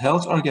World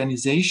Health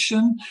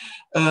Organization.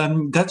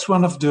 That's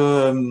one of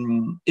the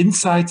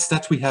insights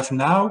that we have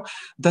now,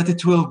 that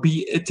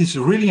it is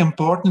really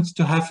important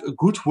to have a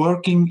good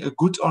working, a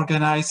good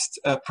organized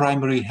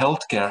primary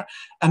healthcare.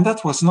 And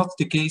that was not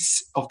the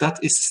case, that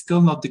is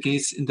still not the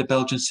case in the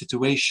Belgian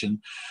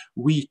situation.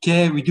 We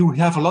do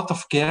have a lot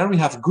of care, we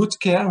have good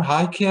care,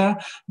 high care,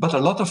 but a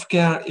lot of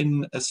care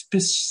in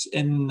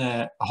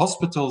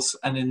hospitals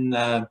and in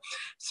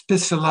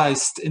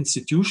specialized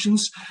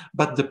institutions,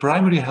 but the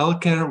primary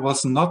healthcare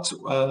was not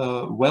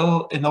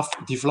well enough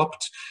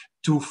developed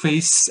to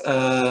face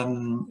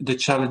the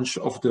challenge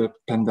of the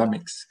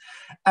pandemics.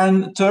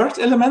 And third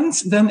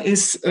element then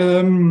is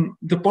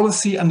the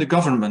policy and the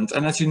government.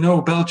 And as you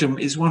know, Belgium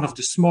is one of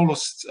the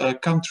smallest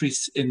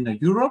countries in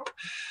Europe,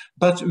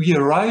 but we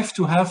arrived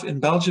to have in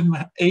Belgium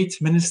 8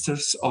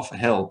 ministers of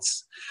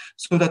health.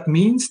 So that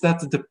means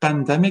that the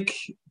pandemic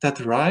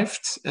that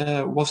arrived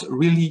was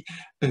really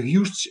a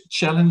huge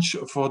challenge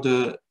for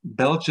the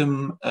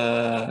Belgian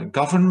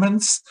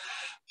governments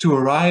to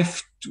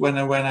arrive. When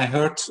I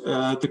heard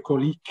the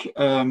colleague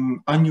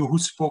Anju, who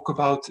spoke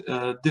about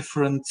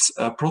different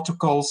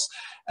protocols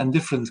and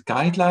different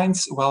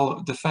guidelines,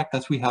 well, the fact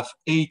that we have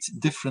 8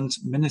 different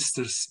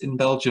ministers in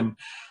Belgium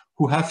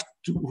who have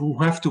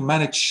to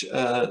manage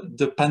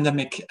the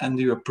pandemic and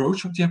the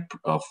approach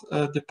of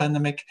the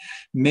pandemic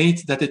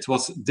made that it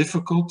was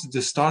difficult.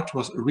 The start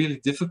was really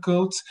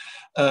difficult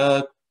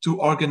to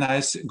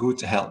organize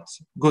good health.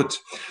 Good.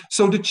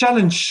 So the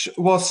challenge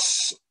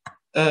was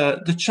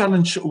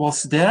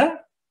there.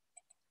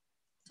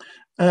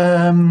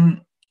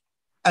 And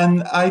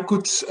I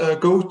could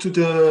go to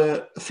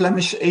the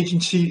Flemish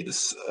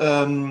Agencies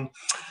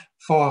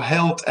for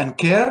Health and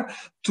Care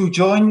to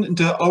join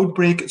the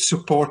outbreak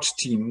support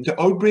team. The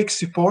outbreak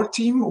support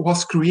team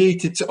was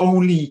created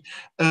only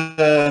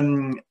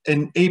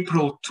in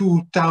April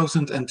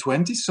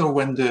 2020, so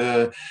when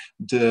the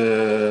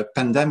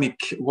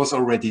pandemic was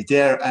already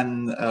there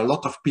and a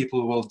lot of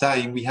people were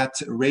dying. We had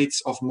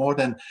rates of more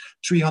than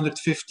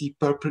 350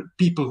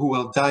 people who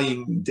were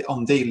dying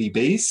on daily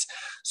basis.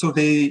 So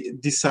they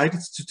decided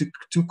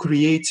to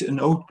create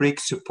an outbreak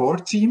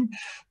support team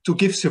to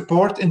give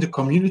support in the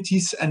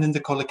communities and in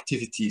the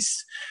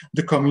collectivities.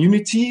 The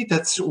community,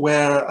 that's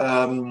where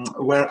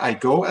I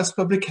go as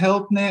public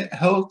health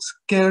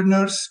care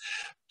nurse,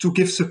 to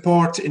give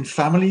support in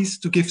families,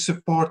 to give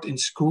support in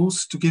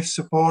schools, to give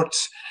support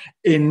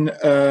in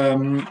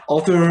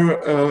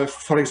other,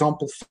 for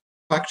example,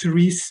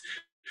 factories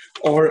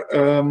or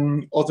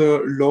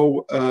other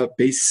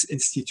low-base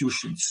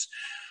institutions.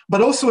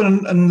 But also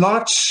a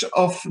large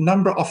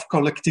number of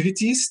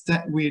collectivities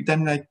that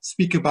I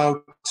speak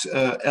about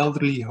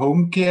elderly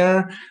home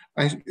care.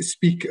 I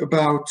speak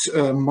about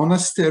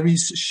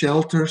monasteries,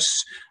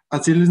 shelters,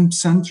 asylum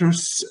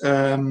centers,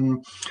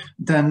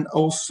 then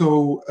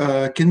also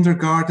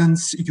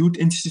kindergartens, youth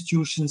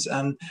institutions,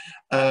 and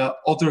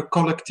other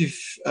collective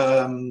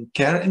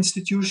care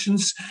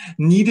institutions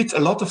needed a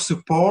lot of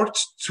support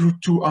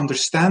to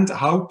understand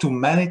how to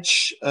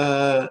manage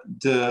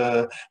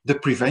the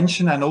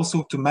prevention and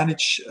also to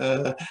manage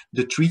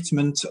the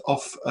treatment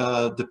of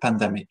the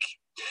pandemic.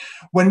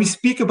 When we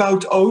speak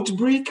about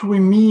outbreak, we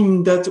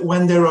mean that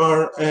when there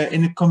are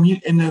in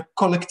a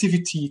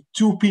collectivity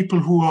 2 people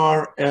who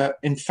are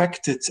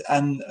infected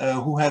and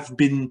who have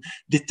been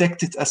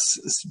detected as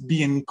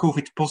being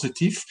COVID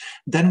positive,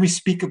 then we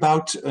speak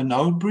about an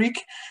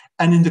outbreak.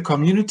 And in the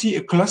community,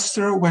 a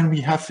cluster, when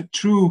we have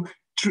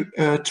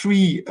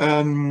 3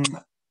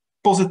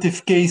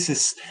 positive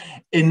cases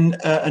in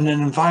an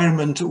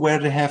environment where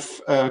they have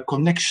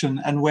connection,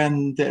 and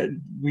when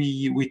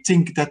we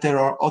think that there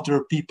are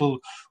other people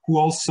who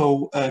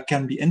also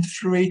can be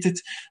infiltrated,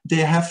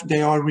 they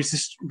are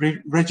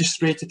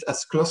registered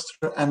as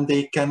cluster, and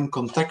they can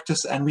contact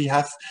us, and we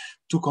have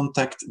to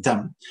contact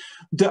them.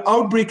 The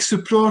outbreak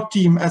support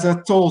team, as I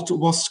told,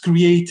 was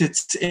created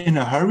in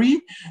a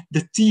hurry.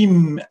 The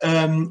team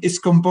is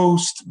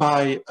composed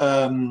by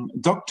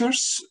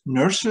doctors,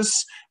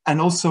 nurses, and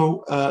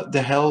also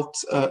the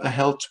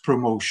health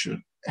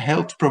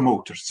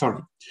promoter.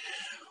 Sorry.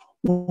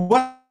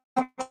 What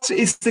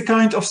is the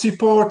kind of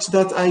support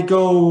that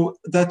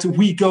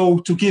we go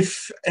to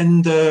give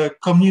in the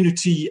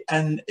community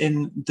and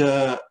in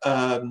the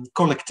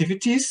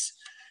collectivities?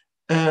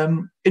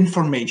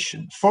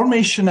 Information,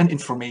 formation and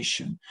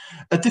information.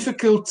 A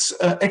difficult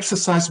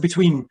exercise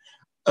between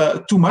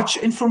too much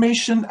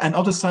information, and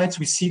other sides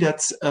we see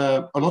that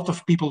a lot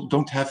of people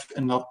don't have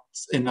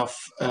enough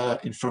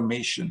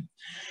information.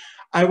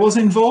 I was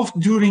involved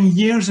during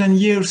years and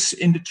years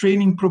in the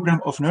training program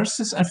of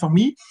nurses, and for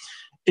me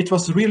it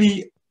was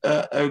really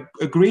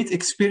a great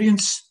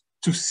experience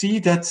to see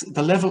that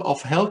the level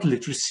of health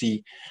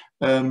literacy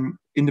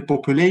in the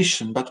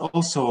population, but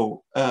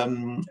also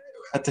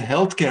at the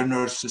healthcare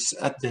nurses,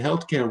 at the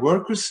healthcare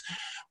workers,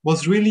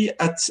 was really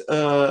at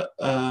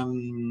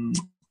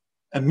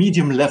a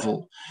medium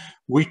level.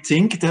 We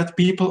think that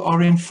people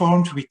are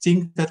informed, we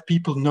think that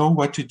people know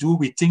what to do,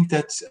 we think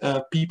that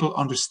people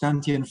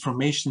understand the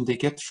information they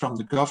get from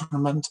the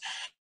government,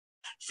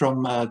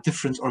 from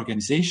different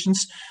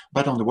organizations,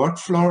 but on the work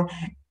floor,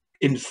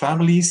 in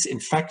families, in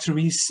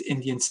factories, in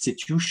the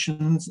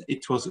institutions,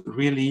 it was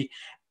really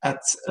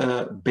at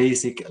a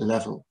basic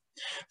level.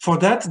 For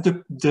that,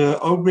 the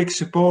outbreak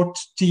support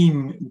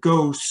team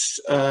goes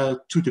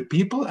to the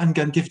people and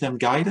can give them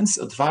guidance,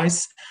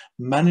 advice,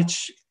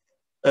 manage,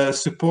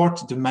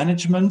 support the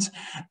management,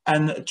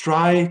 and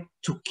try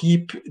to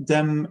keep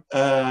them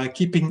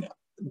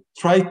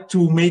try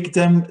to make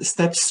them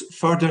steps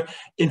further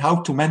in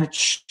how to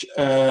manage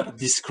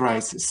this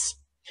crisis.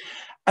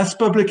 As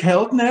public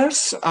health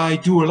nurse, I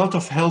do a lot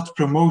of health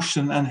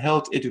promotion and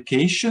health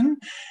education,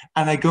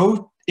 and I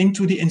go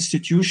into the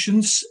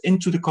institutions,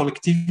 into the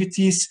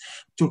collectivities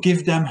to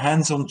give them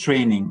hands-on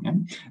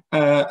training.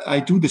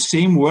 I do the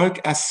same work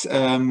as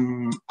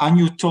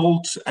Anju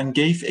told and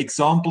gave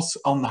examples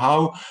on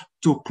how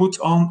to put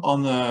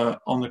on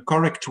a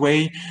correct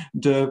way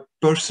the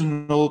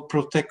personal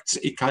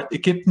protective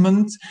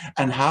equipment,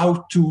 and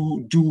how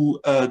to do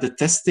the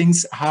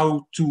testings,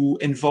 how to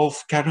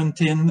involve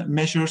quarantine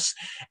measures,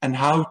 and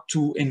how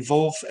to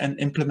involve and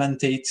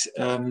implement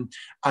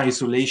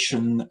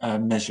isolation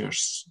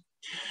measures.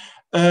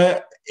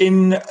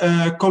 In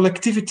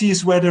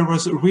collectivities where there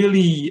was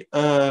really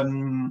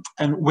and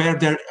where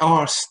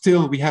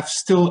we have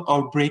still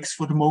outbreaks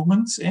for the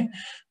moment,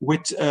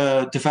 with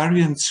the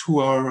variants who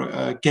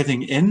are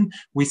getting in,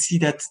 we see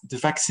that the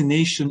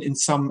vaccination in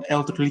some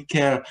elderly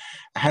care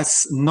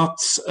has not,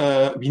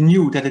 we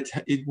knew that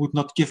it would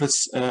not give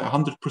us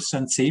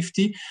 100%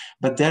 safety,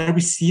 but there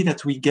we see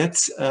that we get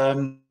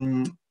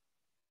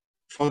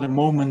for the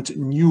moment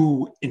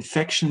new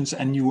infections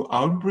and new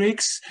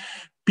outbreaks.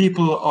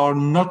 People are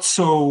not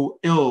so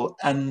ill,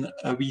 and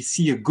we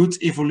see a good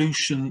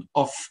evolution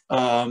of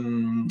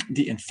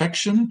the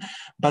infection,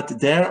 but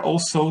there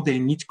also they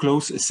need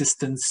close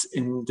assistance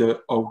in the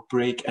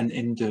outbreak and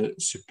in the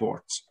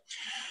support.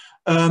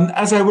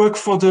 As I work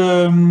for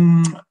the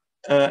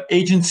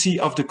agency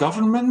of the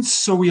government,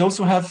 so we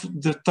also have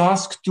the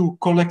task to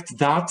collect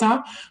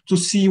data to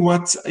see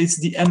what is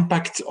the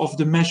impact of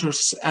the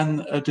measures and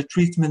the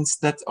treatments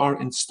that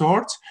are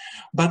installed.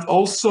 But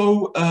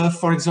also,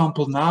 for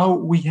example, now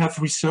we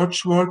have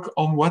research work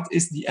on what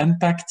is the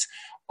impact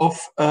of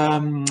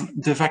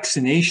the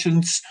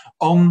vaccinations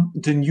on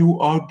the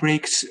new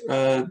outbreaks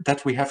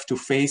that we have to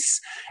face,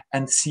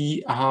 and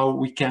see how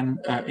we can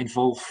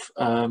involve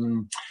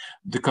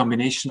the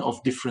combination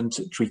of different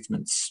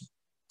treatments.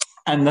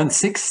 And then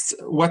sixth,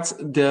 what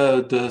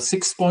the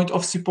sixth point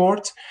of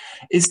support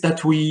is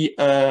that we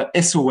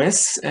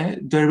SOS.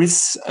 There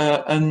is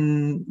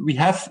we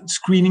have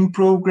screening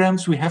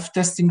programs, we have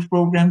testing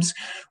programs,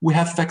 we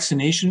have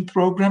vaccination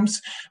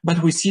programs,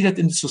 but we see that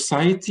in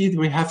society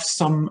we have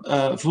some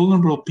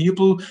vulnerable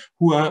people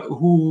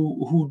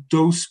who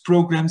those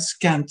programs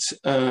can't.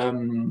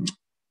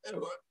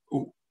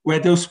 Where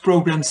those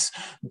programs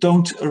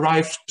don't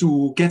arrive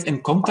to get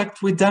in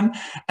contact with them.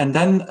 And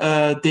then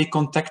they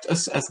contact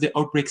us as the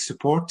outbreak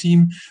support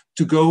team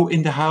to go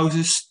in the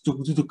houses,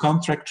 to do the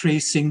contact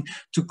tracing,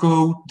 to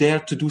go there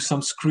to do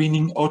some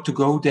screening, or to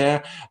go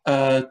there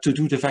to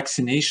do the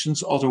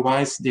vaccinations.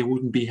 Otherwise, they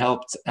wouldn't be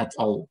helped at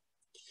all.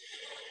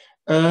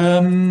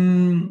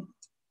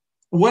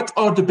 What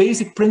are the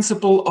basic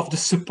principles of the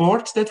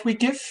support that we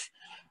give?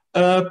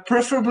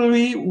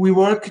 Preferably, we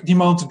work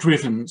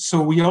demand-driven.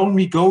 So we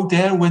only go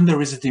there when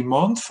there is a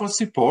demand for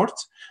support.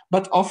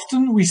 But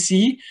often we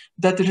see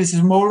that there is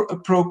a more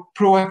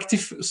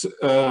proactive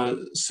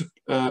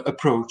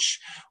approach.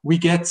 We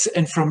get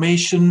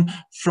information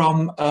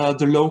from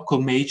the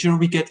local major,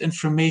 we get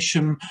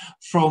information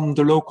from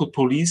the local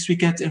police, we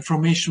get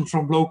information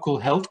from local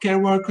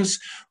healthcare workers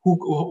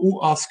who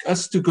ask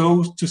us to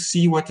go to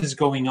see what is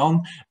going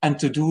on and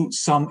to do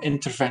some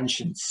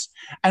interventions.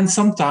 And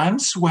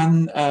sometimes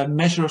when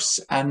measures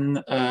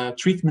and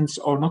treatments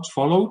are not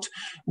followed,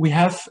 we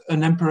have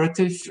an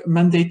imperative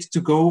mandate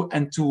to go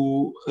and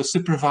to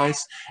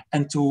supervise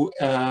and to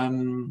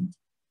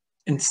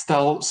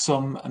install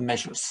some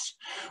measures.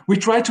 We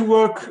try to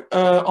work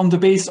on the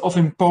base of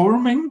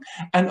empowering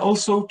and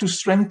also to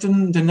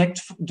strengthen the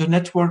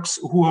networks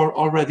who are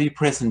already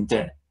present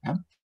there.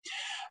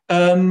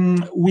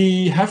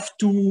 We have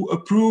to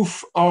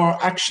approve our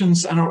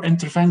actions and our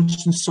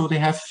interventions so they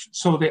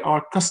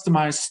are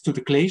customized to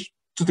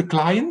the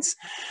clients.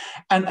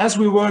 And as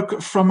we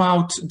work from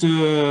out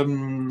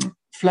the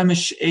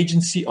Flemish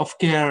Agency of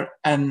Care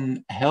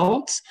and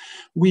Health,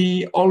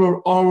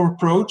 our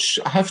approach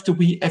have to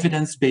be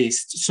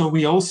evidence-based. So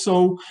we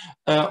also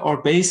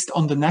are based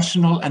on the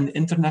national and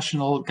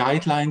international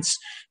guidelines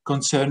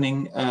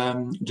concerning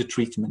the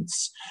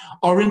treatments.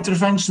 Our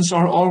interventions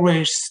are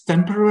always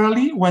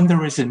temporarily when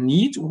there is a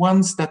need.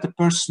 Once that the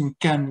person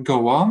can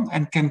go on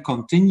and can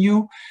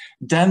continue,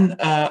 then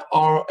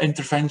our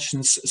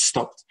interventions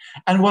stopped.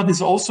 And what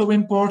is also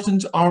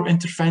important, our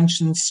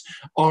interventions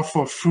are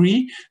for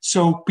free.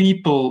 So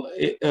people,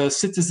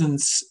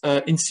 citizens,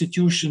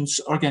 institutions,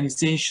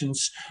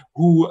 organizations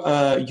who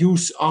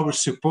use our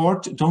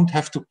support don't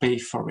have to pay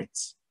for it.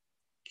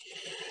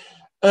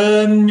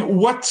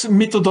 What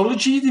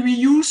methodology do we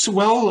use?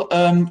 Well,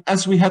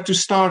 as we had to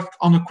start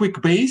on a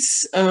quick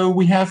base,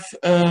 we have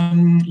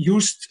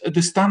used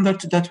the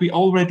standard that we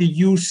already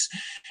use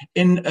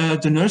in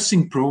the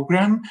nursing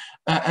program,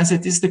 as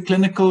it is the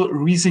clinical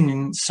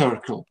reasoning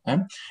circle.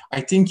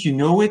 I think you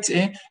know it.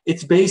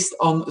 It's based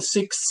on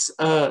 6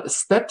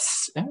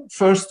 steps.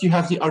 First, you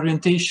have the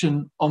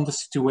orientation on the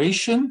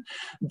situation.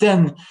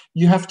 Then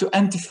you have to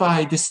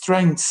identify the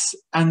strengths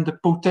and the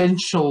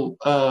potential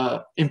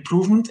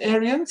improvement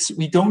areas.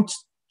 We don't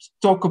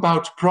talk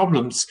about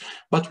problems,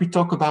 but we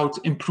talk about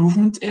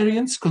improvement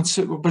areas,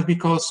 but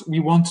because we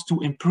want to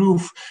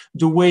improve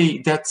the way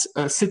that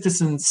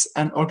citizens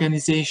and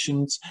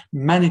organizations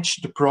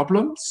manage the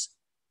problems.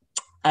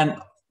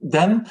 And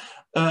then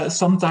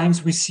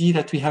sometimes we see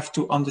that we have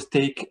to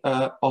undertake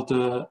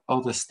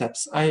other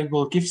steps. I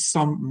will give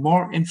some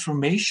more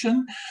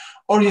information.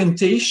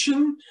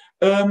 Orientation,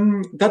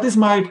 that is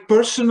my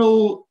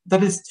personal,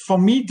 that is for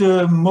me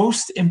the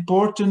most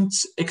important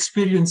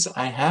experience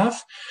I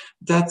have,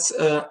 that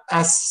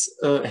as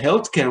a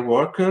healthcare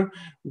worker,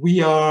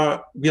 we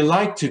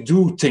like to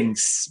do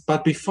things,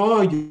 but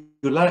before you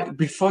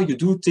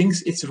do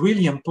things, it's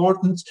really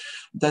important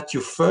that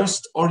you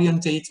first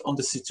orientate on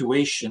the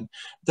situation,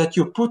 that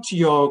you put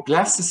your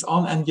glasses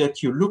on and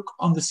yet you look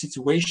on the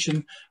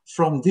situation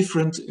from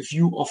different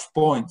view of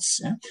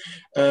points.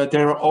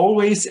 There are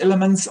always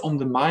elements on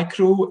the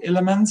micro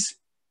elements,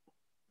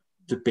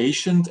 the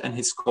patient and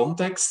his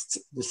context,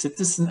 the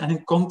citizen and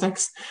his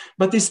context,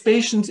 but this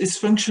patient is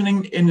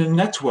functioning in a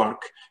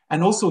network,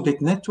 and also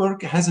that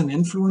network has an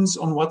influence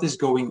on what is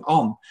going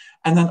on.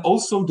 And then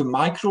also the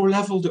micro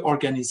level, the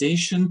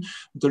organization,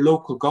 the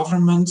local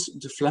government,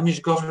 the Flemish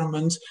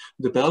government,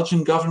 the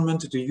Belgian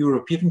government, the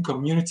European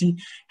community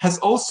has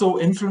also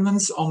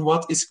influence on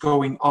what is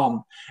going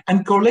on.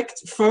 And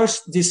collect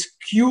first this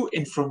cue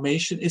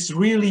information is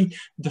really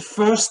the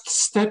first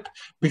step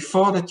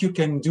before that you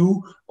can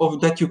do, or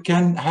that you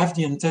can have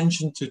the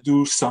intention to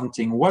do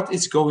something. What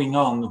is going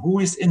on? Who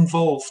is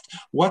involved?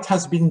 What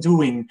has been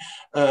doing?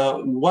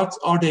 What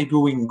are they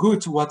doing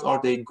good? What are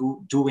they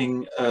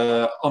doing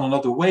on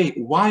another way?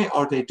 Why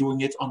are they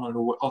doing it on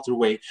another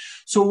way?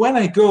 So when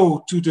I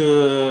go to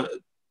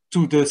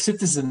the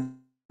citizen,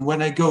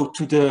 when I go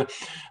to the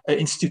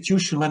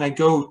institution, when I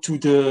go to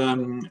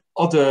the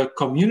other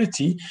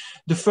community,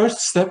 the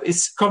first step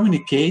is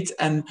communicate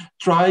and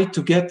try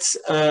to get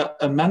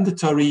a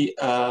mandatory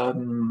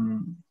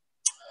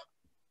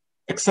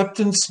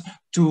acceptance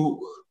to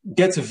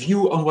get a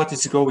view on what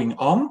is going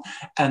on,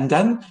 and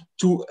then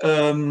to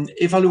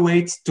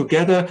evaluate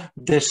together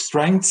their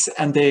strengths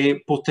and their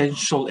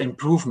potential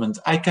improvement.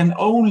 I can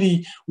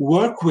only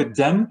work with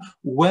them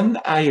when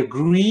I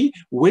agree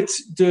with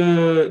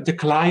the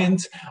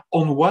client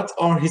on what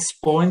are his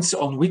points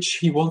on which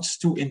he wants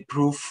to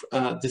improve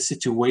the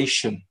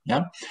situation.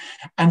 Yeah,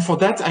 and for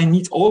that I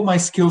need all my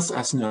skills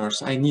as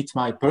nurse. I need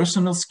my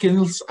personal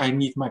skills, I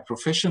need my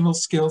professional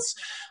skills,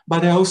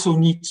 but I also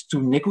need to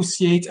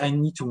negotiate, I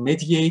need to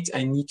mediate,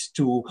 I need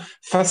to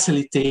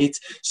facilitate.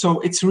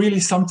 So it's really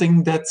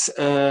something that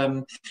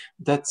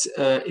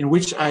in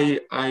which I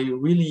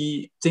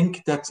really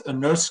think that a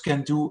nurse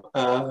can do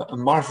a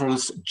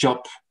marvelous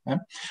job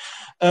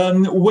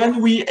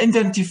When we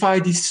identify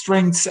these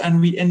strengths and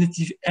we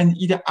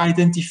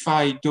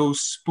identify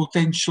those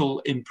potential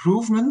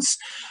improvements,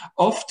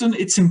 often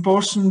it's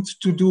important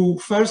to do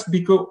first,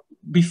 because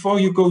before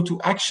you go to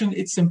action,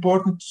 it's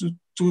important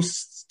to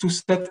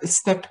set a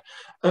step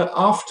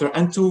after,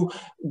 and to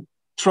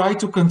try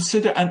to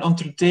consider and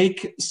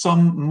undertake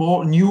some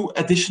more new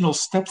additional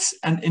steps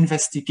and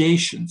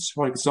investigations.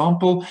 For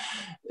example,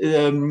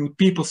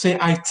 people say,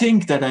 I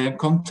think that I am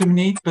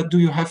contaminated, but do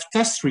you have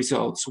test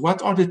results?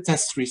 What are the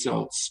test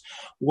results?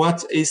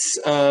 What is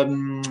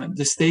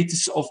the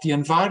status of the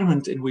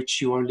environment in which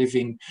you are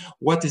living?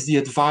 What is the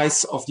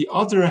advice of the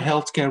other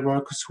healthcare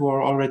workers who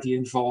are already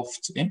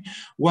involved?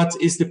 What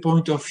is the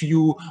point of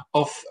view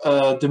of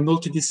the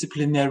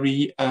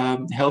multidisciplinary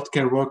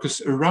healthcare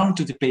workers around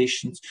the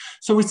patient?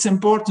 So it's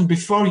important,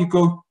 before you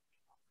go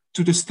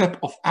to the step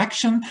of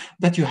action,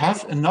 that you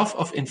have enough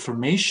of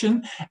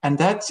information and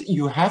that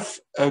you have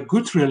a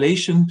good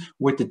relation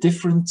with the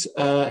different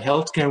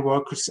healthcare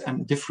workers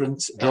and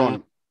different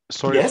John,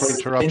 sorry for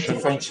interruption.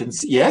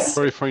 Interventions. Yes.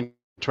 Sorry for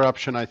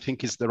interruption. I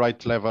think it's the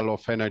right level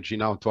of energy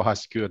now to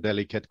ask you a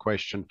delicate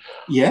question.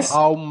 Yes.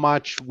 How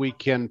much we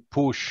can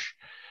push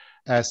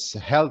as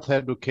health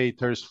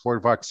educators for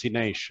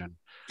vaccination?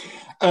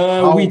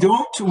 We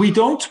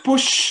don't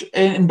push.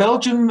 In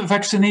Belgium,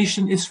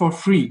 vaccination is for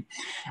free,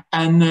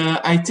 and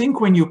I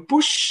think when you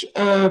push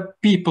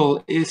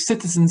people,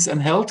 citizens and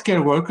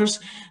healthcare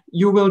workers,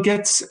 you will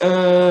get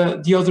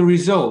the other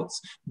results.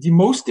 The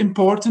most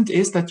important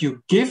is that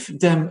you give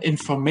them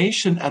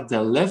information at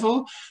their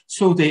level,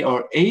 so they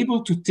are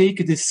able to take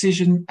a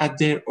decision at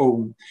their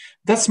own.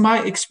 That's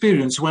my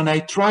experience when I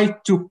try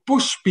to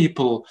push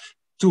people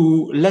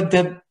to let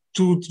them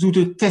to do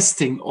the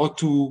testing or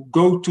to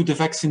go to the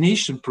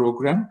vaccination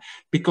program,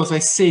 because I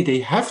say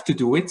they have to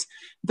do it.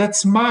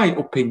 That's my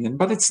opinion,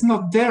 but it's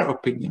not their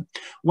opinion.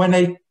 When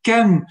I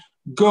can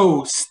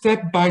go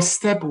step by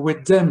step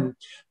with them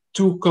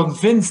to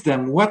convince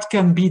them what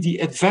can be the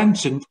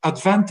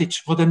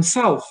advantage for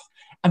themselves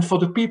and for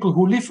the people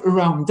who live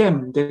around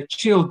them, their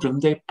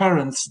children, their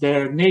parents,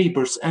 their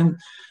neighbors, and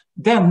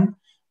then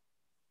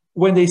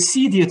when they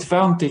see the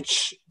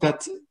advantage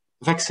that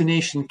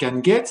vaccination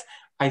can get,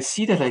 I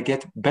see that I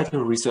get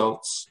better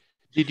results.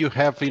 Did you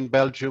have in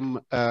Belgium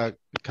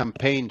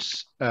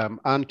campaigns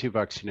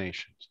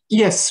anti-vaccinations?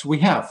 Yes, we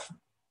have.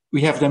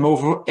 We have them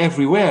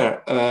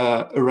everywhere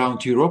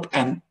around Europe.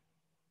 And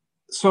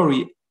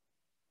sorry,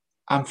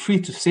 I'm free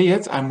to say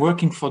it. I'm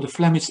working for the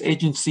Flemish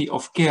Agency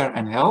of Care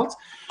and Health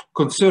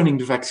concerning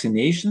the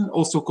vaccination,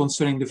 also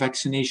concerning the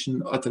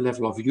vaccination at the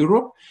level of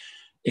Europe.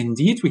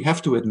 Indeed, we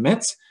have to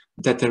admit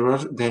that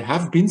there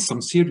have been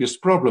some serious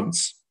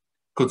problems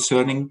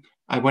concerning.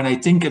 When I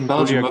think in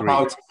Belgium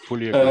about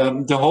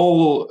the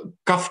whole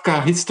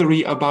Kafka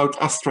history about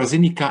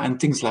AstraZeneca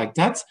and things like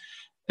that,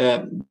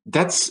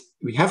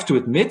 we have to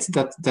admit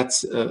that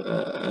that's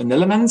an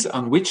element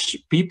on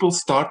which people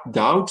start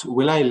doubt,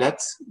 will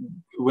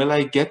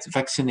I get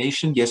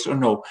vaccination, yes or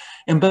no?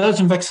 In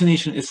Belgium,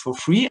 vaccination is for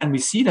free, and we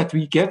see that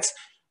we get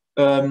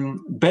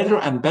better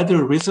and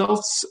better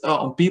results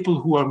on people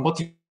who are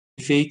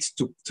motivated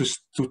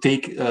to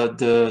take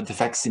the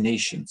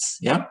vaccinations,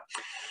 yeah?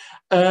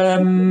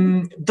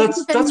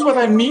 That's what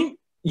I mean.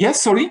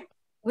 Yes, sorry.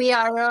 We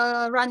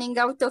are running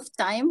out of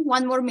time.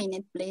 1 more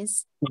minute,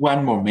 please.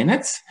 1 more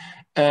minute.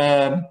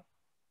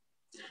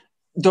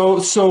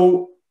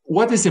 So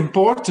what is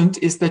important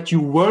is that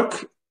you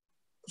work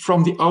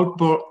from the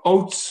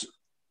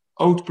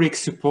outbreak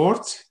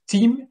support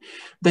team,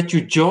 that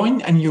you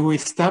join and you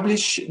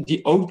establish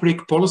the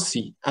outbreak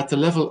policy at the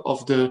level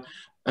of the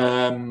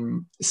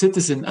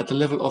citizen, at the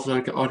level of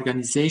the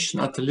organization,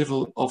 at the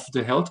level of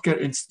the healthcare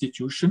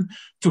institution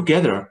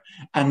together.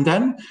 And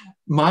then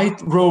my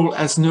role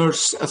as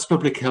nurse, as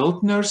public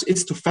health nurse,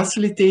 is to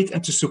facilitate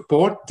and to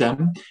support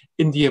them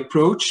in the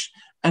approach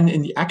and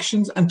in the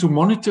actions, and to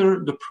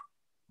monitor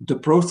the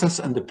process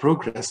and the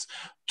progress.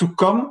 To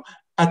come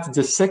at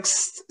the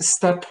 6th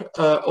step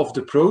of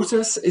the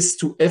process is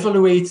to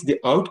evaluate the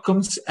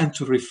outcomes and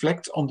to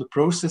reflect on the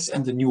process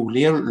and the new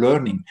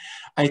learning.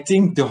 I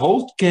think the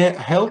whole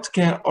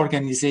healthcare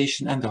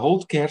organization and the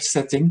whole care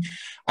setting,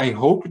 I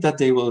hope that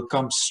they will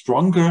come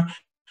stronger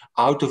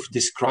out of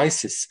this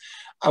crisis.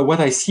 What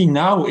I see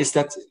now is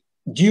that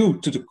due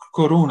to the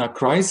corona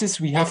crisis,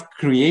 we have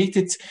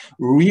created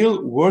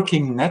real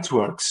working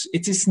networks.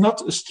 It is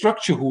not a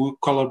structure who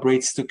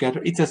collaborates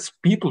together, it is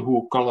people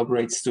who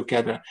collaborates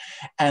together.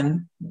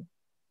 And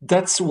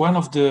that's one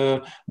of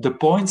the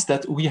points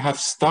that we have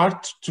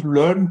started to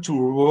learn to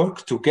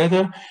work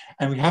together,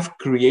 and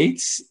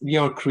we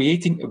are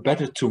creating a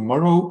better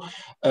tomorrow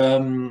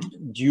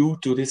due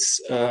to this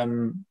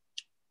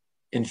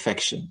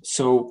infection.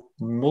 So,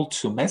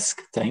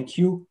 mulțumesc, thank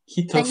you.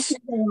 Thank you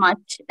very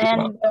much.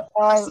 And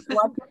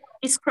what you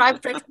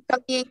described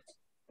practically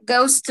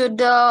goes to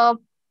the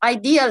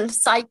ideal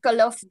cycle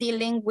of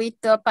dealing with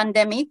the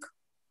pandemic.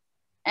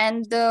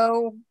 And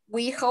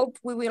we hope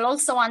we will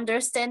also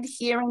understand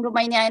here in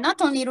Romania, and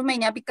not only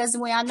Romania, because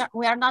we are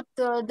not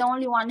the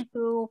only one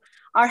who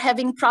are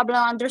having problem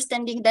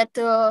understanding that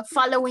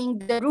following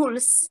the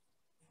rules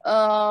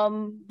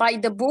by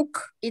the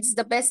book, it's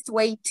the best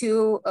way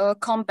to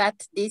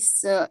combat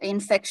this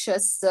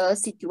infectious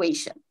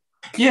situation.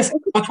 Yes,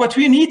 but what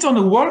we need on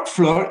the work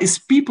floor is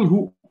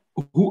people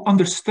who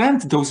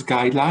understand those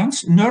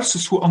guidelines,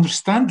 nurses who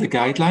understand the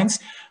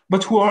guidelines,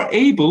 but who are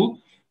able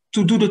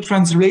to do the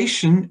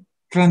translation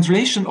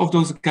of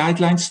those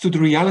guidelines to the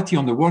reality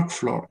on the work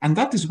floor. And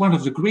that is one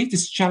of the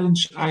greatest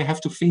challenges I have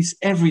to face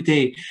every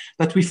day,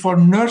 that we for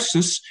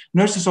nurses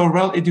are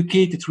well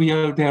educated,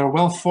 they are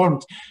well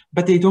formed,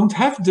 but they don't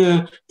have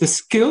the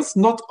skills.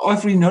 Not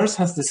every nurse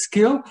has the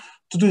skill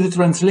to do the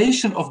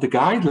translation of the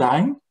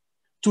guideline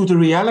to the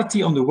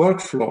reality on the work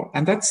floor.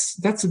 And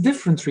that's a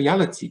different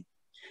reality.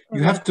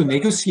 You have to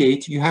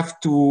negotiate, you have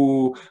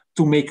to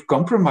make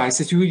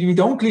compromises. We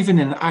don't live in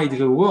an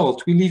ideal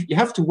world. You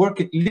have to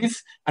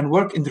live and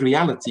work in the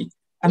reality.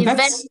 And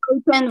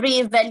evaluate and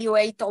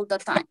reevaluate all the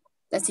time.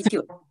 That's it.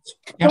 Yeah.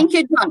 Thank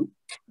you, John.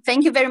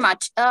 Thank you very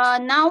much.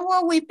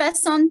 Now we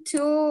pass on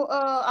to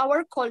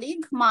our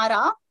colleague,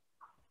 Mara,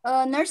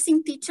 a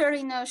nursing teacher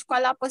in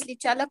Școala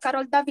Postliceală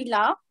Carol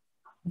Davila.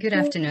 Good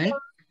afternoon.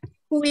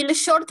 Who will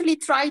shortly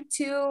try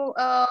to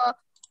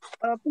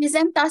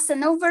present us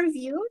an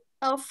overview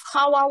of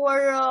how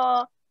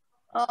our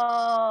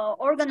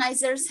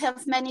organizers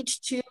have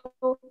managed to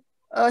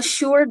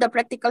assure the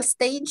practical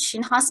stage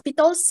in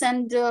hospitals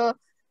and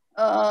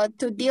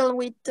to deal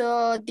with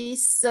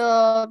this,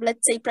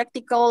 let's say,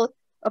 practical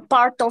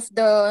part of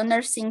the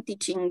nursing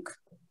teaching.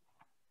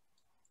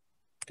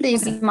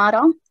 Please,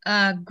 Mara.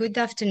 Good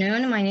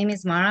afternoon. My name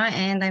is Mara,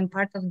 and I'm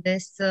part of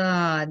this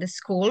the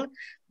school,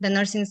 the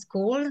nursing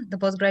school, the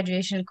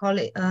post-graduation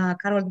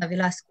Carol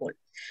Davila School.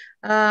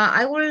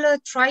 I will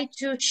try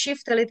to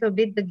shift a little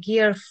bit the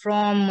gear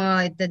from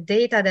the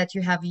data that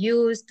you have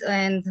used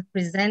and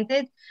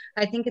presented.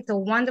 I think it's a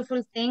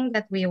wonderful thing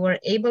that we were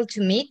able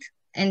to meet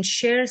and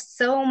share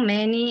so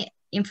many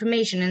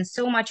information and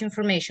so much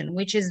information,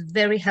 which is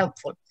very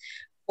helpful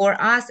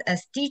for us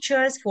as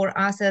teachers, for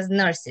us as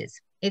nurses.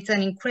 It's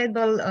an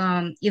incredible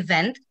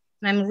event,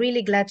 and I'm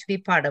really glad to be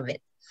part of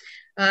it.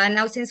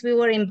 Now, since we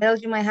were in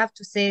Belgium, I have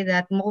to say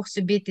that Mor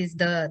Subit is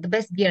the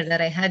best beer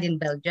that I had in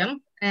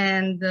Belgium.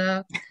 And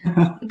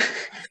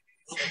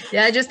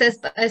yeah, just as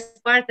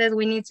part as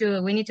we need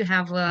to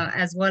have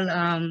as well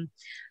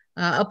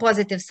a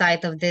positive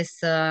side of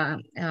this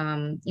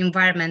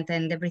environment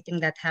and everything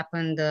that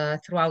happened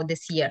throughout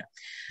this year.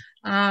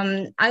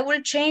 I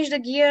will change the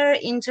gear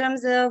in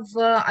terms of,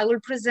 I will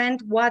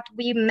present what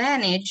we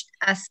managed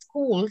as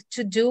school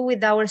to do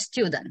with our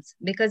students,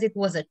 because it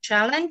was a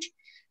challenge,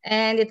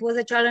 and it was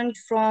a challenge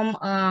from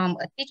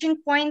a teaching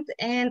point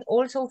and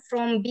also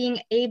from being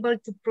able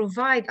to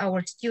provide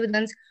our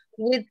students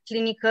with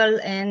clinical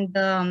and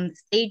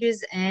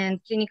stages and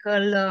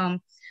clinical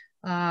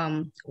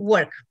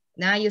work.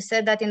 Now, you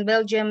said that in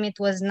Belgium it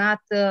was not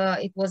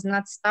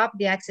stopped,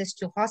 the access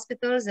to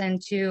hospitals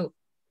and to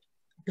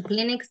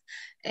clinics,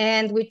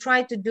 and we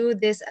tried to do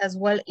this as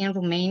well in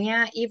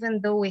Romania, even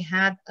though we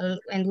had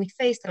and we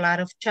faced a lot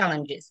of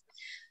challenges.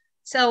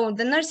 So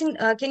the nursing,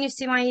 can you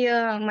see my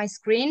my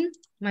screen,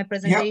 my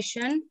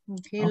presentation? Yeah.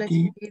 Okay, let's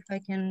see if I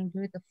can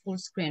do it a full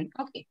screen.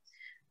 Okay,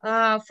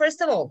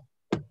 first of all,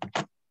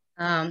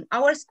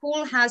 our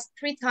school has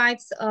 3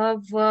 types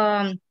of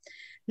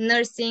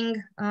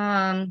nursing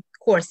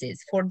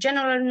courses: for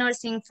general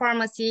nursing,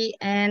 pharmacy,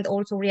 and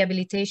also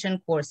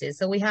rehabilitation courses.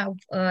 So we have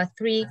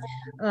 3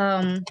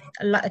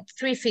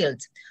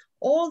 fields.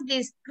 All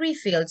these 3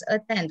 fields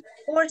attend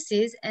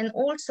courses and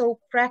also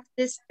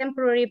practice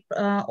temporary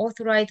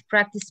authorized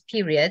practice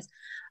periods,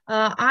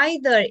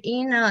 either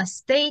in a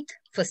state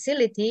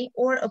facility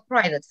or a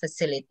private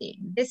facility.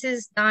 This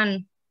is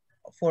done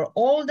for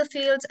all the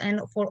fields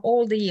and for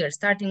all the years,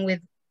 starting with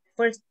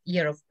 1st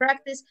year of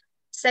practice,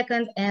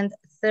 2nd and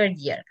 3rd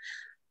year.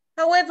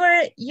 However,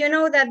 you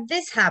know that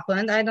this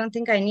happened. I don't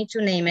think I need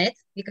to name it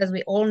because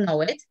we all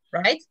know it,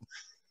 right?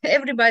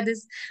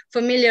 Everybody's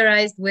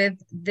familiarized with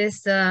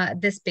this,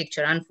 this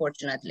picture,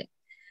 unfortunately.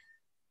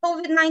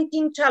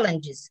 COVID-19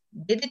 challenges.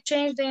 Did it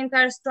change the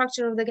entire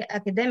structure of the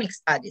academic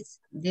studies?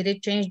 Did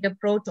it change the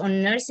approach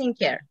on nursing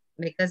care?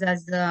 Because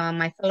as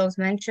my fellow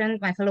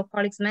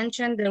colleagues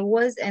mentioned, there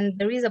was and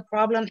there is a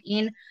problem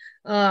in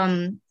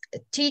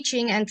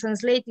teaching and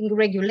translating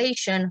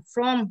regulation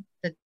from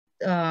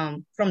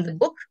the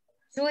book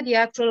to the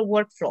actual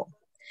workflow.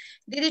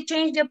 Did it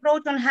change the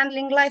approach on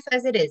handling life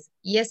as it is?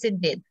 Yes,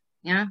 it did.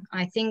 Yeah,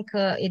 I think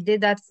it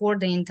did that for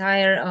the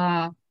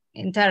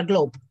entire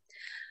globe.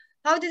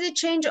 How did it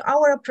change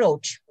our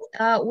approach?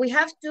 We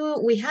had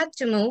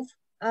to move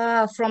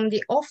from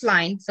the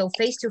offline, so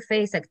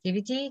face-to-face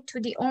activity, to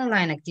the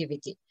online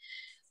activity.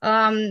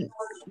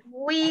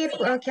 We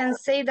can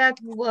say that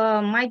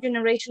my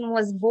generation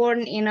was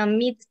born in a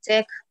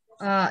mid-tech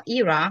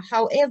era.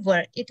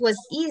 However, it was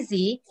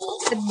easy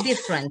but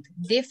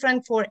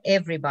different for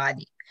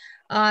everybody.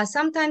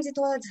 Sometimes it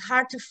was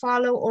hard to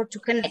follow or to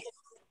connect.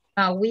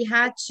 We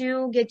had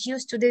to get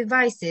used to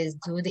devices,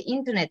 to the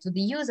internet, to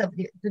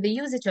the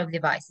usage of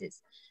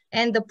devices.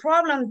 And the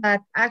problem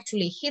that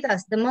actually hit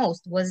us the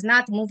most was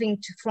not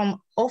moving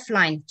from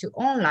offline to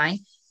online.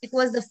 It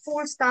was the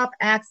full stop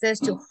access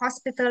to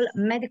hospital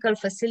medical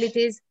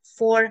facilities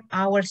for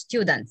our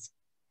students.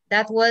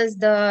 That was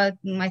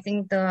I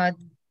think the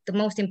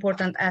most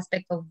important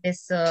aspect of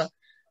this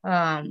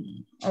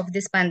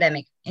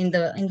pandemic in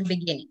the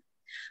beginning.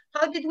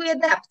 How did we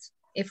adapt?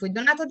 If we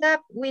do not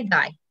adapt, we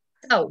die.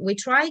 So we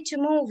tried to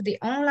move the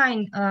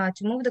online,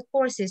 to move the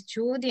courses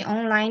to the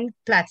online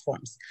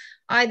platforms,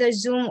 either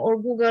Zoom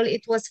or Google.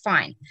 It was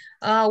fine.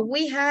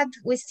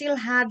 We still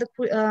had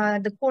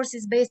the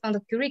courses based on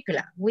the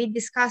curricula. We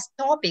discussed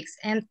topics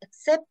and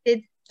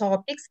accepted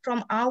topics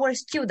from our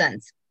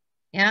students.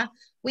 Yeah,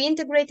 we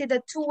integrated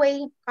a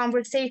two-way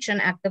conversation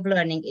active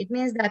learning. It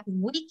means that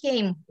we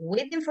came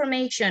with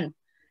information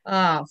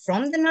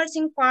from the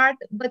nursing part,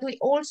 but we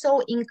also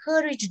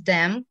encouraged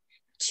them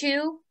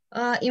to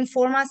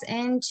inform us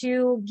and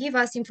to give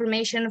us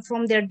information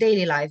from their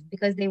daily life,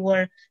 because they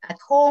were at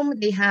home,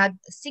 they had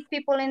sick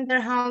people in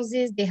their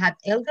houses, they had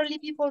elderly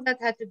people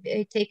that had to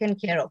be taken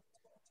care of.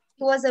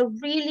 It was a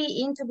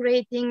really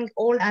integrating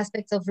all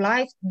aspects of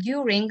life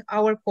during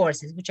our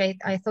courses, which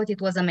I thought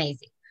it was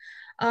amazing.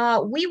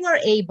 We were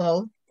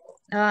able,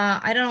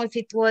 I don't know if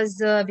it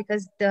was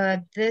because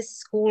this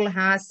school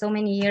has so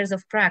many years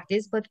of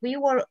practice, but we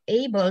were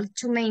able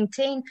to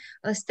maintain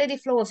a steady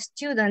flow of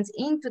students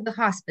into the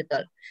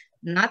hospital.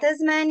 Not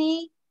as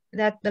many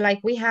that like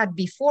we had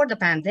before the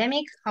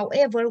pandemic.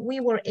 However, we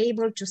were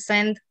able to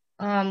send,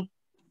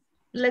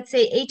 let's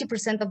say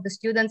 80% of the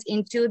students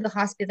into the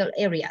hospital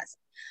areas.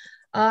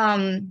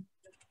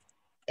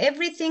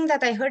 Everything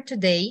that I heard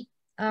today,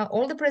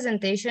 all the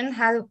presentation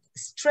have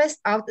stressed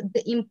out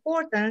the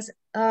importance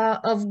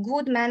of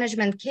good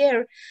management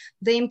care,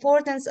 the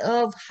importance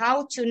of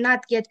how to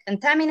not get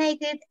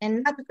contaminated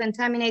and not to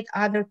contaminate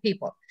other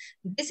people.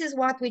 This is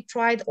what we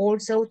tried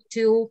also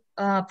to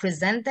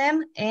present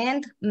them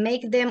and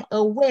make them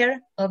aware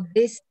of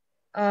this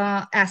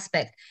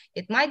aspect.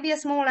 It might be a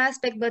small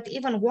aspect, but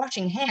even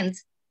washing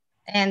hands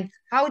and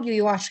how do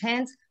you wash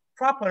hands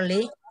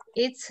properly,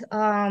 it's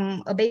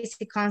a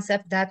basic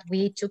concept that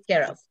we took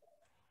care of.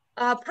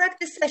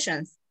 Practice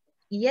sessions,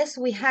 yes,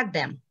 we had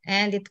them,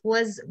 and it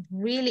was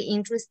really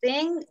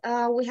interesting.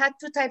 We had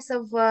two types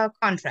of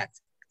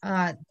contracts.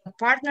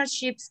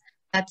 Partnerships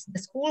that the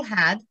school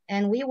had,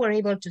 and we were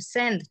able to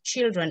send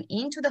children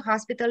into the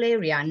hospital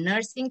area,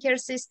 nursing care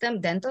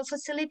system, dental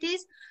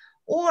facilities,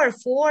 or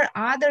for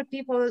other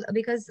people,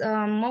 because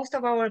most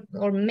of our,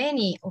 or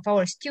many of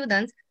our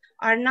students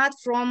are not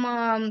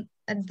from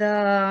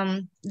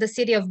the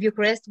city of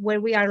Bucharest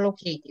where we are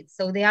located.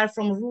 So they are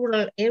from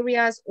rural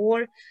areas,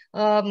 or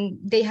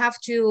they have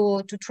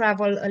to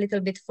travel a little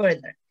bit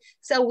further.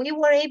 So we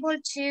were able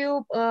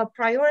to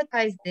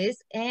prioritize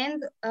this,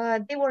 and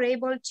they were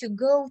able to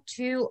go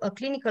to a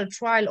clinical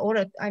trial or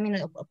a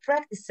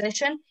practice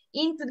session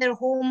into their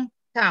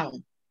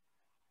hometown.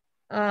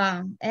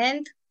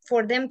 And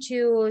for them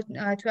to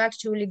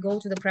actually go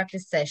to the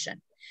practice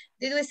session.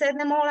 Did we send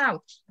them all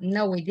out?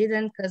 No, we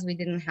didn't, because we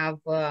didn't have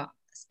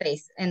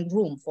space and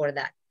room for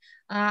that.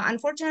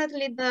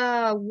 Unfortunately,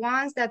 the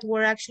ones that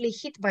were actually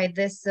hit by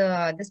this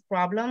this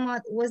problem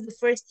was the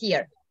first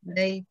year.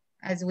 They,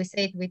 as we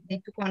said,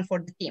 they took one for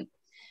the team.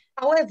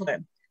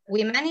 However,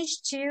 we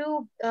managed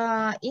to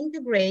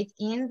integrate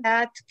in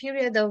that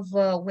period of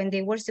when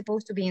they were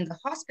supposed to be in the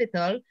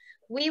hospital.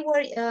 We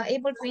were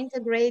able to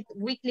integrate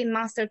weekly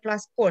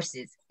masterclass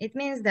courses. It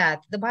means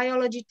that the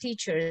biology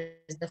teachers,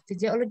 the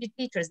physiology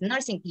teachers,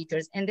 nursing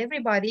teachers, and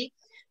everybody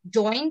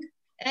joined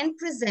and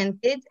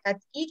presented at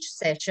each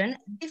session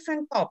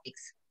different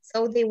topics.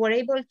 So they were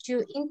able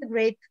to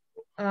integrate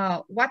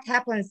what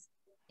happens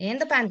in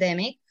the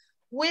pandemic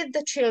with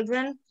the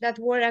children that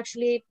were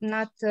actually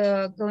not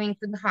going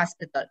to the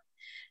hospital.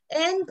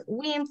 And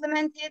we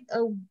implemented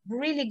a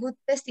really good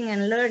testing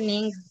and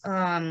learning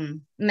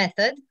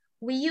method.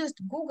 We used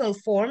Google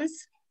Forms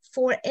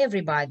for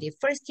everybody,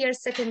 first year,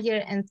 second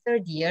year, and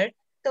third year,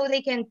 so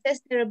they can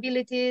test their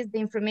abilities, the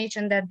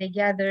information that they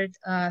gathered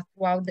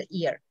throughout the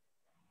year.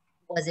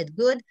 Was it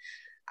good?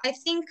 I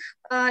think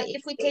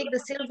if we take the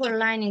silver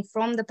lining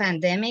from the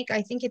pandemic,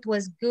 I think it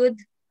was good,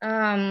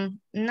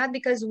 not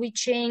because we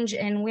change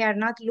and we are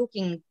not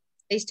looking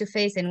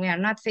face-to-face and we are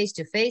not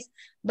face-to-face,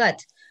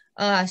 but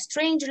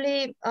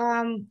strangely,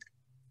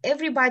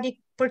 everybody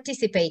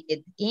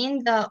participated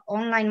in the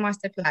online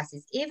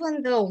masterclasses.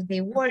 Even though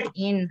they were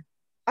in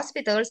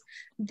hospitals,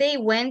 they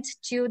went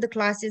to the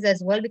classes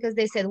as well, because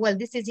they said, well,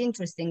 this is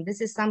interesting. This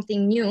is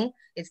something new.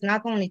 It's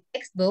not only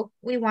textbook.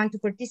 We want to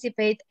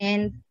participate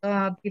and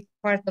be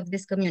part of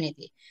this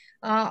community.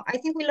 I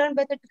think we learn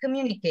better to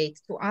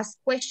communicate, to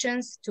ask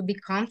questions, to be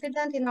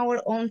confident in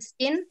our own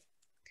skin.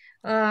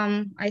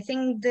 I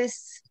think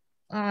this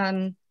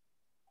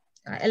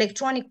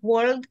electronic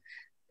world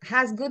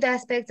has good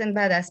aspects and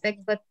bad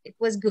aspects, but it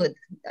was good.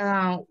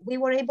 We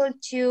were able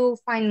to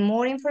find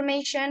more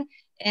information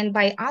And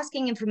by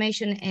asking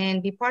information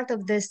and be part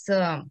of this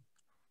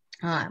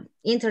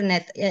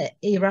internet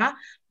era,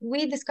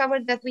 we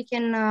discovered that we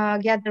can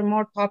gather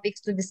more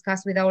topics to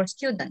discuss with our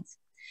students.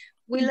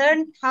 We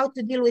learned how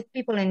to deal with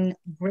people in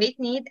great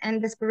need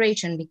and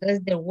desperation,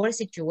 because there were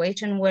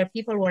situations where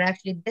people were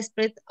actually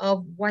desperate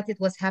of what it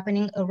was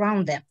happening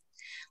around them.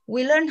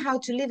 We learned how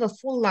to live a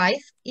full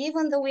life,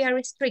 even though we are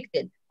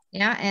restricted.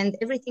 Yeah, and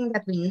everything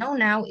that we know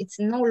now, it's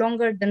no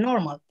longer the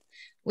normal.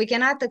 We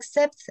cannot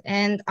accept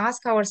and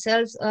ask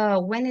ourselves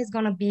when is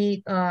going to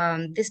be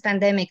this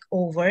pandemic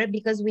over,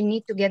 because we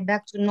need to get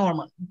back to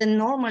normal. The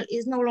normal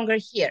is no longer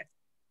here.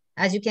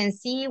 As you can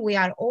see, we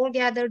are all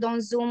gathered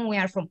on Zoom. We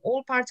are from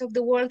all parts of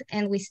the world,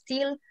 and we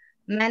still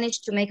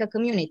managed to make a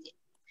community.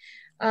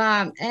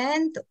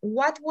 And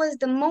what was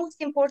the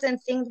most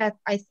important thing that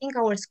I think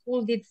our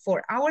school did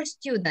for our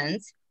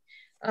students,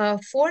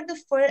 for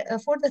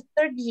the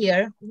third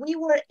year, we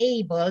were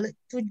able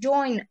to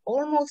join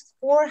almost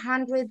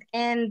 400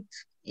 and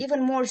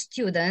even more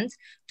students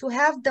to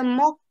have the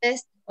mock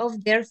test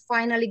of their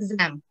final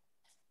exam.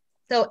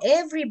 So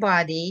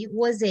everybody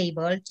was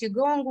able to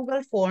go on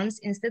Google Forms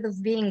instead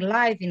of being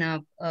live in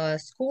a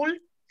school.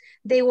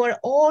 They were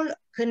all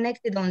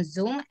connected on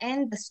Zoom,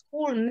 and the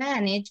school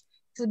managed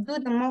to do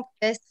the mock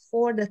test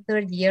for the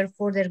third year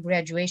for their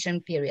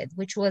graduation period,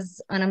 which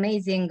was an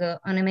amazing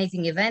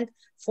event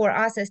for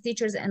us as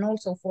teachers and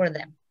also for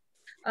them.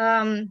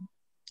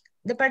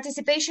 The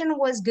participation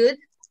was good.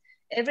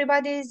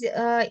 Everybody's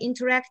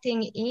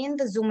interacting in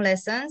the Zoom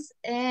lessons,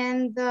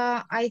 and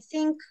I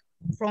think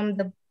from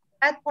the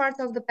bad part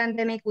of the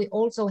pandemic, we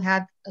also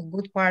had a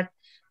good part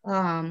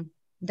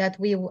that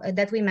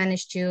we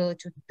managed to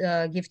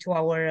give to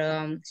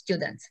our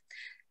students.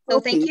 So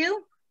okay. Thank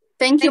you.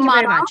 Thank you,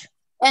 Mara. Very much.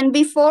 And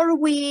before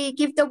we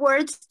give the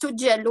word to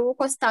Gelu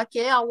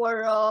Costache,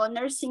 our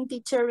nursing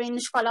teacher in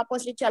Școala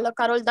Postliceală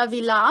Carol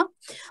Davila,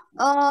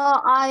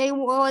 I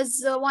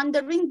was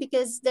wondering,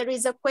 because there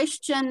is a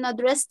question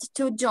addressed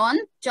to John.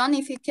 John,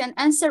 if you can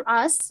answer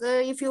us,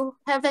 if you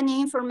have any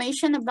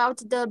information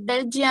about the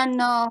Belgian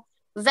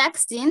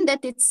vaccine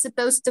that it's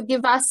supposed to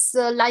give us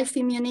life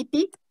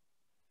immunity.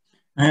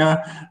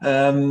 Yeah,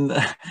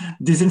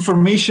 this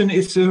information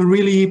is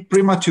really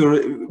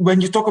premature. When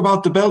you talk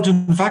about the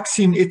Belgian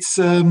vaccine, it's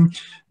the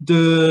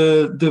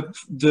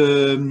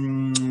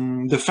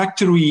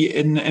factory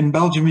in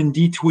Belgium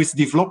indeed who is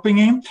developing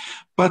it,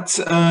 but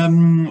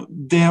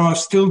they are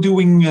still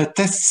doing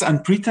tests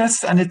and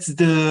pre-tests, and it's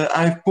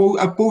I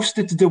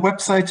posted the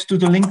website to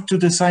the link to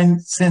the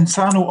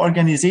Sensano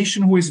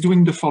organization who is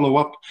doing the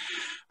follow-up.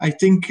 I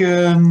think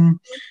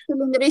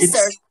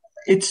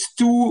it's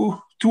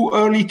too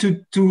early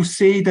to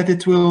say that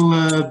it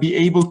will be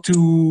able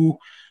to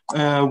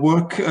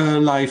work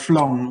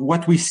lifelong.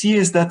 What we see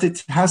is that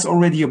it has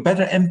already a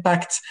better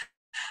impact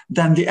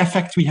than the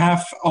effect we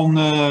have on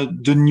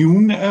the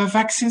new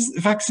vaccines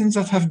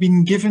that have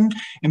been given.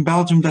 In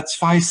Belgium, that's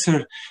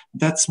Pfizer,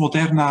 that's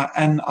Moderna,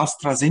 and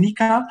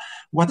AstraZeneca.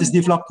 What is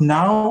developed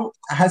now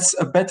has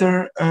a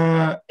better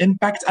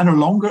impact and a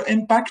longer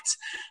impact,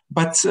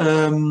 but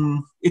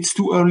it's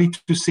too early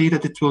to say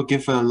that it will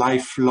give a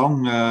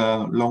lifelong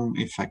long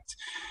effect.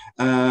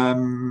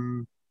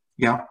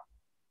 Yeah.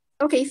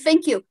 Okay,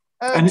 thank you.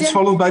 And it's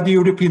followed by the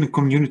European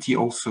community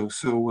also.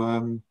 So,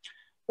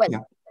 well,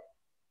 yeah.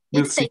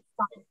 It takes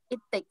time. It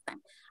takes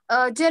time.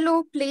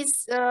 Gelu,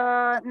 please.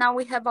 Now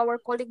we have our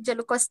colleague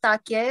Gelu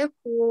Costache,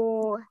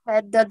 who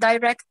had the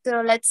direct,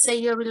 let's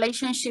say, a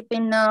relationship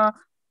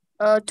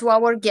to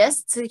our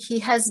guests. He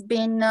has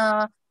been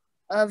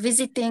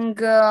visiting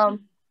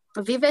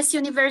Vives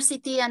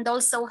University and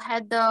also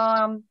had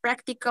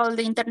practical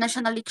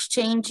international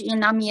exchange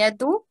in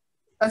Amiedu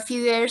a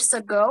few years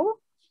ago.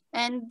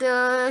 And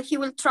he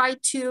will try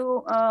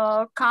to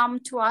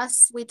come to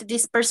us with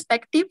this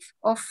perspective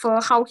of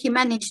how he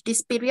managed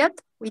this period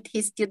with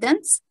his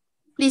students.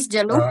 Please,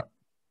 Gelu.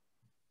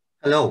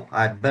 Hello,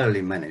 I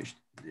barely managed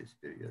this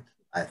period,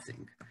 I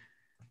think.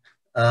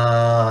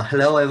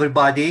 Hello,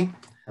 everybody.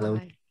 Hello,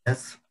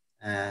 yes,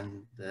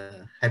 and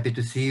happy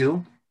to see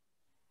you.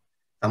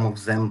 Some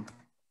of them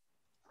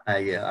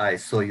I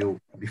saw you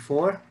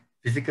before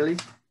physically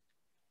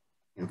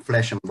in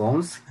flesh and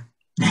bones.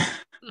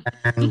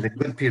 And the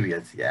good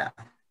periods, yeah,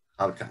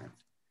 hard times.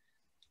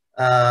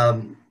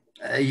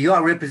 You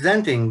are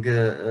representing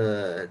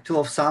two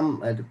of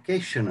some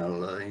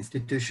educational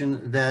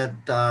institutions that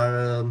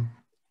are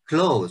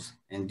close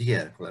and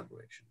dear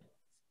collaboration.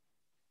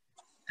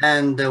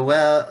 And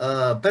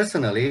well,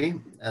 personally,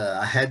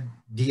 I had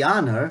the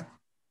honor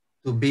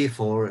to be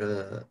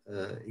for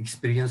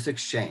experience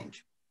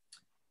exchange.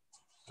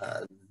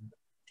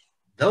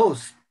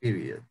 Those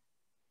periods,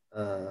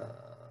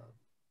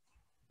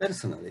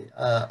 personally,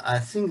 I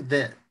think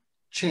that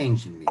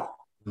changed me,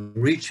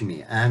 reached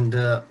me, and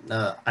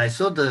I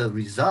saw the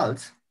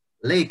results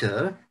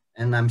later,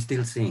 and I'm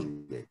still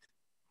seeing it.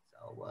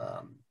 So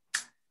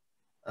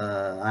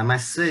I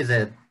must say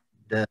that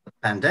the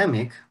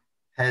pandemic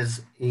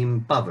has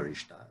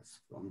impoverished us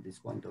from this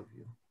point of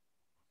view,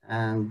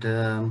 and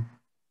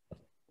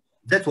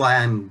that's why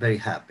I'm very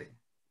happy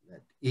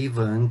that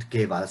event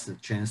gave us a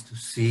chance to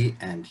see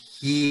and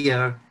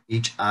hear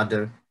each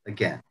other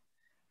again.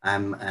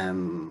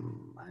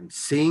 I'm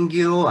seeing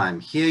you, I'm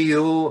hear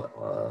you,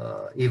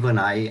 even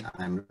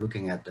I'm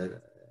looking at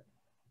the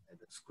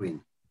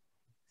screen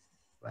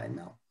right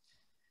now.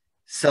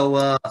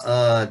 So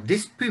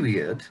this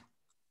period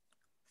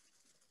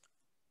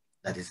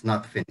that is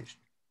not finished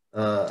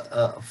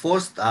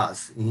forced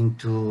us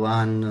into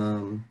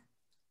an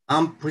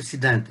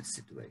unprecedented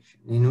situation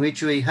in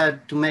which we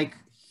had to make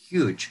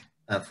huge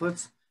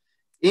efforts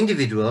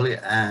individually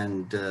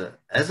and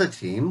as a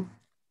team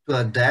to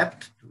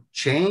adapt, to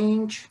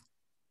change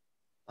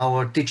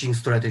our teaching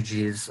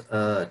strategies,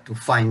 to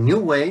find new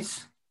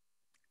ways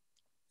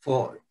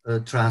for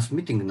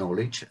transmitting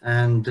knowledge,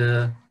 and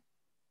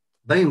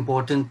very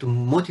important, to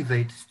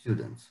motivate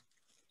students.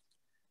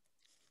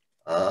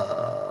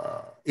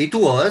 It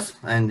was,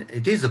 and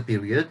it is, a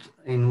period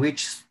in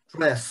which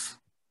stress,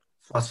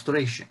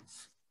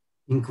 frustrations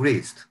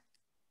increased.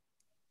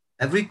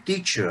 Every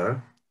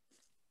teacher,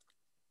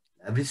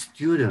 every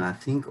student, I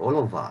think all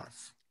of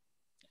us,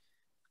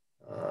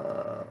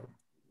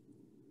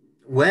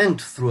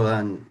 went through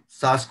a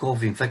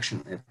SARS-CoV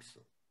infection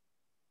episode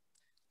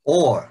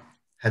or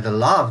had a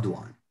loved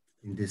one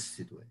in this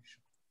situation.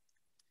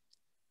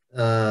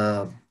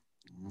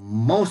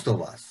 Most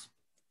of us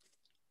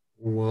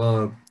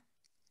were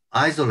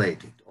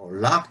isolated or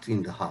locked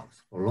in the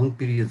house for long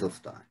periods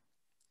of time.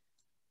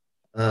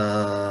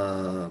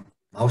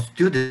 Our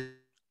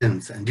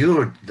students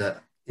endured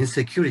the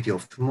insecurity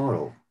of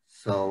tomorrow.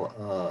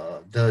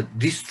 So the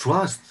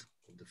distrust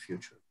of the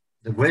future,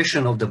 the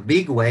creation of the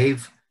big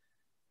wave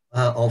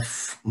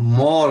of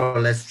more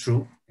or less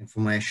true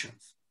information.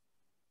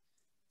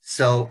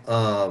 So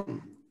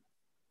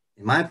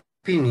in my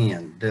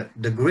opinion,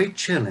 the great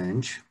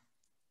challenge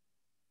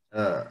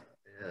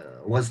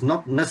was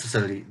not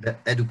necessarily the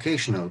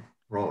educational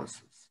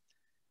process,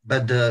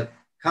 but the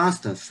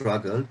constant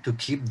struggle to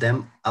keep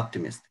them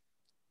optimistic,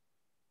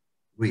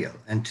 real,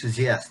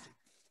 enthusiastic,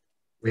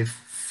 with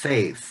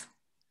faith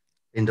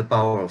in the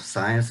power of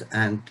science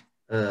and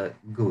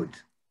good.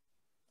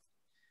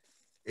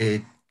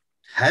 It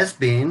has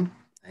been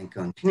and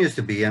continues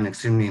to be an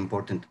extremely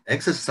important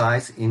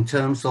exercise in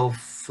terms of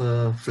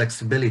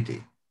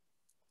flexibility,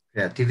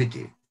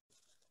 creativity,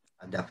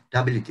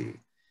 adaptability,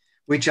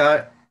 which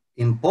are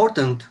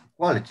important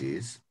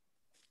qualities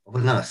of a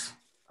nurse,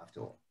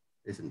 after all,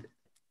 isn't it?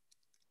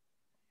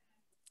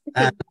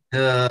 Okay.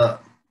 And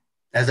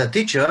as a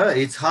teacher,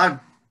 it's hard,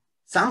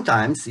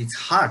 sometimes it's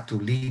hard to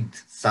lead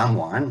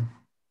someone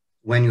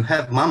when you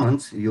have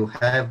moments you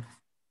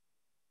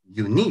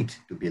need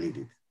to be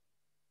led.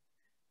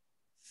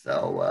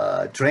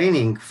 So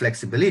training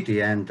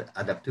flexibility and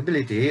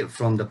adaptability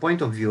from the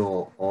point of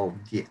view of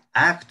the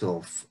act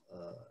of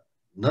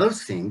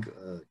nursing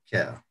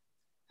care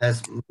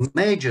has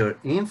major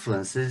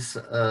influences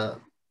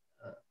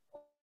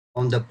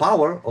on the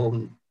power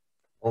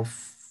of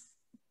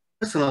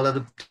personal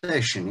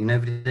adaptation in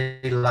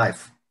everyday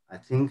life, I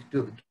think,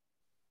 to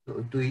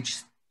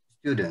each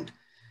student.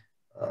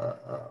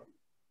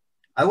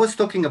 I was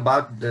talking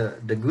about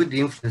the good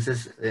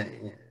influences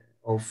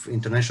of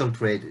international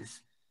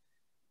traders.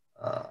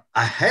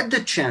 I had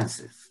the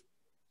chances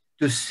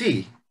to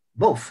see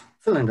both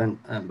Finland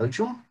and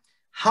Belgium,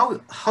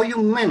 how you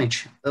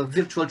manage a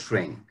virtual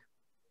training.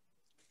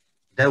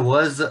 There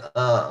was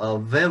a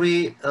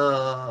very,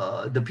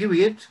 the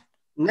period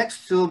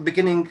next to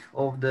beginning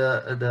of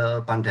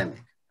the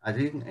pandemic, I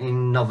think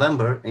in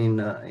November in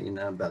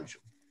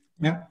Belgium.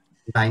 Yeah.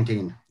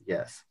 19,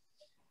 yes.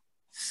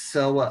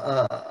 So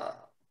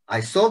I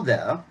saw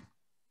there,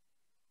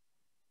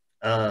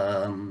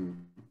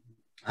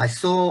 I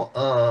saw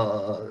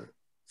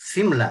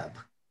SimLab,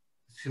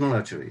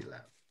 simulatory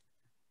lab.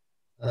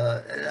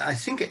 I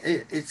think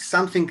it's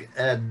something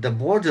at the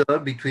border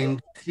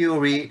between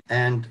theory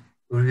and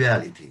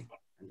reality.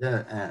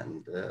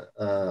 And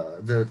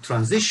the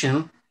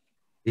transition,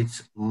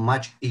 it's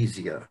much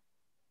easier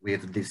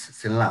with this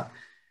SimLab.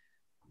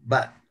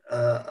 But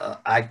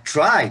I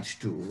tried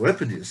to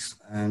reproduce,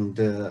 and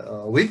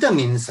with the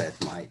means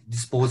at my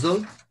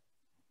disposal,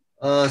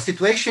 a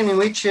situation in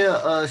which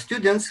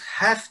students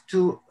have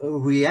to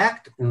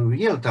react in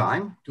real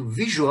time to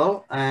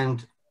visual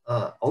and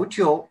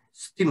audio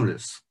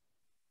stimulus.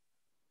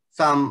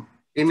 Some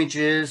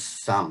images,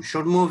 some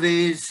short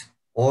movies,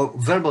 or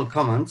verbal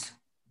comments,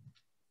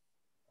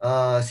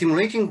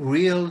 simulating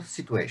real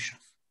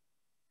situations.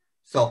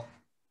 So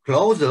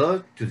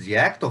closer to the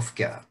act of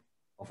care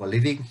of a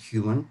living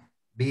human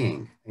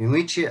being, in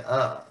which,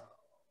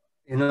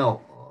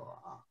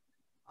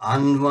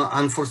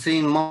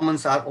 unforeseen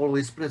moments are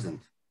always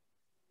present.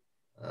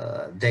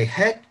 They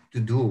had to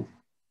do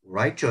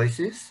right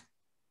choices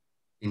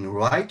in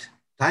right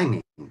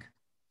timing.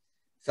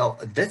 So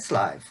that's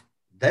life.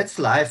 That's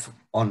life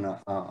on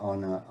a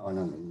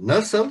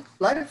nurse's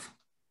life,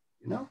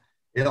 on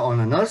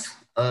a nurse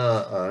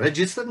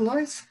registered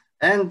nurse,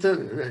 and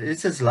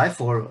it is life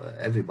for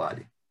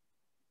everybody,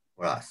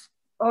 for us.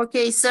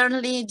 Okay,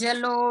 certainly,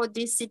 Jello,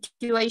 this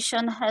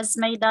situation has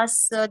made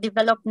us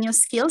develop new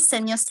skills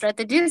and new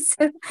strategies.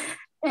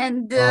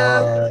 And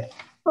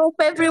hope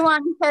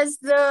everyone has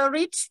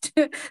reached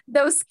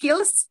those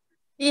skills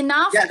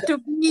enough to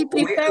be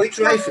prepared. We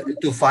try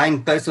to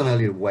find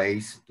personally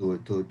ways to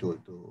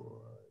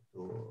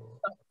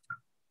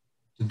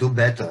do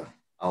better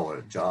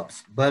our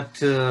jobs,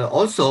 but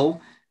also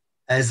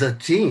as a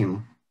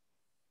team,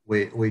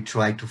 we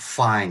try to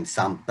find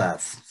some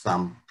paths,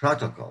 some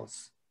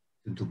protocols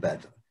to do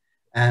better.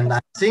 And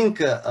I think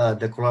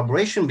the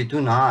collaboration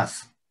between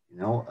us, you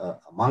know,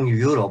 among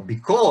Europe,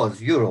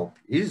 because Europe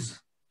is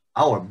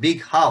our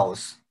big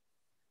house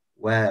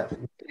where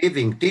we're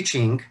living,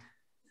 teaching,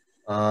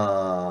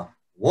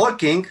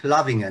 working,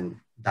 loving and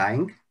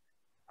dying,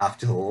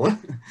 after all.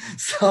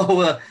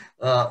 So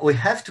we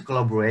have to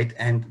collaborate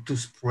and to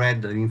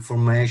spread the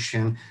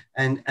information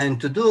and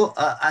to do,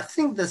 I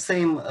think, the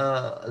same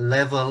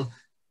level,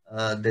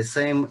 the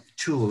same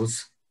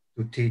tools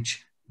to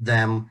teach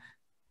them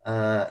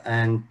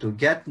and to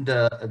get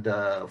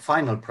the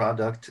final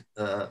product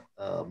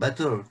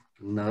better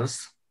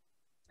nurse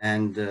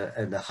and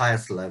at the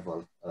highest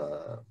level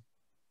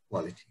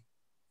quality.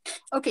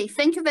 Okay,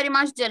 thank you very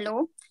much,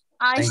 Jello.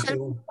 I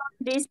shall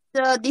this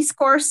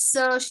discourse,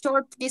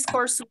 short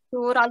discourse to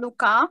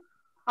Raluca,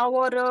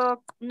 our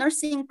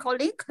nursing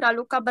colleague,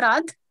 Raluca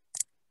Brad.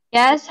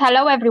 Yes,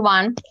 hello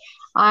everyone.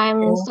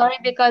 I'm sorry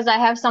because I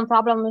have some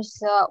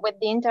problems with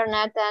the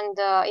internet, and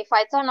if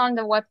I turn on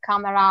the web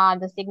camera,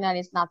 the signal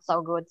is not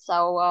so good.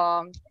 So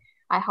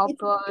I hope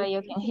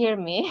you can hear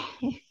me.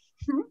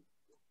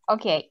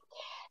 Okay.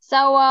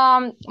 So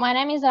my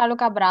name is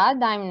Raluca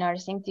Brad. I'm a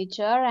nursing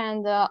teacher,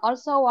 and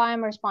also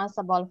I'm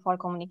responsible for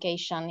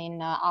communication in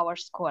our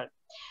school.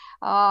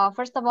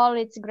 First of all,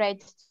 it's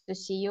great to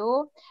see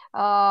you,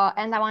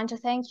 and I want to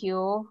thank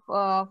you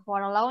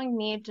for allowing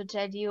me to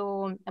tell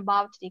you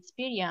about the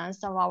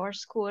experience of our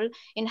school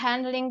in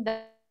handling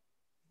the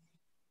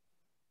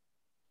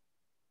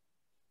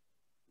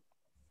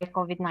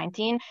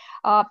COVID-19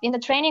 in the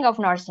training of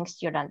nursing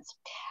students.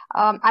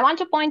 I want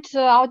to point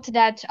out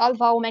that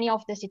although many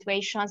of the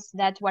situations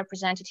that were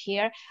presented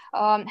here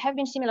have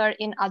been similar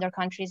in other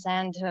countries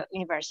and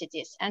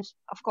universities, and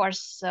of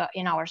course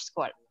in our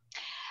school.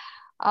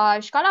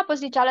 Școala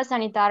Postliceală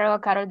Sanitară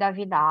Carol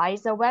Davila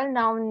is a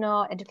well-known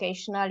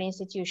educational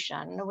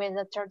institution with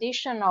a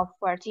tradition of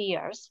 30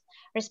 years,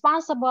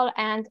 responsible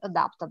and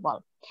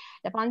adaptable.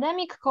 The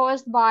pandemic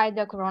caused by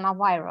the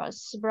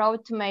coronavirus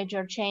brought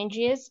major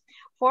changes,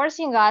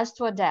 forcing us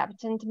to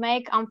adapt and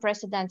make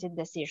unprecedented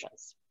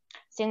decisions.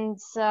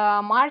 Since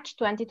March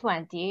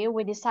 2020,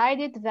 we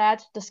decided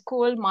that the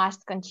school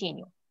must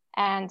continue.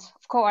 And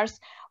of course,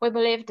 we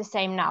believe the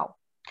same now.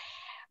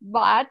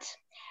 But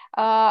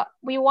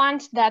we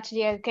want that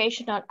the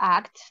Educational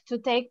Act to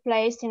take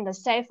place in the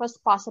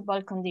safest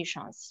possible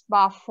conditions,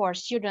 both for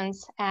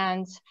students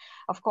and,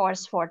 of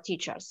course, for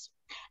teachers.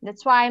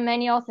 That's why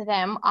many of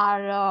them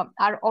are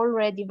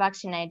already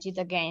vaccinated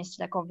against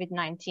the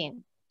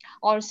COVID-19,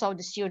 also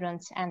the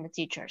students and the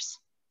teachers.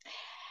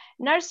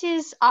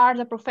 Nurses are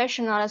the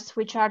professionals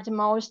which are the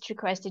most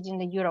requested in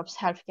Europe's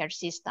healthcare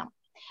system.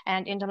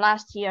 And in the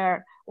last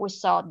year, we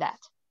saw that.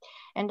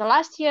 In the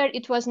last year,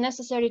 it was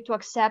necessary to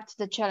accept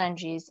the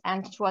challenges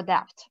and to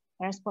adapt.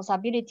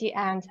 Responsibility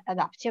and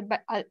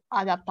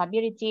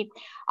adaptability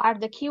are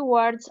the key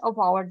words of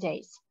our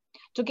days.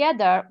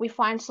 Together, we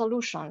find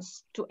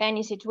solutions to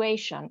any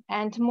situation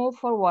and move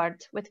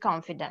forward with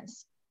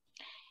confidence.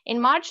 In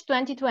March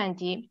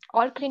 2020,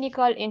 all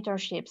clinical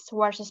internships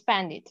were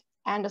suspended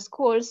and the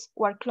schools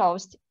were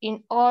closed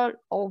in all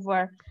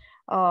over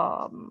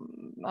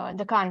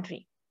the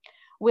country.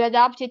 We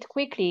adapted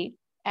quickly,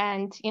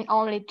 and in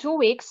only 2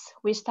 weeks,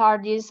 we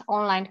started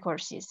online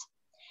courses.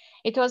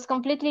 It was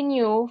completely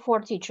new for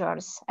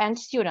teachers and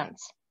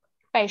students.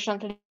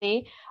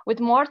 Patiently, with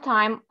more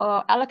time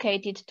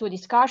allocated to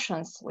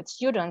discussions with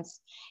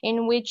students,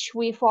 in which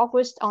we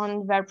focused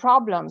on their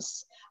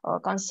problems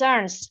or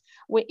concerns,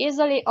 we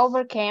easily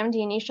overcame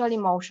the initial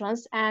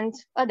emotions and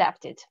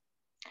adapted.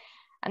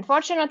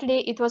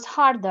 Unfortunately, it was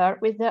harder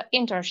with the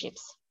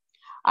internships.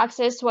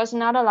 Access was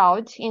not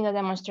allowed in the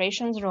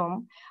demonstrations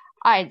room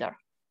either.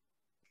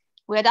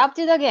 We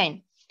adapted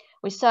again.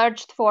 We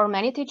searched for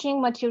many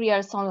teaching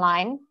materials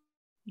online,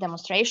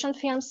 demonstration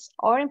films,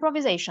 or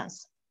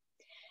improvisations.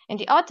 In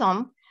the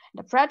autumn,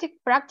 the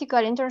practical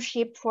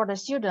internship for the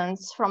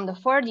students from the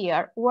third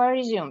year were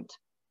resumed.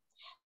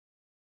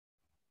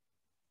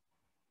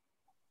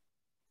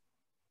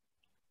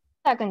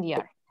 Second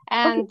year,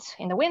 and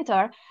in the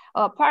winter,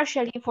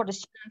 partially for the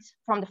students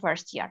from the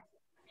first year.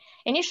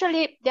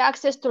 Initially, the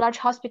access to large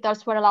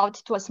hospitals were allowed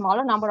to a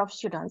smaller number of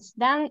students,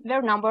 then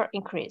their number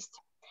increased.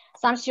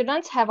 Some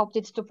students have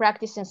opted to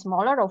practice in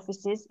smaller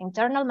offices,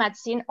 internal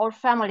medicine, or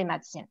family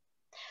medicine.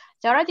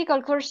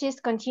 Theoretical courses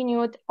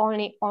continued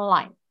only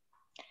online.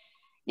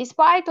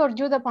 Despite or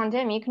due to the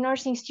pandemic,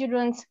 nursing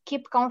students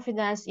keep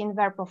confidence in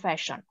their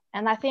profession,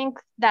 and I think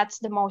that's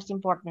the most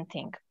important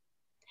thing.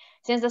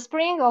 Since the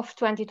spring of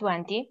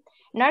 2020,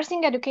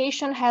 Nursing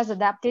education has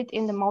adapted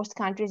in the most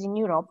countries in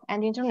Europe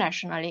and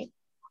internationally,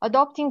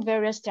 adopting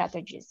various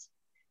strategies.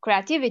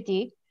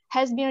 Creativity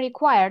has been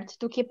required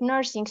to keep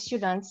nursing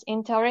students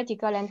in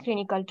theoretical and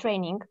clinical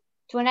training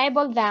to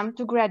enable them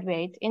to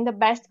graduate in the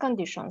best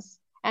conditions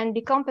and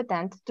be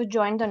competent to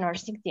join the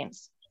nursing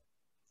teams.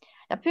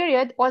 The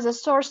period was a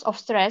source of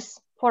stress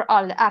for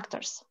all the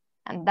actors,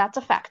 and that's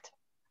a fact.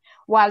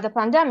 While the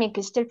pandemic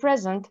is still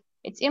present,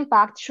 its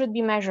impact should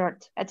be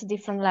measured at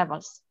different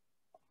levels.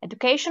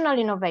 Educational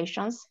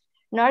innovations,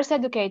 nurse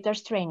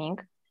educators training,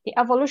 the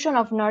evolution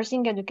of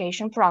nursing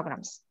education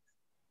programs.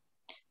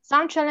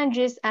 Some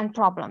challenges and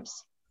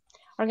problems.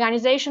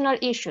 Organizational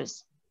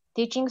issues,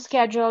 teaching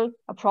schedule,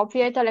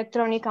 appropriate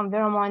electronic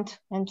environment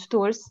and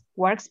tools,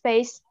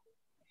 workspace.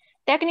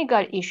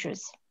 Technical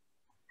issues,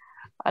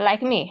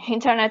 like me,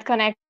 internet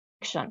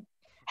connection,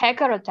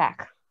 hacker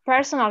attack,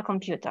 personal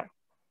computer.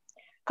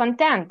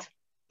 Content,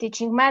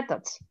 teaching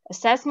methods,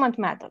 assessment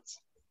methods.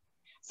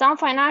 Some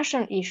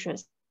financial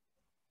issues,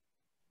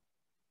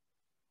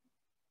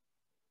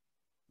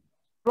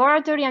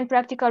 laboratory and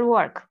practical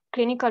work,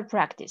 clinical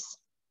practice,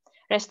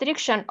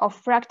 restriction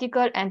of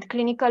practical and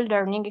clinical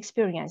learning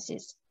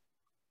experiences,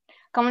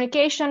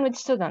 communication with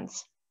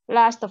students,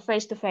 loss of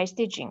face-to-face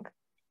teaching,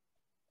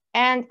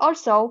 and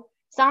also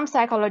some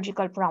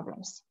psychological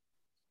problems.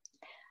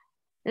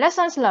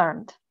 Lessons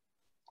learned,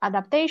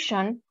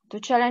 adaptation to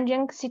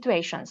challenging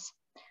situations,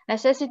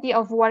 necessity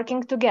of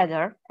working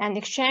together and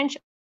exchange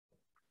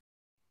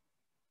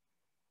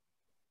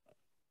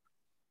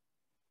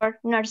for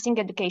nursing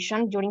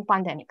education during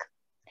pandemic,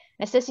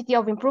 necessity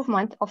of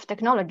improvement of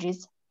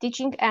technologies,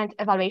 teaching and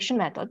evaluation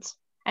methods,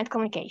 and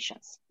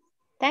communications.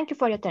 Thank you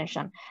for your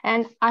attention,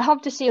 and I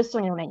hope to see you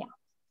soon in Romania.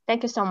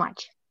 Thank you so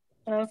much.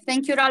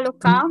 Thank you,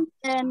 Raluca.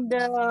 And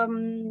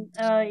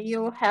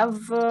you have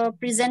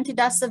presented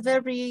us a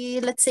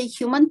very, let's say,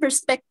 human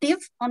perspective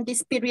on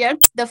this period,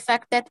 the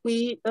fact that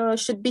we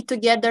should be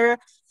together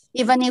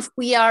even if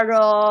we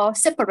are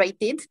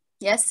separated,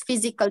 yes,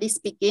 physically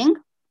speaking.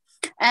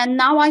 And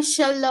now I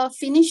shall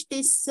finish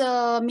this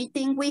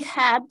meeting we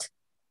had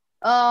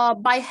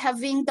by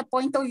having the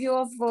point of view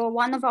of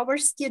one of our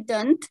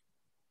students,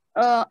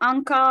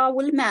 Anca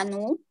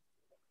Ulmeanu,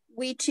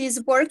 which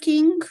is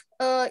working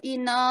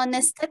in an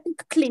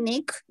aesthetic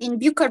clinic in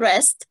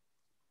Bucharest.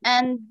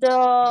 And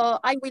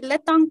I will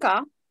let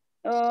Anca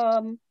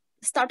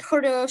start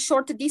her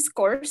short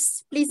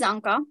discourse. Please,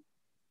 Anca.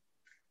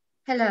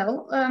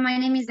 Hello, my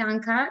name is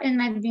Anca, and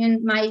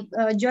my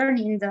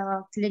journey in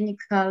the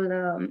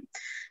clinical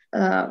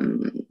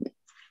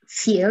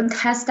field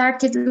has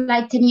started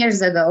like 10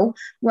 years ago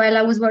while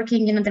I was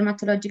working in a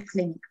dermatology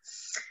clinic.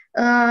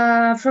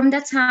 From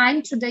that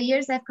time to the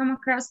years, I've come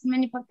across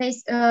many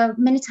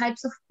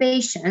types of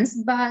patients,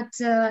 but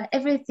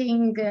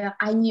everything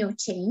I knew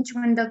changed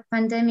when the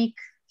pandemic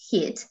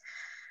hit.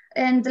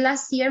 And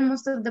last year,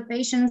 most of the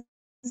patients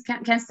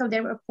canceled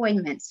their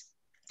appointments,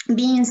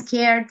 being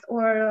scared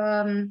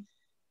or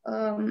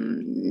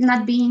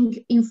not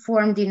being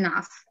informed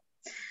enough.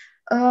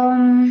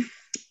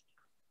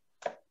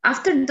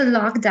 After the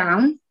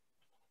lockdown,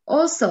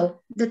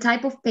 also the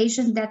type of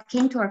patients that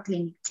came to our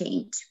clinic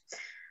changed.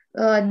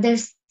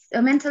 There's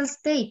a mental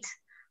state.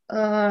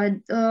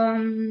 And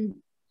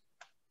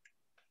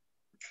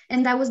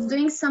I was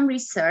doing some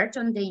research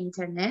on the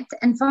internet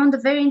and found a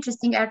very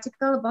interesting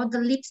article about the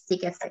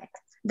lipstick effect.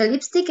 The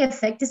lipstick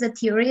effect is a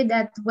theory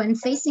that when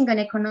facing an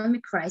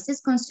economic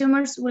crisis,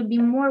 consumers will be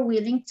more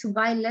willing to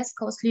buy less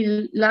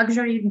costly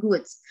luxury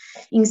goods.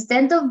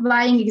 Instead of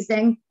buying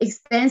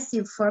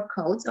expensive fur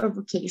coats or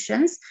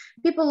vacations,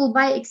 people will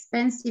buy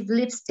expensive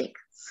lipstick.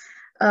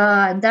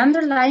 The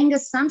underlying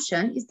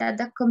assumption is that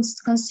the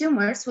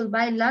consumers will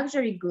buy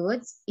luxury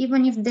goods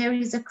even if there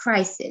is a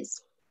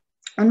crisis.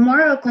 And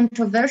more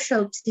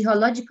controversial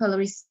psychological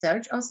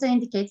research also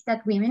indicates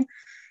that women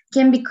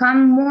can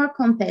become more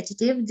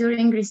competitive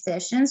during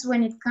recessions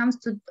when it comes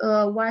to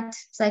what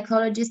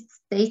psychologists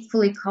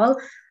faithfully call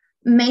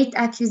mate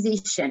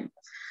acquisition.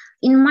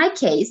 In my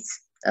case,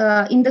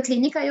 in the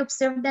clinic, I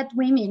observed that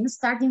women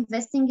start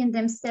investing in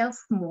themselves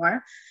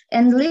more,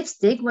 and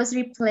lipstick was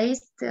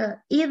replaced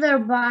either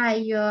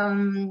by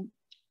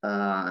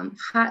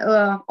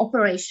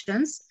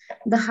operations.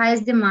 The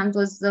highest demand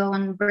was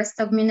on breast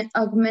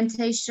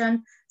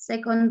augmentation,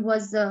 second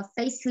was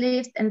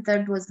facelift, and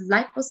third was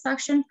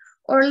liposuction,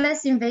 or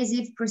less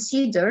invasive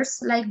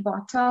procedures like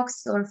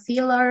Botox or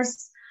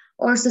fillers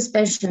or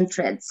suspension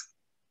threads.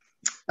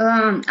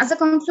 As a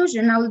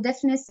conclusion, I will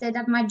definitely say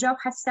that my job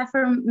has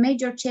suffered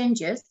major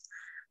changes.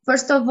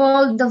 First of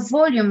all, the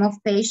volume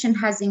of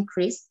patients has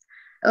increased.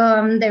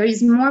 There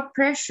is more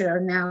pressure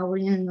now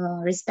in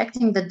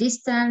respecting the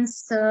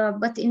distance,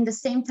 but in the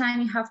same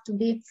time, you have to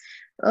be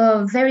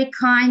very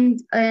kind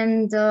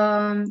and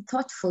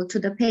thoughtful to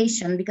the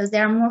patient because they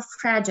are more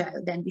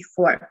fragile than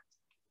before.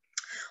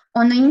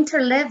 On the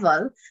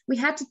interlevel, we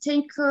had to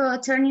take a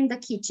turn in the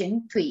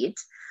kitchen to eat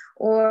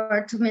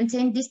or to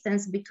maintain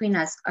distance between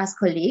us as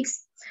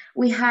colleagues.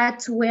 We had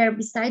to wear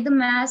beside the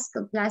mask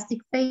a plastic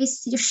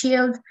face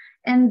shield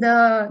and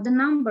the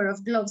number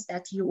of gloves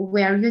that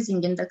we are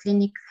using in the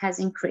clinic has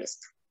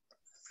increased.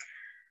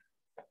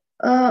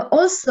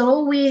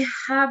 Also, we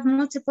have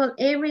multiple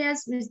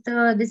areas with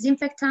the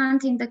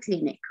disinfectant in the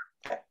clinic.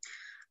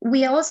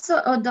 We also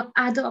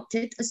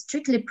adopted a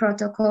strictly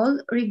protocol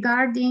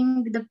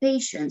regarding the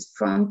patients,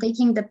 from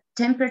taking the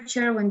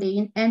temperature when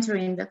they enter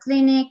in the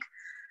clinic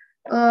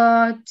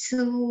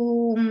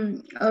to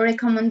a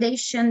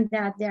recommendation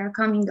that they are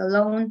coming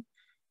alone,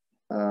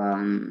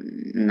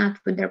 not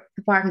with their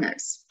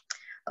partners.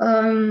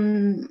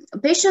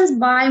 Patients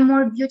buy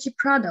more beauty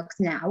products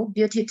now,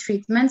 beauty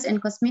treatments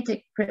and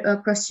cosmetic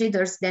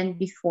procedures than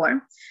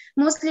before,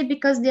 mostly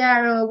because they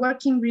are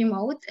working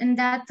remote, and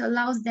that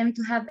allows them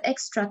to have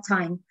extra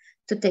time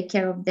to take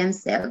care of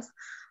themselves.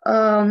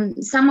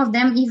 Some of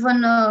them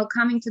even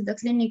coming to the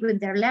clinic with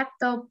their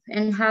laptop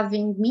and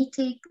having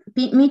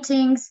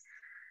meetings.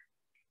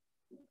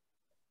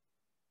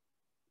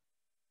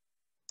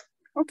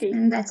 Okay.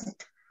 And that's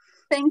it.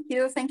 Thank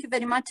you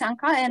very much,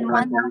 Anca. And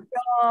one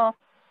more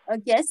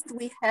guest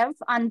we have,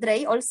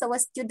 Andrei, also a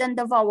student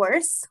of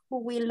ours, who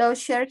will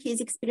share his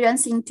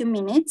experience in 2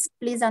 minutes.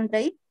 Please,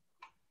 Andrei.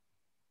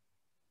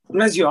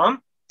 Bună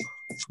ziua!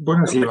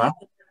 Bună ziua!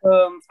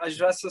 Aș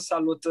vrea să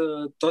salut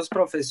toți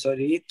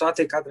profesorii,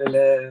 toate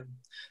cadrele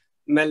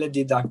mele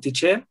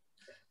didactice.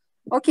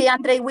 Okay,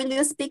 Andrei, will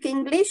you speak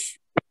English?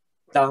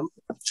 Da.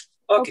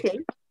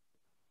 Okay.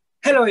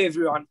 Hello,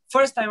 everyone.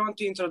 First, I want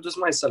to introduce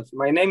myself.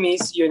 My name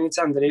is Ionuț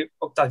Andrei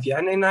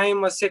Octavian, and I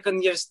am a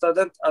second-year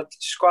student at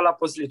Școala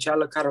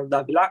Postliceală Carol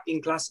Davila in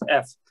class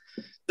F.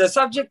 The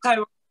subject I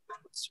want to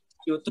discuss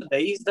with you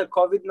today is the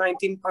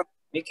COVID-19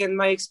 pandemic and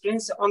my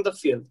experience on the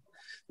field.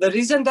 The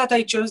reason that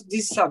I chose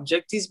this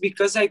subject is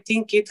because I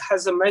think it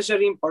has a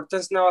major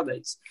importance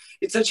nowadays.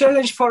 It's a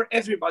challenge for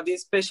everybody,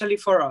 especially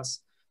for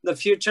us, the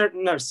future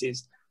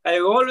nurses. I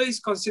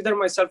always consider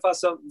myself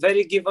as a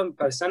very given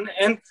person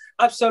and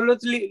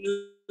absolutely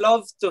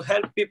love to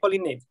help people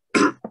in need.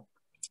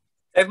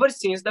 Ever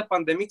since the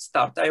pandemic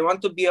started, I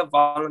want to be a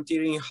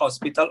volunteer in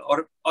hospital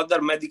or other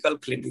medical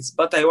clinics,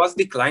 but I was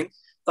declined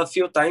a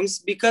few times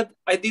because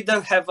I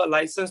didn't have a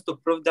license to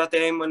prove that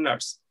I am a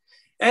nurse,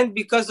 and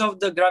because of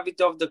the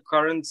gravity of the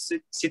current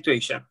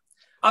situation.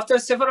 After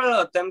several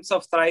attempts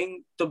of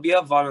trying to be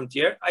a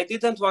volunteer, I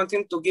didn't want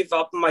to give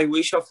up my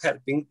wish of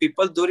helping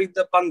people during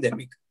the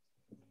pandemic.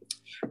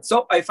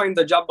 So I find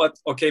a job at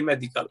OK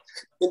Medical.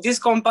 In this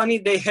company,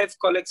 they have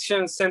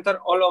collection center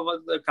all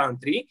over the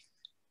country,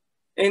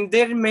 and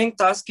their main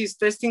task is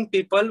testing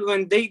people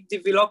when they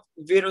develop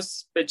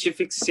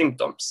virus-specific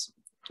symptoms.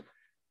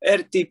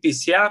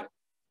 RT-PCR,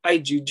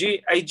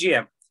 IgG,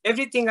 IgM.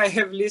 Everything I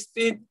have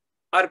listed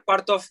are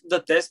part of the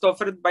test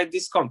offered by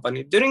this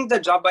company. During the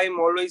job, I am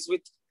always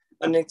with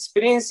an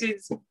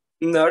experienced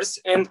nurse,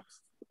 and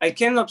I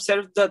can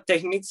observe the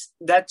techniques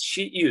that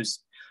she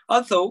used.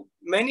 Although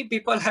many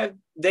people have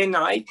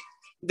denied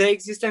the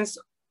existence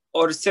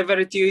or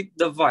severity of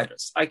the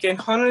virus, I can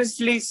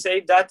honestly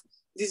say that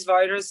this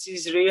virus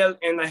is real,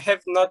 and I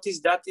have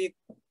noticed that it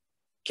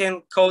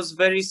can cause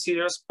very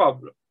serious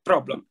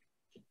problem.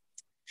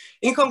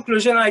 In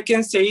conclusion, I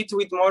can say it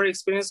with more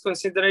experience,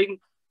 considering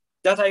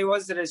that I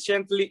was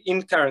recently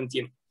in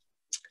quarantine.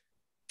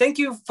 Thank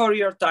you for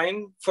your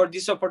time, for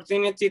this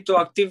opportunity to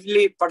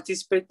actively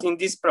participate in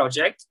this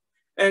project.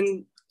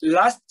 And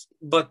last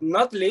but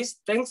not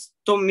least, thanks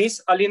to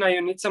Miss Alina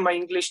Ioniță, my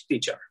English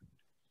teacher.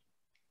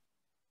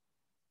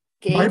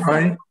 Okay.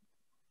 Bye-bye.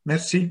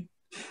 Merci.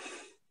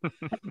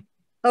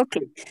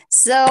 Okay,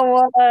 so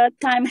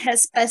time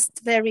has passed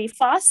very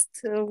fast.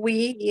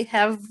 We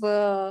have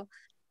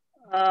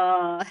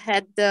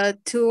had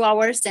 2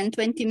 hours and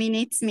 20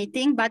 minutes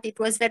meeting, but it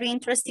was very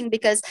interesting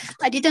because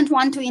I didn't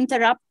want to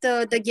interrupt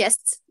the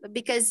guests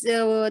because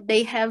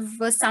they have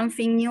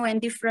something new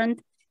and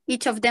different,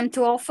 each of them,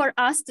 to offer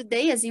us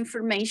today as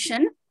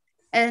information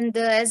and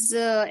as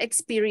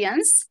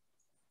experience.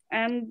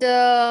 And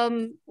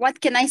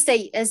what can I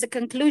say as a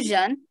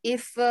conclusion?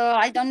 If,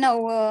 I don't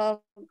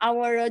know,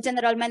 our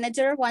general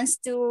manager wants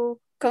to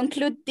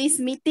conclude this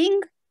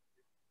meeting,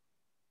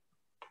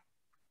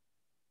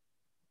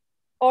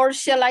 or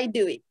shall I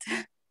do it?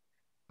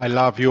 I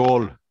love you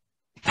all.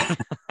 I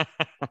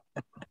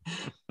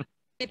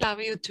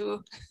love you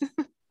too.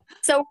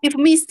 So we've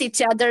missed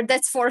each other,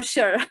 that's for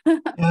sure.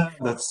 Yeah,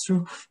 that's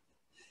true.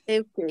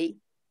 Okay.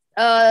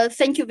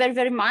 Thank you very,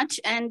 very much.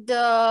 And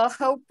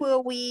hope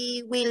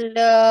we will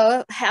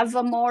have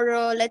a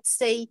more, let's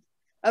say,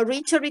 a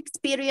richer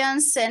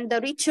experience and a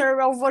richer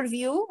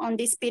overview on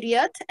this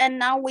period. And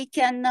now we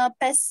can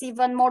pass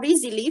even more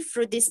easily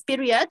through this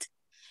period.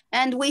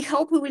 And we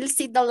hope we will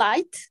see the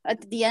light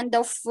at the end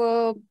of,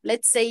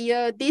 let's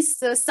say, this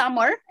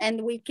summer,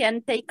 and we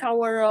can take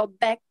our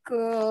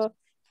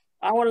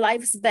our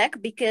lives back,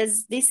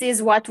 because this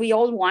is what we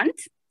all want.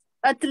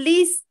 At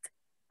least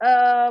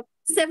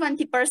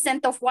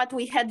 70% of what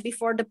we had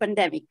before the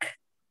pandemic.